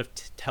there's a lot of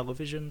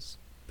televisions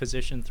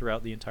positioned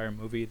throughout the entire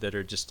movie that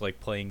are just like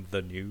playing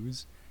the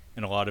news,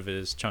 and a lot of it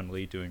is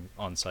Chun-Li doing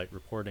on-site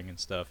reporting and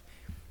stuff.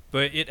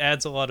 But it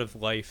adds a lot of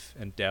life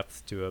and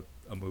depth to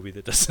a movie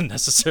that doesn't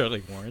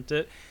necessarily warrant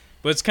it.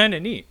 But it's kind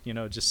of neat, you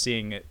know, just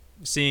seeing it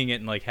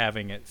and like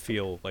having it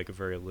feel like a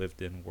very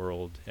lived-in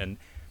world. And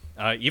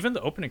even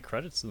the opening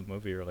credits of the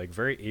movie are like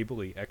very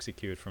ably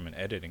executed from an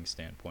editing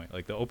standpoint.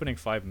 Like the opening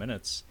 5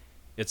 minutes,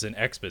 it's an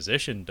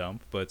exposition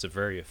dump, but it's a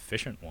very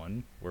efficient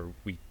one where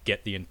we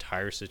get the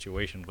entire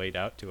situation laid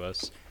out to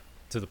us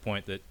to the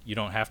point that you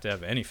don't have to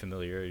have any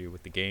familiarity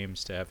with the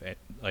games to have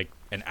like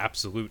an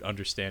absolute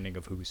understanding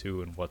of who's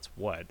who and what's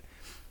what.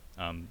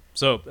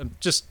 So I'm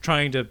just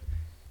trying to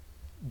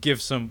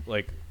give some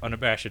like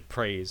unabashed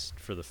praise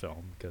for the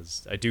film,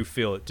 because I do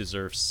feel it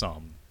deserves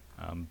some.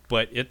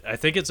 But I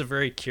think it's a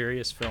very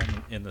curious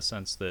film in the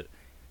sense that,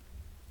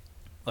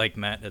 like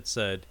Matt had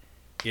said,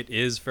 it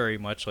is very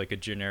much like a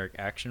generic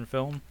action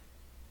film,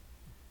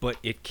 but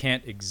it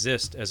can't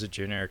exist as a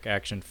generic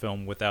action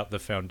film without the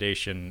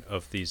foundation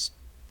of these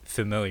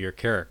familiar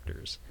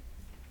characters.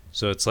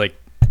 So it's like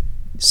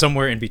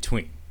somewhere in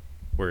between,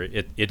 where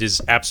it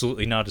is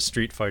absolutely not a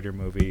Street Fighter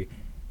movie,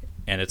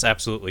 and it's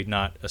absolutely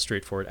not a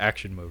straightforward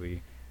action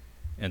movie,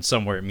 and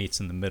somewhere it meets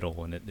in the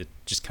middle, and it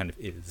just kind of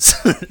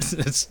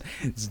is.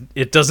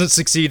 It doesn't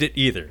succeed at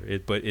either,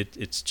 but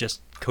it's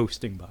just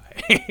coasting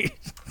by.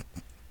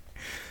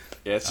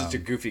 Yeah, it's just a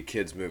goofy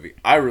kids movie.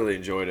 I really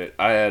enjoyed it.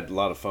 I had a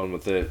lot of fun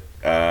with it.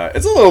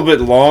 It's a little bit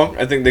long.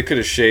 I think they could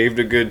have shaved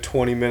a good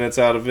 20 minutes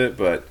out of it,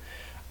 but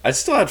I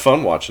still had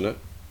fun watching it.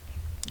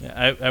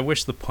 Yeah, I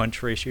wish the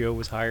punch ratio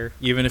was higher.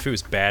 Even if it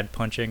was bad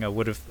punching, I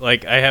would have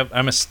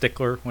I'm a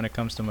stickler when it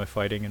comes to my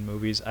fighting in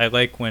movies. I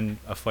like when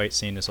a fight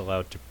scene is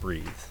allowed to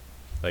breathe.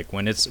 Like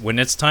when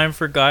it's time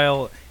for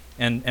guile,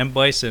 and M.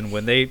 Bison,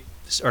 when they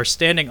are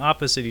standing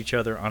opposite each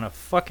other on a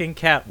fucking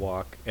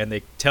catwalk, and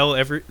they tell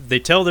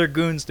their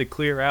goons to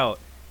clear out,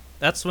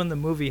 that's when the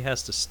movie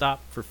has to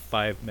stop for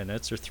 5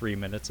 minutes or 3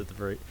 minutes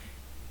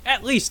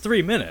at least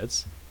 3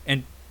 minutes,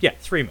 and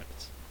 3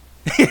 minutes.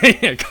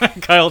 Yeah,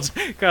 Kyle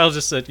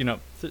just said, 3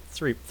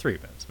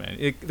 minutes,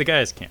 man. The guy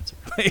has cancer.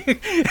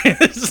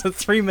 It's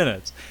 3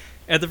 minutes.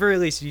 At the very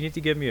least, you need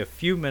to give me a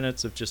few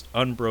minutes of just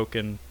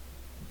unbroken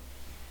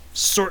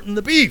sorting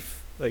the beef.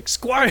 Like,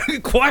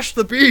 quash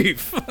the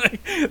beef.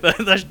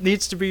 That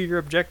needs to be your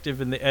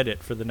objective in the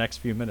edit for the next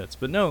few minutes.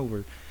 But no,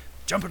 we're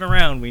jumping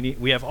around.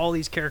 We have all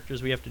these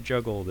characters we have to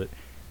juggle that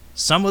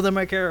some of them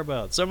I care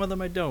about, some of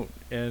them I don't.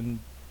 And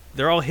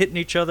they're all hitting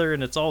each other,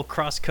 and it's all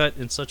cross-cut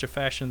in such a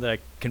fashion that I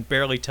can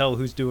barely tell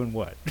who's doing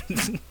what.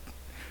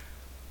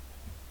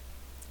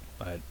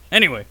 But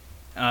anyway,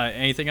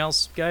 anything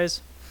else, guys?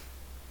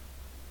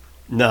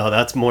 No,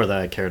 that's more than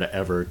I care to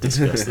ever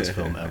discuss this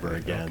film ever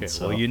again. Okay,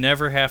 so. well, you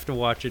never have to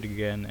watch it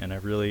again, and I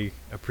really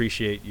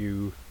appreciate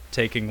you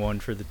taking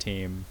one for the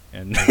team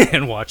and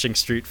and watching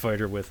Street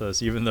Fighter with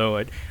us, even though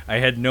I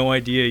had no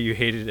idea you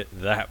hated it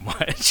that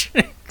much.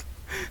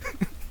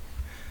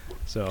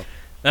 So,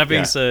 that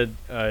being said,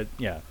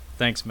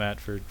 thanks, Matt,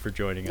 for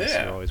joining us.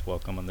 Yeah. You're always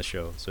welcome on the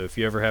show. So if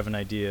you ever have an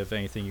idea of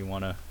anything you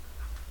want to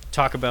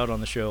talk about on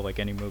the show, like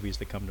any movies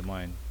that come to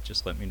mind,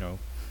 just let me know.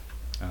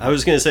 I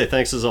was going to say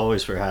thanks as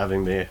always for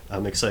having me.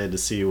 I'm excited to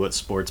see what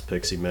sports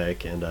picks you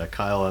make. And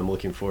Kyle, I'm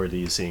looking forward to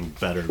you seeing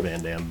better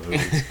Van Damme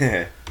movies.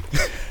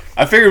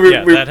 I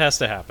figured that has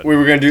to happen. We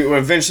were going to do.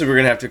 Eventually, we're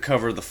going to have to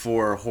cover the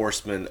 4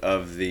 horsemen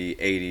of the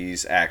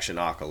 '80s action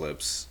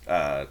apocalypse.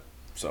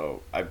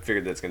 So I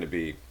figured that's going to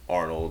be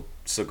Arnold,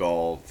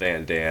 Seagal,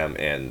 Van Damme,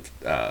 and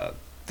the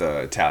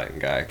Italian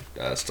guy,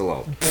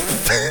 Stallone.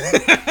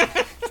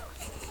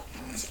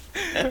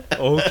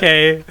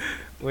 Okay.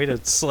 Way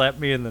to slap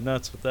me in the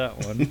nuts with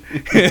that one.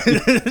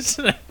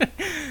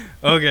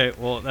 Okay,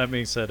 well, that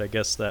being said, I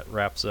guess that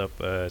wraps up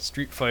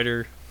Street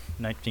Fighter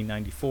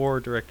 1994,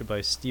 directed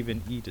by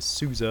Steven E.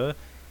 D'Souza.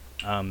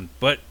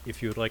 But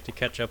if you would like to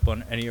catch up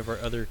on any of our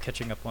other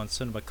Catching Up on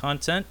Cinema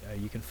content,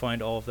 you can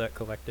find all of that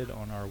collected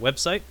on our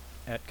website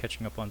at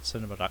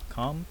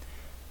catchinguponcinema.com.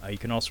 You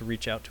can also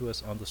reach out to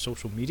us on the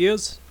social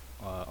medias,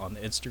 on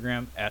the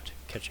Instagram at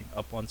Catching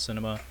Up on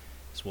Cinema,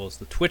 as well as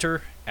the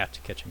Twitter at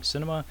Catching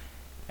Cinema.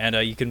 And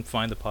you can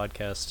find the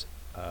podcast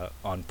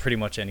on pretty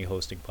much any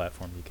hosting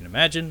platform you can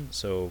imagine,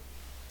 so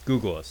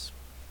Google us.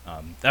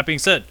 That being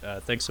said,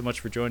 thanks so much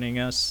for joining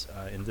us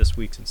in this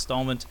week's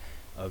installment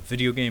of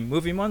Video Game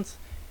Movie Month,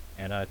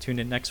 and tune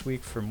in next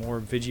week for more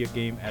video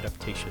game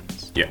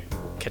adaptations. Yeah.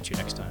 Catch you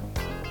next time.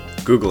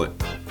 Google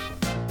it.